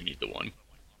just only need the 1.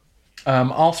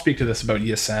 I'll speak to this about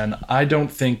Yisan. I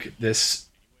don't think this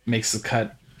makes the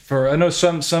cut. I know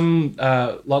some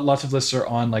lots of lists are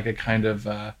on like a kind of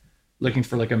looking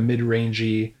for like a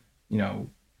mid-rangey,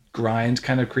 grind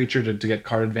kind of creature to get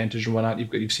card advantage and whatnot.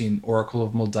 You've seen Oracle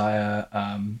of Moldiah,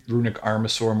 Runic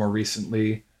Armasaur more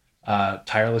recently,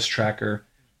 Tireless Tracker,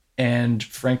 and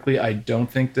frankly, I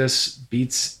don't think this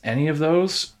beats any of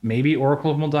those. Maybe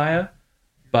Oracle of Moldiah,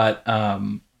 but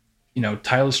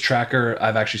Tireless Tracker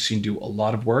I've actually seen do a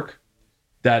lot of work.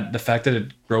 That the fact that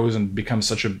it grows and becomes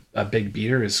such a big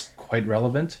beater is quite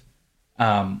relevant.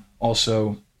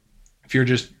 Also, if you're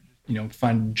just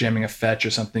jamming a fetch or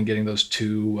something, getting those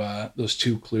two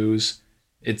clues,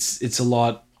 it's a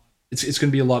lot. It's going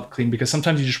to be a lot clean, because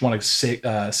sometimes you just want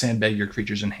to sandbag your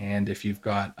creatures in hand if you've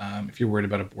got if you're worried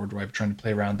about a board wipe, trying to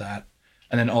play around that.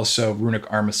 And then also Runic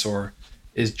Armasaur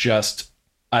is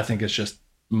I think it's just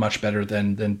much better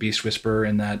than Beast Whisperer,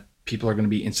 in that people are going to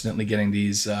be instantly getting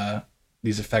these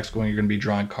effects going. You're going to be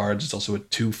drawing cards. It's also a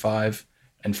 2/5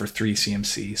 and for 3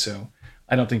 CMC. So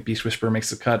I don't think Beast Whisperer makes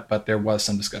the cut, but there was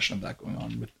some discussion of that going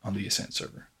on the Ascent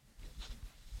server.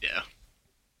 Yeah,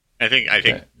 I think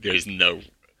there's no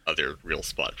other real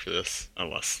spot for this,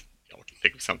 unless y'all can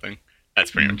think of something.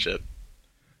 That's pretty much it.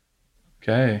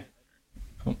 Okay.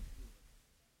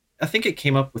 I think it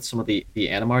came up with some of the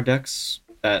Animar decks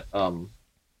that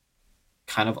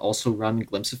kind of also run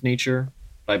Glimpse of Nature,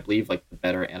 but I believe like the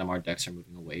better Animar decks are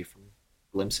moving away from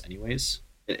Glimpse anyways.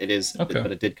 It is, okay.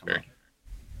 But it did come up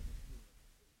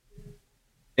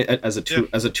as a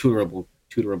tutorable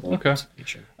okay. Glimpse of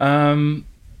Nature.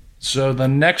 So the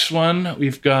next one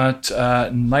we've got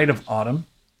Knight of Autumn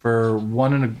for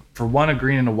one a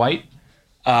green and a white.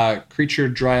 Creature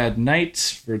Dryad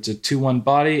Knight, it's a 2/1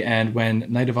 body, and when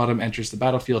Knight of Autumn enters the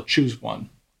battlefield, choose one.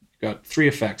 You've got 3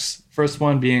 effects. First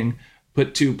one being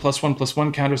put 2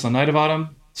 +1/+1 counters on Knight of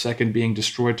Autumn. Second being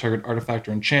destroy target artifact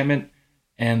or enchantment,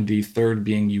 and the third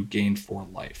being you gain 4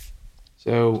 life.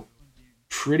 So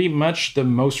pretty much the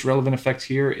most relevant effect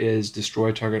here is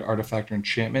destroy target artifact or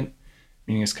enchantment,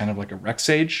 meaning it's kind of like a Rec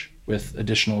Sage with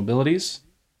additional abilities.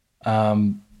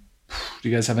 Do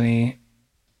you guys have any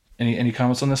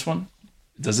comments on this one?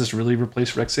 Does this really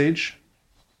replace Rec Sage?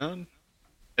 I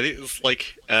think it's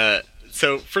like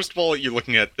so first of all, you're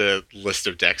looking at the list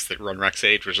of decks that run Rec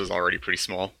Sage, which is already pretty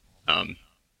small.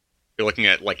 You're looking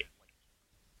at like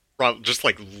just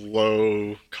like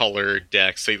low color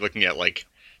decks, so you're looking at like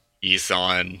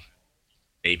Yisan,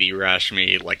 maybe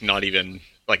Rashmi, like not even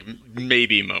like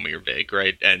maybe Momi or Vig,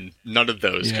 right? And none of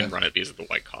those can run it because of the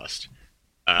white cost.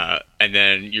 And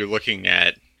then you're looking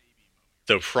at,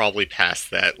 so probably past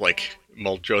that, like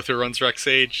Muldrotha runs Rec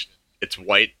Sage. It's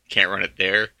white, can't run it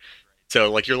there.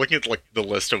 So like you're looking at like the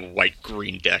list of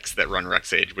white-green decks that run Rec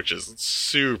Sage, which is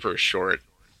super short.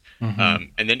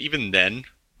 Mm-hmm. And then even then,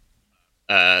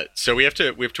 so we have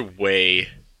to weigh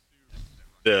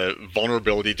the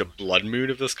vulnerability to Blood Moon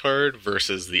of this card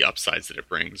versus the upsides that it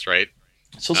brings, right?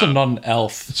 It's also not an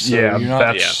elf, so yeah, you're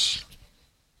not.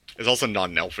 that's There's also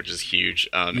non-elf, which is huge.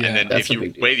 And Yeah, then that's if a you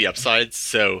big deal. weigh the upsides,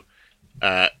 so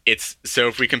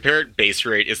if we compare it base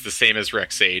rate, it's the same as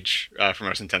Rex Sage for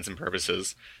most intents and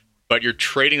purposes, but you're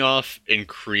trading off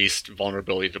increased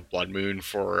vulnerability to Blood Moon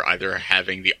for either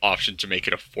having the option to make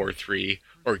it a 4/3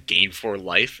 or gain 4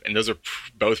 life, and those are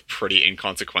both pretty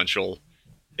inconsequential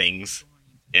things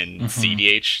in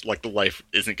CDH. Like, the life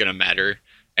isn't going to matter,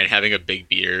 and having a big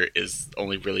beater is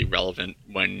only really relevant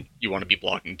when you want to be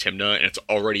blocking Tymna, and it's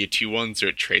already a 2/1, so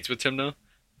it trades with Tymna.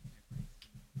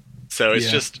 So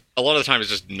it's just, a lot of the time, it's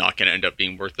just not going to end up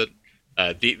being worth it.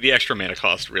 The extra mana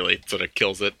cost really sort of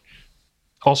kills it.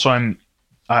 Also,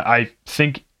 I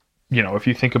think, if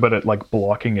you think about it like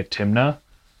blocking a Tymna,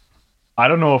 I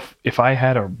don't know if I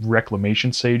had a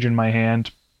Reclamation Sage in my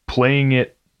hand, playing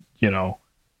it,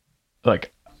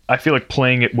 like, I feel like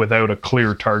playing it without a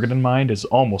clear target in mind is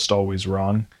almost always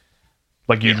wrong.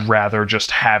 Like, you'd rather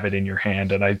just have it in your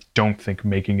hand, and I don't think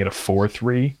making it a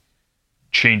 4/3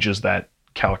 changes that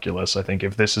calculus. I think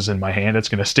if this is in my hand, it's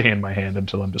going to stay in my hand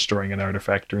until I'm destroying an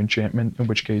artifact or enchantment, in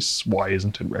which case, why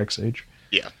isn't it Rex Sage?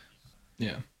 Yeah.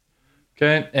 Yeah.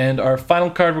 Okay, and our final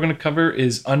card we're going to cover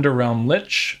is Underrealm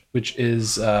Lich, which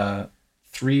is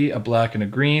 3, a black and a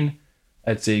green.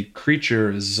 It's a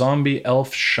creature, zombie,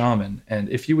 elf, shaman, and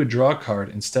if you would draw a card,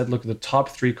 instead look at the top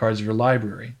 3 cards of your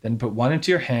library, then put 1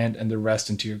 into your hand and the rest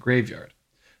into your graveyard.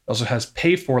 It also has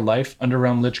pay 4 life.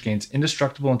 Underrealm Lich gains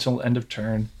indestructible until end of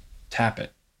turn. Tap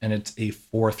it, and it's a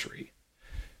 4/3.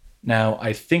 Now,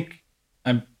 I think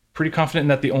I'm pretty confident in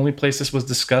that the only place this was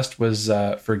discussed was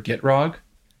for Gitrog,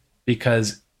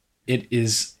 because it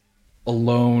is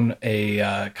alone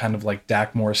a kind of like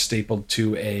Dakmor stapled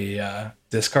to a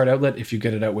discard outlet if you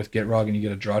get it out with Gitrog and you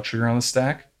get a draw trigger on the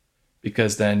stack,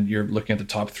 because then you're looking at the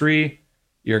top 3,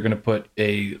 you're going to put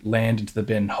a land into the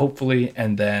bin, hopefully,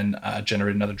 and then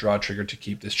generate another draw trigger to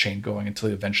keep this chain going until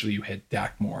eventually you hit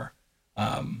Dakmor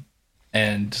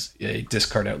and a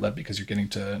discard outlet, because you're getting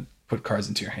to put cards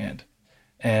into your hand.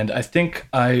 And I think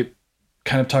I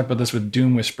kind of talked about this with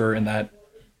Doom Whisper, in that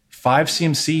 5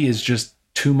 CMC is just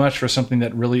too much for something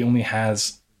that really only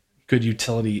has good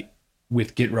utility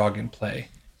with Gitrog in play.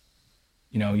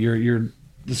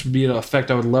 This would be an effect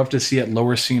I would love to see at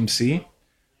lower CMC,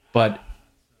 but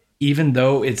even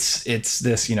though it's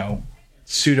this,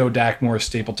 pseudo Dakmor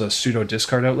staple to a pseudo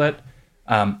discard outlet,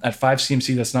 at 5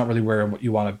 CMC, that's not really where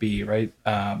you want to be, right?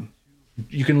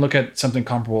 You can look at something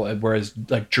comparable, whereas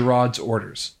like Gerard's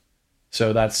Orders.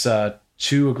 So that's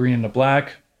 2, a green and a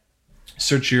black.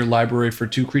 Search your library for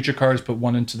 2 creature cards, put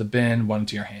 1 into the bin, 1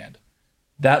 into your hand.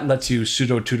 That lets you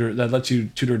tutor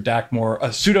Dakmor,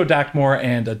 a pseudo Dakmor,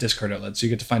 and a discard outlet. So you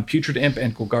get to find Putrid Imp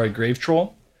and Golgari Grave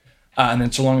Troll. And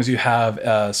then so long as you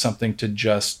have something to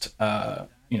just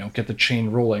get the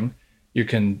chain rolling, you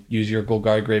can use your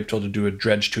Golgari Grave Troll to do a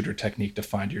dredge tutor technique to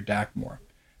find your Dakmor.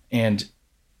 And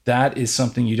that is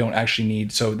something you don't actually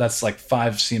need. So that's like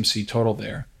 5 CMC total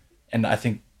there. And I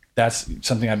think that's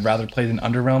something I'd rather play than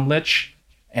Underrealm Lich.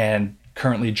 And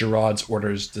currently Gerard's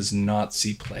Orders does not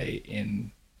see play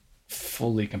in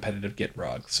fully competitive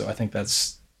Gitrog. So I think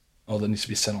that's all that needs to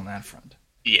be said on that front.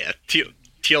 Yeah,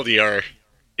 TLDR,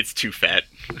 it's too fat.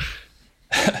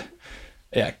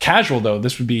 Yeah, casual though,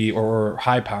 this would be, or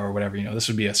high power, whatever, this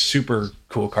would be a super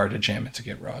cool card to jam into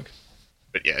Gitrog.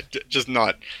 But yeah, just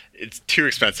not, it's too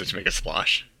expensive to make a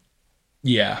splash.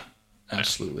 Yeah,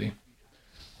 absolutely.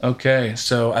 Okay,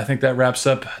 so I think that wraps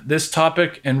up this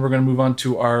topic, and we're going to move on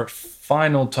to our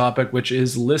final topic, which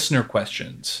is listener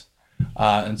questions.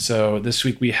 And so this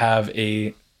week we have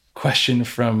a question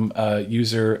from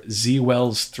user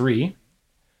ZWells3.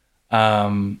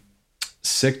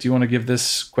 Sick, do you want to give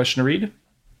this question a read?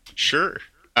 Sure.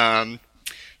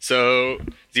 So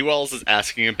ZWells is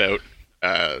asking about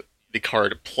the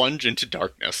card Plunge into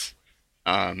Darkness,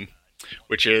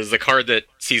 which is a card that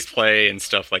sees play in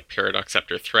stuff like Paradox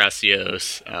Scepter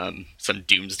Thrasios, some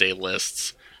Doomsday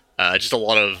lists, just a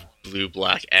lot of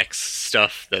blue-black X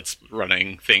stuff that's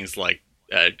running things like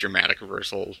Dramatic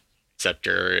Reversal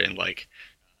Scepter and like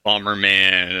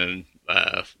Bomberman and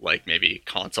like maybe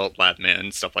Consult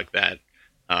Labman, stuff like that.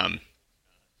 And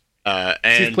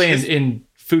he's playing in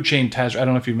Food Chain Tazra. I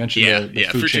don't know if you mentioned the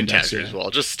Food Chain decks, Tazra as well.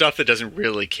 Just stuff that doesn't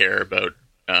really care about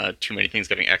too many things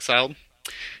getting exiled.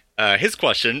 His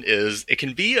question is, it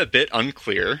can be a bit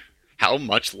unclear how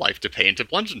much life to pay into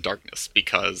Plunge in Darkness,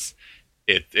 because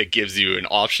it gives you an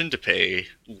option to pay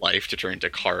life to turn into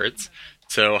cards.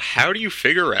 So how do you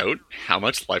figure out how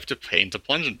much life to pay into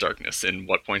Plunge in Darkness and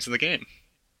what points in the game?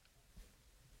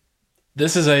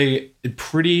 This is a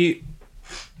pretty...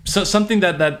 something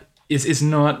that is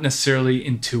not necessarily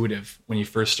intuitive when you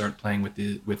first start playing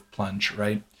with Plunge,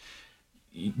 right?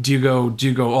 do you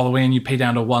go all the way and you pay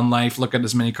down to 1 life, look at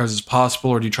as many cards as possible,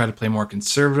 or do you try to play more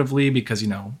conservatively because,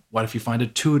 what if you find a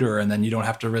tutor and then you don't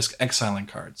have to risk exiling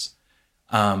cards?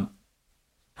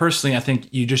 Personally, I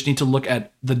think you just need to look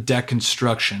at the deck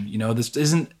construction.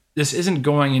 This isn't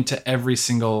going into every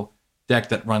single deck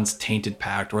that runs Tainted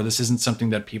Pact, or this isn't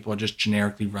something that people are just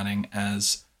generically running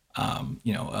as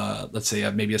let's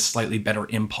say maybe a slightly better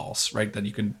impulse, right? That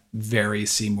you can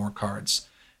see more cards,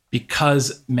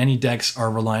 because many decks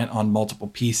are reliant on multiple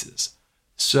pieces.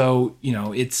 So,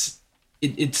 it's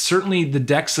certainly, the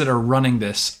decks that are running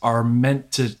this are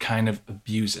meant to kind of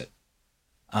abuse it.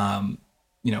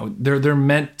 They're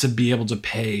meant to be able to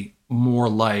pay more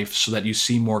life so that you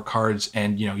see more cards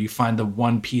and, you find the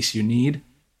one piece you need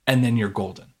and then you're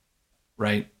golden,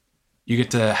 right? You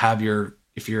get to have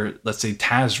if you're, let's say,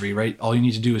 Tazri, right? All you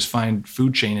need to do is find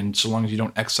Food Chain, and so long as you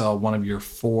don't exile one of your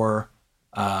four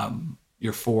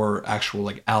actual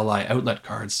like ally outlet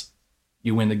cards,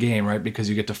 you win the game, right? Because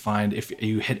you get to find, if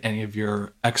you hit any of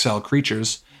your exile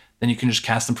creatures, then you can just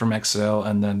cast them from exile,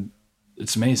 and then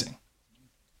it's amazing.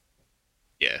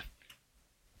 Yeah.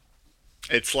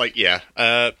 It's like,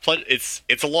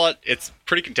 it's a lot. It's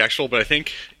pretty contextual, but I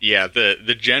think,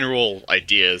 the general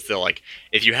idea is that, like,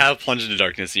 if you have Plunge into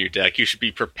Darkness in your deck, you should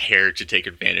be prepared to take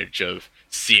advantage of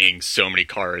seeing so many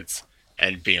cards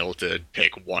and being able to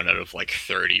pick one out of like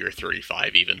 30 or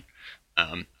 35 even.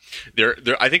 I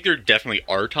think there definitely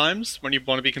are times when you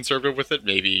want to be conservative with it.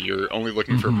 Maybe you're only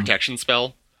looking for a protection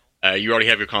spell. You already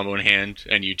have your combo in hand,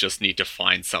 and you just need to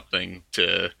find something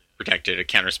to protect it, a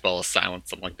counterspell, a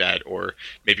silence, something like that. Or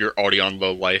maybe you're already on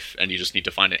low life and you just need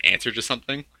to find an answer to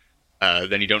something.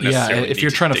 Then you don't necessarily if need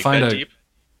you're to trying to dig find that a deep.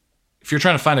 If you're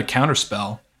trying to find a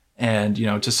counterspell and,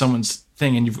 to someone's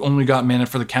thing, and you've only got mana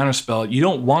for the counterspell, you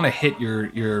don't want to hit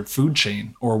your Food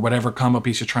Chain or whatever combo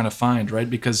piece you're trying to find, right?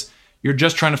 Because you're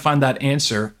just trying to find that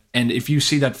answer, and if you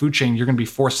see that Food Chain, you're going to be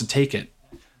forced to take it.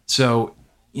 So,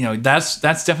 that's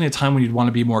definitely a time when you'd want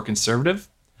to be more conservative.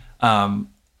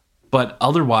 But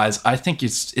otherwise, I think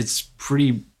it's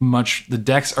pretty much, the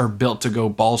decks are built to go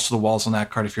balls to the walls on that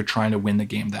card if you're trying to win the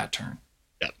game that turn.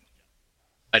 Yeah,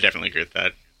 I definitely agree with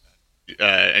that.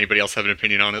 Anybody else have an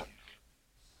opinion on it?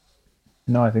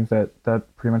 No, I think that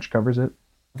pretty much covers it.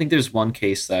 I think there's one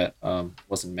case that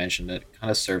wasn't mentioned that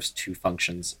kind of serves two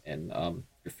functions in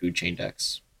your Food Chain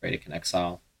decks, right? It can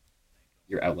exile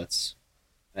your outlets,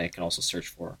 and it can also search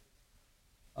for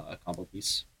a combo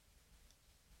piece.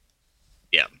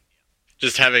 Yeah.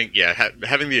 Just having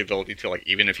the ability to, like,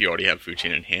 even if you already have Food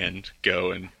Chain in hand,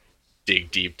 go and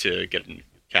dig deep to get a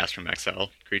cast from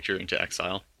exile creature into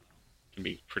exile can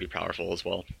be pretty powerful as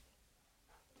well.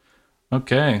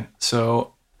 Okay,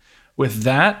 so with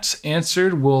that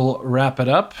answered, we'll wrap it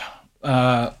up.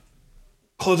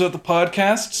 Close out the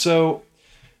podcast. So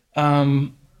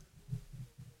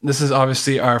this is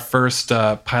obviously our first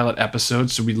pilot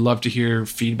episode, so we'd love to hear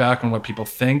feedback on what people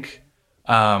think.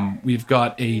 We've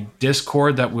got a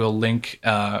Discord that we'll link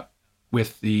in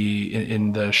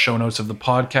the show notes of the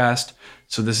podcast.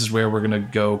 So this is where we're going to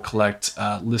go collect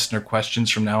listener questions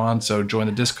from now on. So join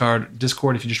the Discord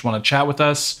if you just want to chat with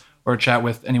us or chat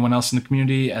with anyone else in the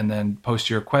community, and then post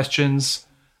your questions.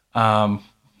 And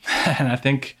I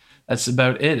think that's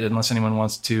about it, unless anyone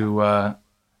wants to add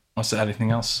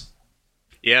anything else.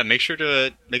 Yeah, make sure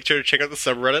to check out the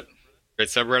subreddit. Great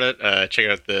subreddit. Check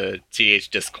out the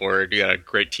CDH Discord. We got a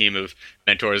great team of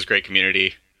mentors, great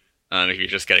community. If you're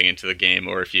just getting into the game,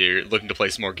 or if you're looking to play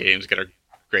some more games, got a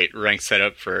great rank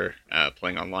setup for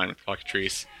playing online with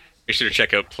Cockatrice. Make sure to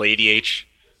check out PlayDH.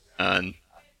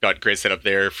 Got great setup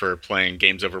there for playing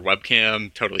games over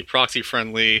webcam. Totally proxy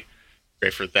friendly.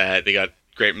 Great for that. They got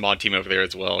great mod team over there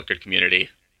as well. Good community.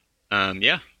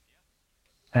 Yeah.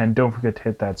 And don't forget to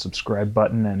hit that subscribe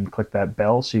button and click that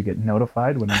bell so you get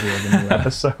notified when we have a new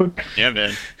episode. Yeah,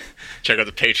 man. Check out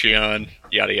the Patreon.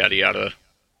 Yada, yada, yada.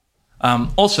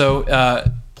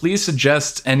 Also, please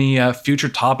suggest any future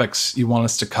topics you want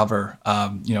us to cover.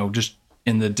 Just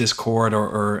in the Discord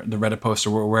or the Reddit post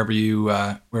or wherever you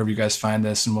guys find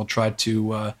this, and we'll try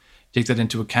to take that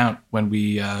into account when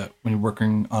we're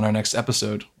working on our next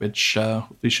episode, which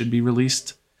hopefully should be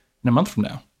released in a month from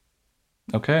now.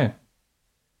 Okay.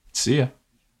 See ya.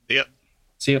 See ya.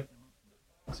 See ya.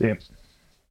 See ya.